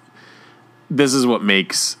 And this is what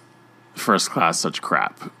makes First Class such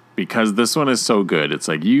crap, because this one is so good. It's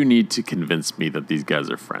like, you need to convince me that these guys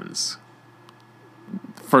are friends.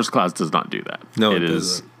 First Class does not do that. No, it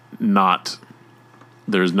is not.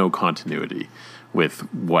 There's no continuity. with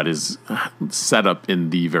what is set up in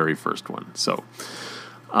the very first one. So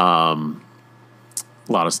a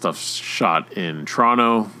lot of stuff shot in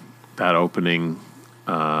Toronto. That opening,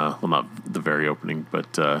 well, not the very opening,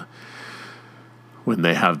 but when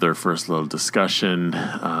they have their first little discussion,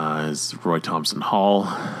 is Roy Thompson Hall.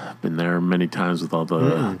 Been there many times with all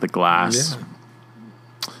the glass.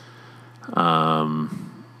 Yeah.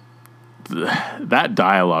 That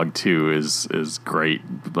dialogue too is great,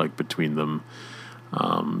 like between them.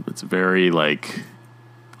 It's very like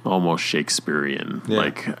almost Shakespearean. Yeah.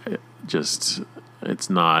 Like just it's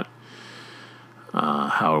not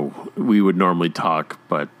how we would normally talk,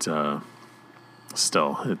 but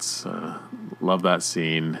still, it's love that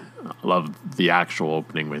scene. Love the actual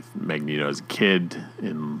opening with Magneto as a kid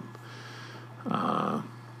in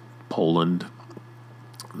Poland.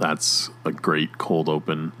 That's a great cold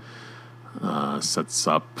open. Sets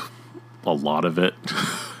up a lot of it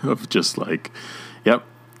of just like, yep,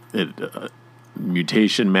 it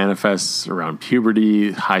mutation manifests around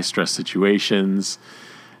puberty, high stress situations,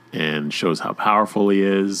 and shows how powerful he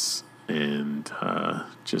is, and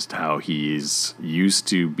just how he's used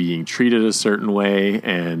to being treated a certain way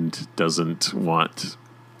and doesn't want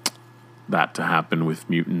that to happen with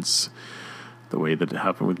mutants the way that it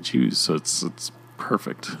happened with Jews. So it's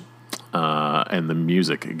perfect. And the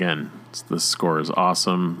music, again, the score is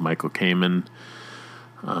awesome. Michael Kamen.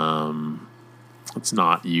 It's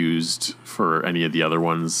not used for any of the other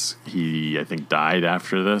ones. He, I think, died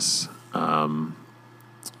after this.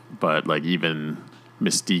 But like even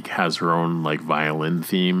Mystique has her own like violin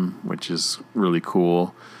theme, which is really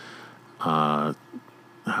cool. How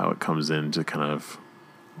it comes in to kind of,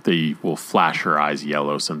 they will flash her eyes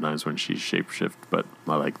yellow sometimes when she's shapeshift, but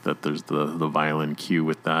I like that there's the violin cue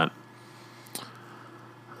with that.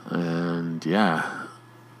 And yeah,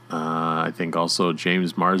 I think also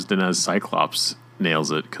James Marsden as Cyclops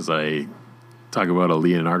nails it, because I talk about a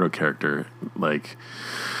Leonardo character. Like,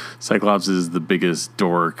 Cyclops is the biggest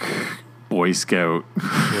dork Boy Scout.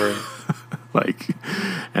 Right. Like,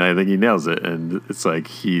 and I think he nails it. And it's like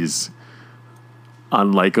he's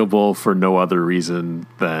unlikable for no other reason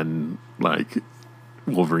than like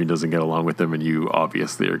Wolverine doesn't get along with him, and you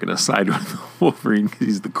obviously are going to side with Wolverine because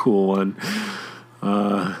he's the cool one.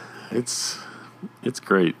 It's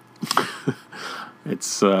great.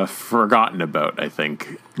 It's forgotten about, I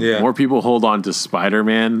think. Yeah. More people hold on to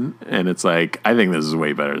Spider-Man, and it's like, I think this is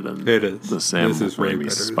way better than It is. the Sam This is way Raimi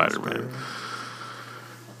better than Spider-Man.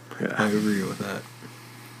 I agree with that.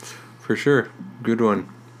 For sure. Good one.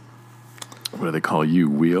 What do they call you,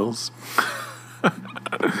 Wheels?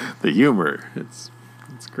 The humor. It's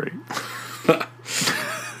great.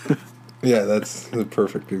 Yeah, that's the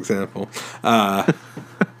perfect example.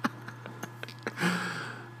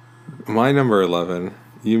 My number 11,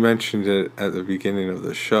 you mentioned it at the beginning of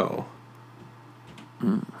the show.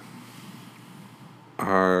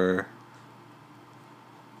 Our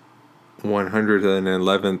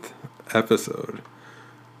 111th episode,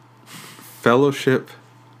 Fellowship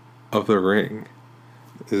of the Ring,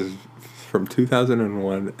 is from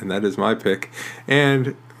 2001, and that is my pick.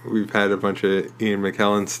 And we've had a bunch of Ian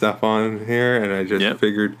McKellen stuff on here, and I just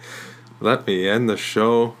figured, let me end the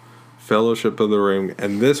show, Fellowship of the Ring.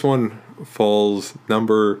 And this one falls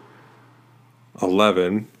number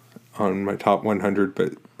 11 on my top 100,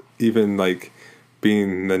 but even like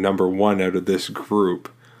being the number one out of this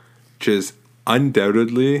group, just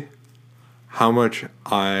undoubtedly how much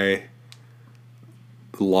I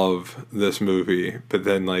love this movie, but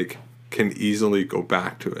then like can easily go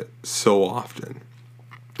back to it so often.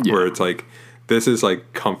 Yeah. Where it's like, this is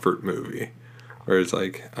like comfort movie, where it's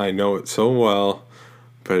like, I know it so well,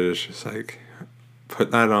 but it's just like,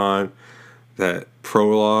 put that on, that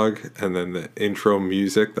prologue, and then the intro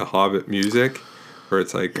music, the Hobbit music, where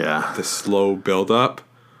it's like the slow build up,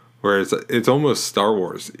 where it's almost Star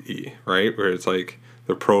Wars-y, right? Where it's like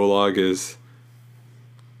the prologue is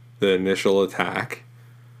the initial attack,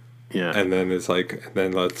 and then it's like, and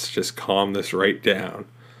then let's just calm this right down,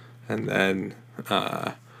 and then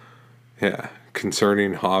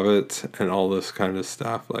concerning hobbits and all this kind of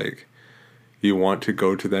stuff, like, you want to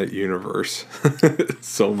go to that universe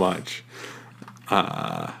so much,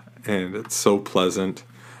 and it's so pleasant.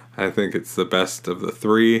 I think it's the best of the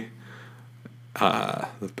three. The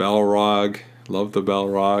Balrog, love the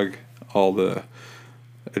Balrog, all the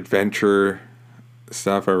adventure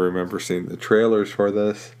stuff. I remember seeing the trailers for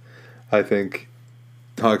this. I think,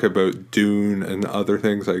 talk about Dune and other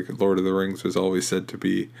things, like Lord of the Rings was always said to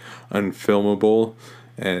be unfilmable,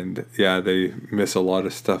 and they miss a lot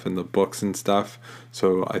of stuff in the books and stuff,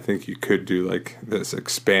 so I think you could do like this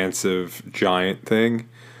expansive giant thing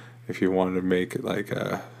if you wanted to make it like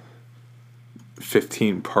a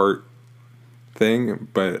 15-part thing,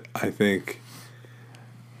 but I think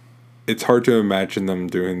it's hard to imagine them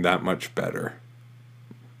doing that much better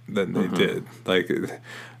than they did. Like,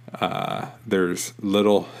 there's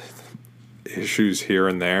little issues here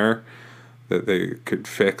and there that they could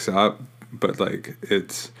fix up, but like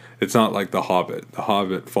it's not like The Hobbit. The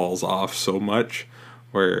Hobbit falls off so much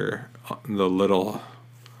where the little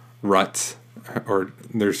ruts, or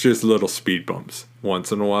there's just little speed bumps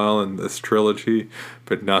once in a while in this trilogy,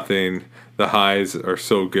 but nothing. The highs are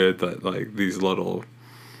so good that like these little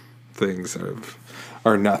things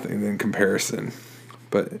are nothing in comparison.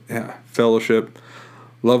 But yeah, Fellowship,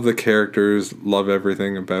 love the characters, love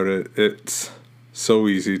everything about it. It's so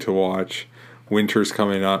easy to watch. Winter's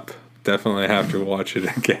coming up. Definitely have to watch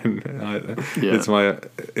it again.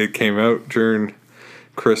 It came out during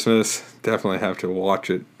Christmas. Definitely have to watch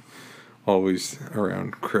it always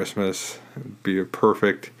around Christmas. It'd be a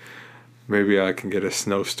perfect. Maybe I can get a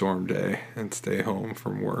snowstorm day and stay home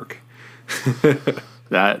from work.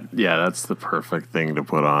 That's the perfect thing to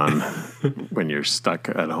put on when you're stuck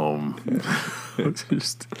at home.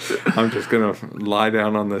 I'm just gonna lie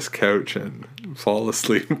down on this couch and fall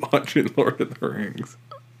asleep watching Lord of the Rings.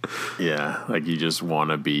 Yeah, like you just want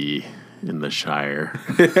to be in the Shire.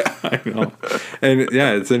 Yeah, I know. And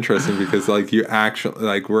yeah, it's interesting because like you actually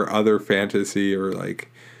like where other fantasy or like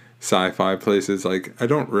sci-fi places, like I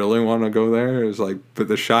don't really want to go there. It's like, but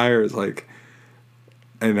the Shire is like,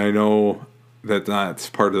 and I know that's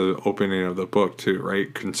part of the opening of the book too,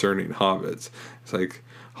 right? Concerning hobbits, it's like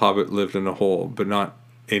Hobbit lived in a hole, but not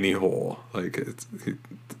any hole. Like it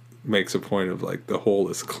makes a point of like the hole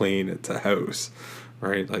is clean. It's a house,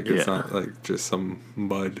 right? Like it's not like just some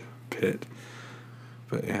mud pit.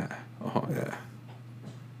 But yeah, oh yeah,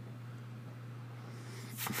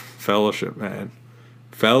 Fellowship, man.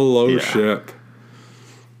 Fellowship. Yeah.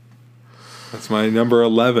 That's my number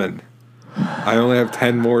 11. I only have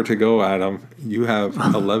 10 more to go, Adam. You have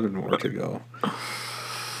 11 more to go.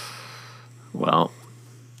 Well,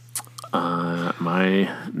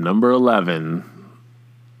 my number 11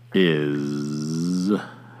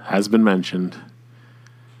 has been mentioned.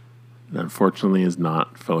 Unfortunately, is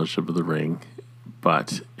not Fellowship of the Ring,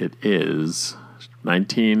 but it is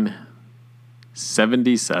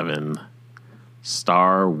 1977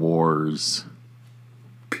 Star Wars.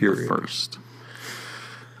 Period. First.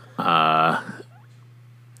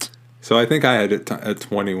 So I think I had it at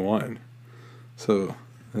 21. So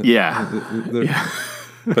yeah.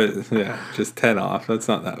 But yeah, just 10 off. That's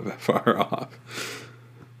not that far off.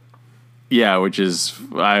 Yeah, which is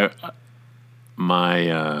my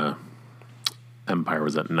Empire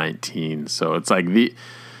was at 19, so it's like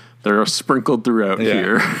they're sprinkled throughout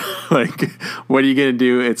here. Like, what are you gonna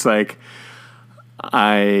do? It's like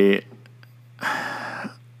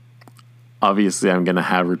obviously I'm gonna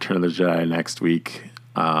have Return of the Jedi next week,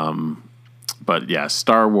 but yeah,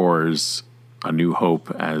 Star Wars: A New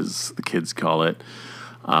Hope, as the kids call it.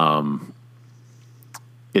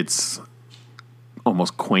 It's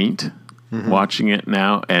almost quaint watching it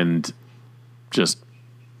now, and just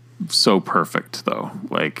so perfect though.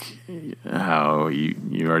 Like how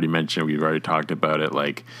you already mentioned, we've already talked about it,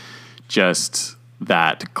 like just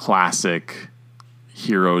that classic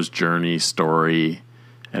hero's journey story,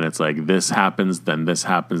 and it's like this happens, then this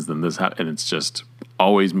happens, then this happens, and it's just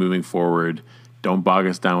always moving forward. Don't bog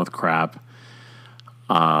us down with crap.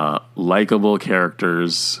 Likeable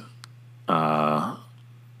characters.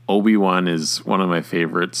 Obi-Wan is one of my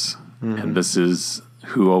favorites, and this is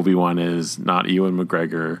who Obi-Wan is, not Ewan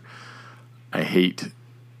McGregor. I hate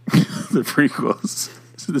the prequels.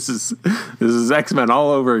 This is X-Men all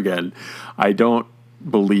over again. I don't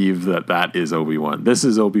believe that is Obi-Wan. This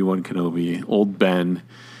is Obi-Wan Kenobi, old Ben,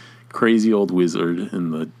 crazy old wizard in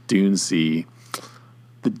the Dune Sea.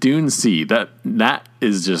 The Dune Sea, that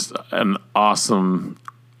is just an awesome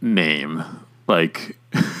name. Like,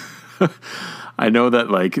 I know that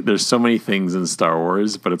like there's so many things in Star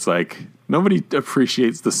Wars, but it's like nobody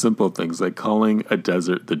appreciates the simple things, like calling a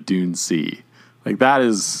desert the Dune Sea. Like, that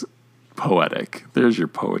is poetic. There's your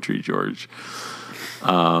poetry, George.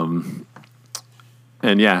 And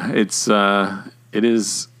yeah, it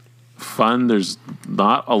is fun. There's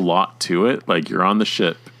not a lot to it. Like, you're on the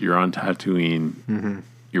ship, you're on Tatooine,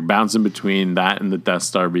 you're bouncing between that and the Death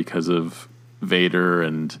Star because of Vader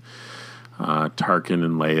and Tarkin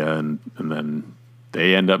and Leia, and then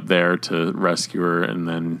they end up there to rescue her, and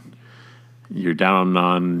then you're down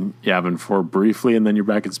on Yavin 4 briefly, and then you're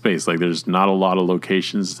back in space. Like, there's not a lot of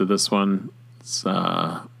locations to this one. It's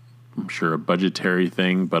I'm sure a budgetary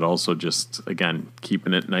thing, but also just, again,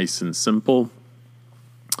 keeping it nice and simple.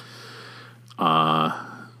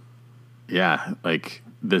 yeah, like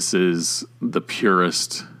this is the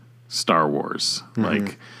purest Star Wars.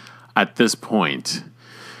 Like at this point,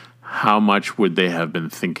 how much would they have been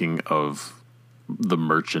thinking of the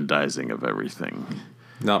merchandising of everything?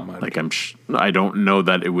 Not much. Like I don't know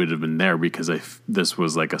that it would have been there because this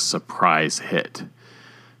was like a surprise hit.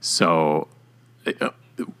 So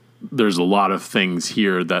there's a lot of things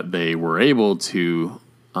here that they were able to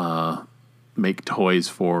make toys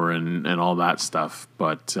for and all that stuff.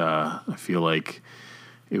 But I feel like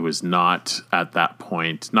it was not at that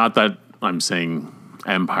point. Not that I'm saying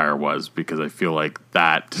Empire was, because I feel like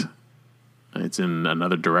that it's in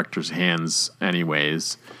another director's hands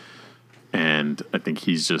anyways. And I think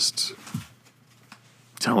he's just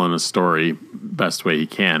telling a story best way he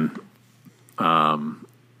can.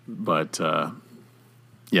 But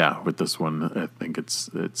yeah, with this one, I think it's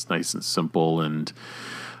nice and simple, and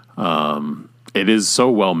it is so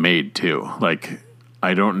well made too. Like,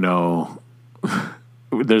 I don't know,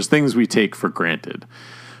 there's things we take for granted,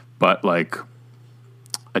 but like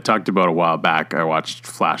I talked about a while back, I watched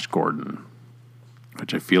Flash Gordon,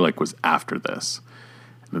 which I feel like was after this,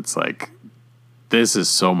 and it's like, this is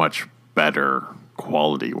so much better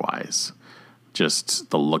quality wise. Just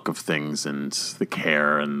the look of things and the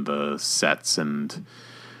care and the sets and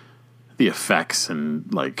the effects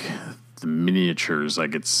and like the miniatures.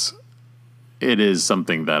 Like it is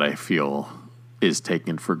something that I feel is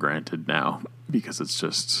taken for granted now, because it's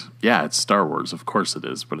just, yeah, it's Star Wars. Of course it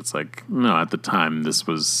is. But it's like, no, at the time this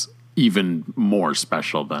was even more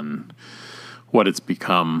special than what it's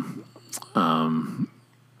become.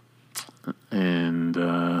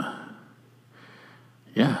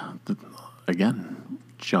 Yeah, again,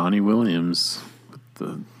 Johnny Williams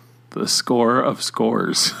with the score of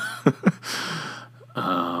scores.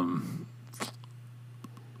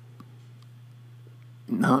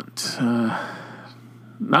 Not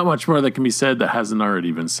much more that can be said that hasn't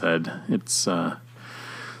already been said. It's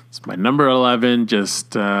my number 11,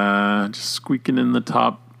 just squeaking in the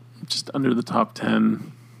top, just under the top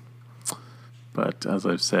 10. But as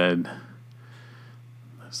I've said,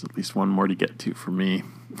 there's at least one more to get to for me.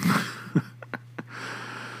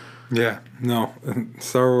 Yeah, no,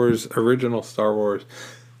 Star Wars, original Star Wars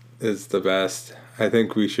is the best. I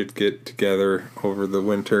think we should get together over the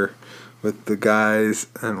winter with the guys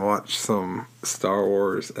and watch some Star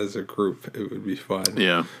Wars as a group. It would be fun.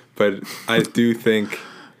 Yeah. But I do think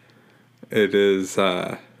it is,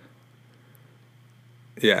 yeah,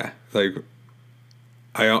 like,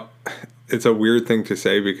 it's a weird thing to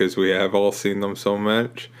say because we have all seen them so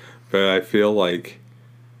much, but I feel like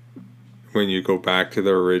when you go back to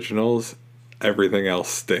the originals, everything else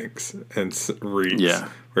stinks and reeks. Yeah.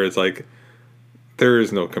 Where it's like, there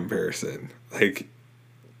is no comparison. Like,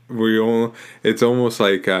 it's almost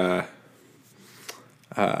like, Robin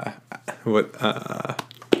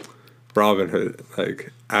Hood,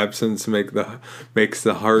 like, absence makes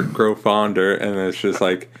the heart grow fonder, and it's just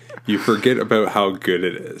like, you forget about how good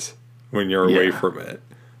it is when you're away from it.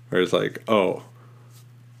 Where it's like, oh,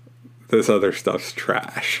 this other stuff's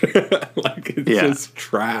trash. Like, it's just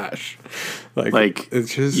trash. Like,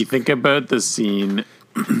 it's just, you think about the scene,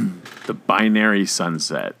 the binary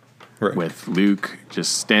sunset, right, with Luke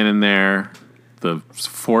just standing there, the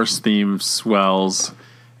Force theme swells,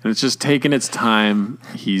 and it's just taking its time.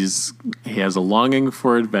 He has a longing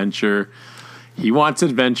for adventure. He wants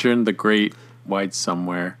adventure in the great wide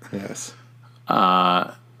somewhere. Yes.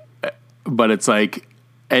 But it's like,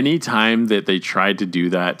 any time that they tried to do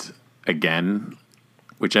that again,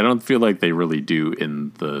 which I don't feel like they really do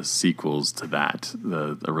in the sequels to that,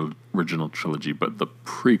 the original trilogy, but the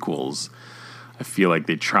prequels, I feel like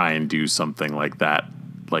they try and do something like that,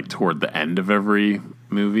 like toward the end of every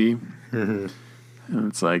movie. Mm-hmm. And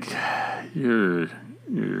it's like, you're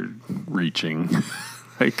reaching.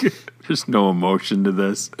 Like, there's no emotion to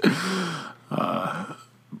this.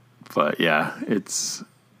 But yeah, it's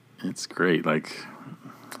great. Like,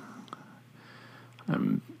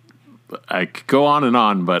 I could go on and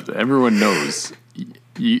on, but everyone knows,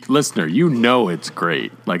 listener, you know it's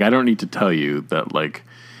great. Like, I don't need to tell you that, like,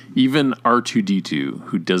 even R2-D2,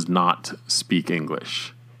 who does not speak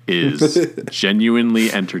English, is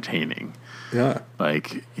genuinely entertaining. Yeah.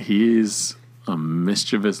 Like, he's a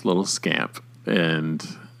mischievous little scamp. And,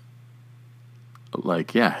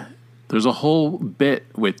 like, yeah, there's a whole bit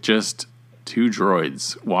with just 2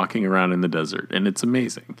 droids walking around in the desert, and it's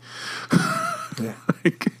amazing. Yeah.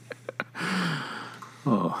 Like,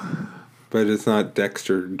 oh. But it's not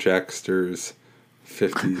Dexter Jackster's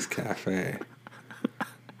 50s Cafe.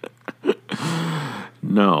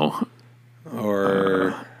 No.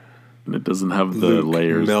 Or It It doesn't have the Luke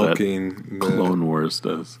layers milking that Clone Wars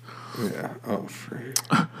does. Yeah. Oh,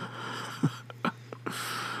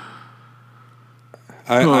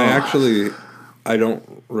 I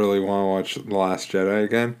don't really want to watch The Last Jedi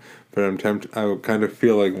again, but I'm tempted. I kind of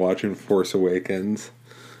feel like watching Force Awakens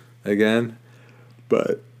again,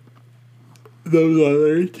 but those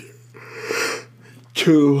other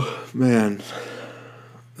two, man,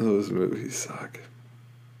 those movies suck.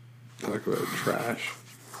 Talk about trash.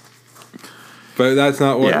 But that's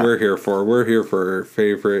not what we're here for. We're here for our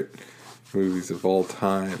favorite movies of all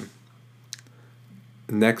time.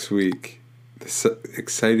 Next week, this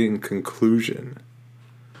exciting conclusion.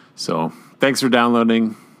 So, thanks for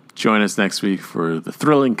downloading. Join us next week for the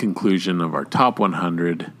thrilling conclusion of our top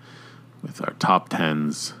 100 with our top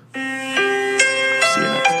 10s.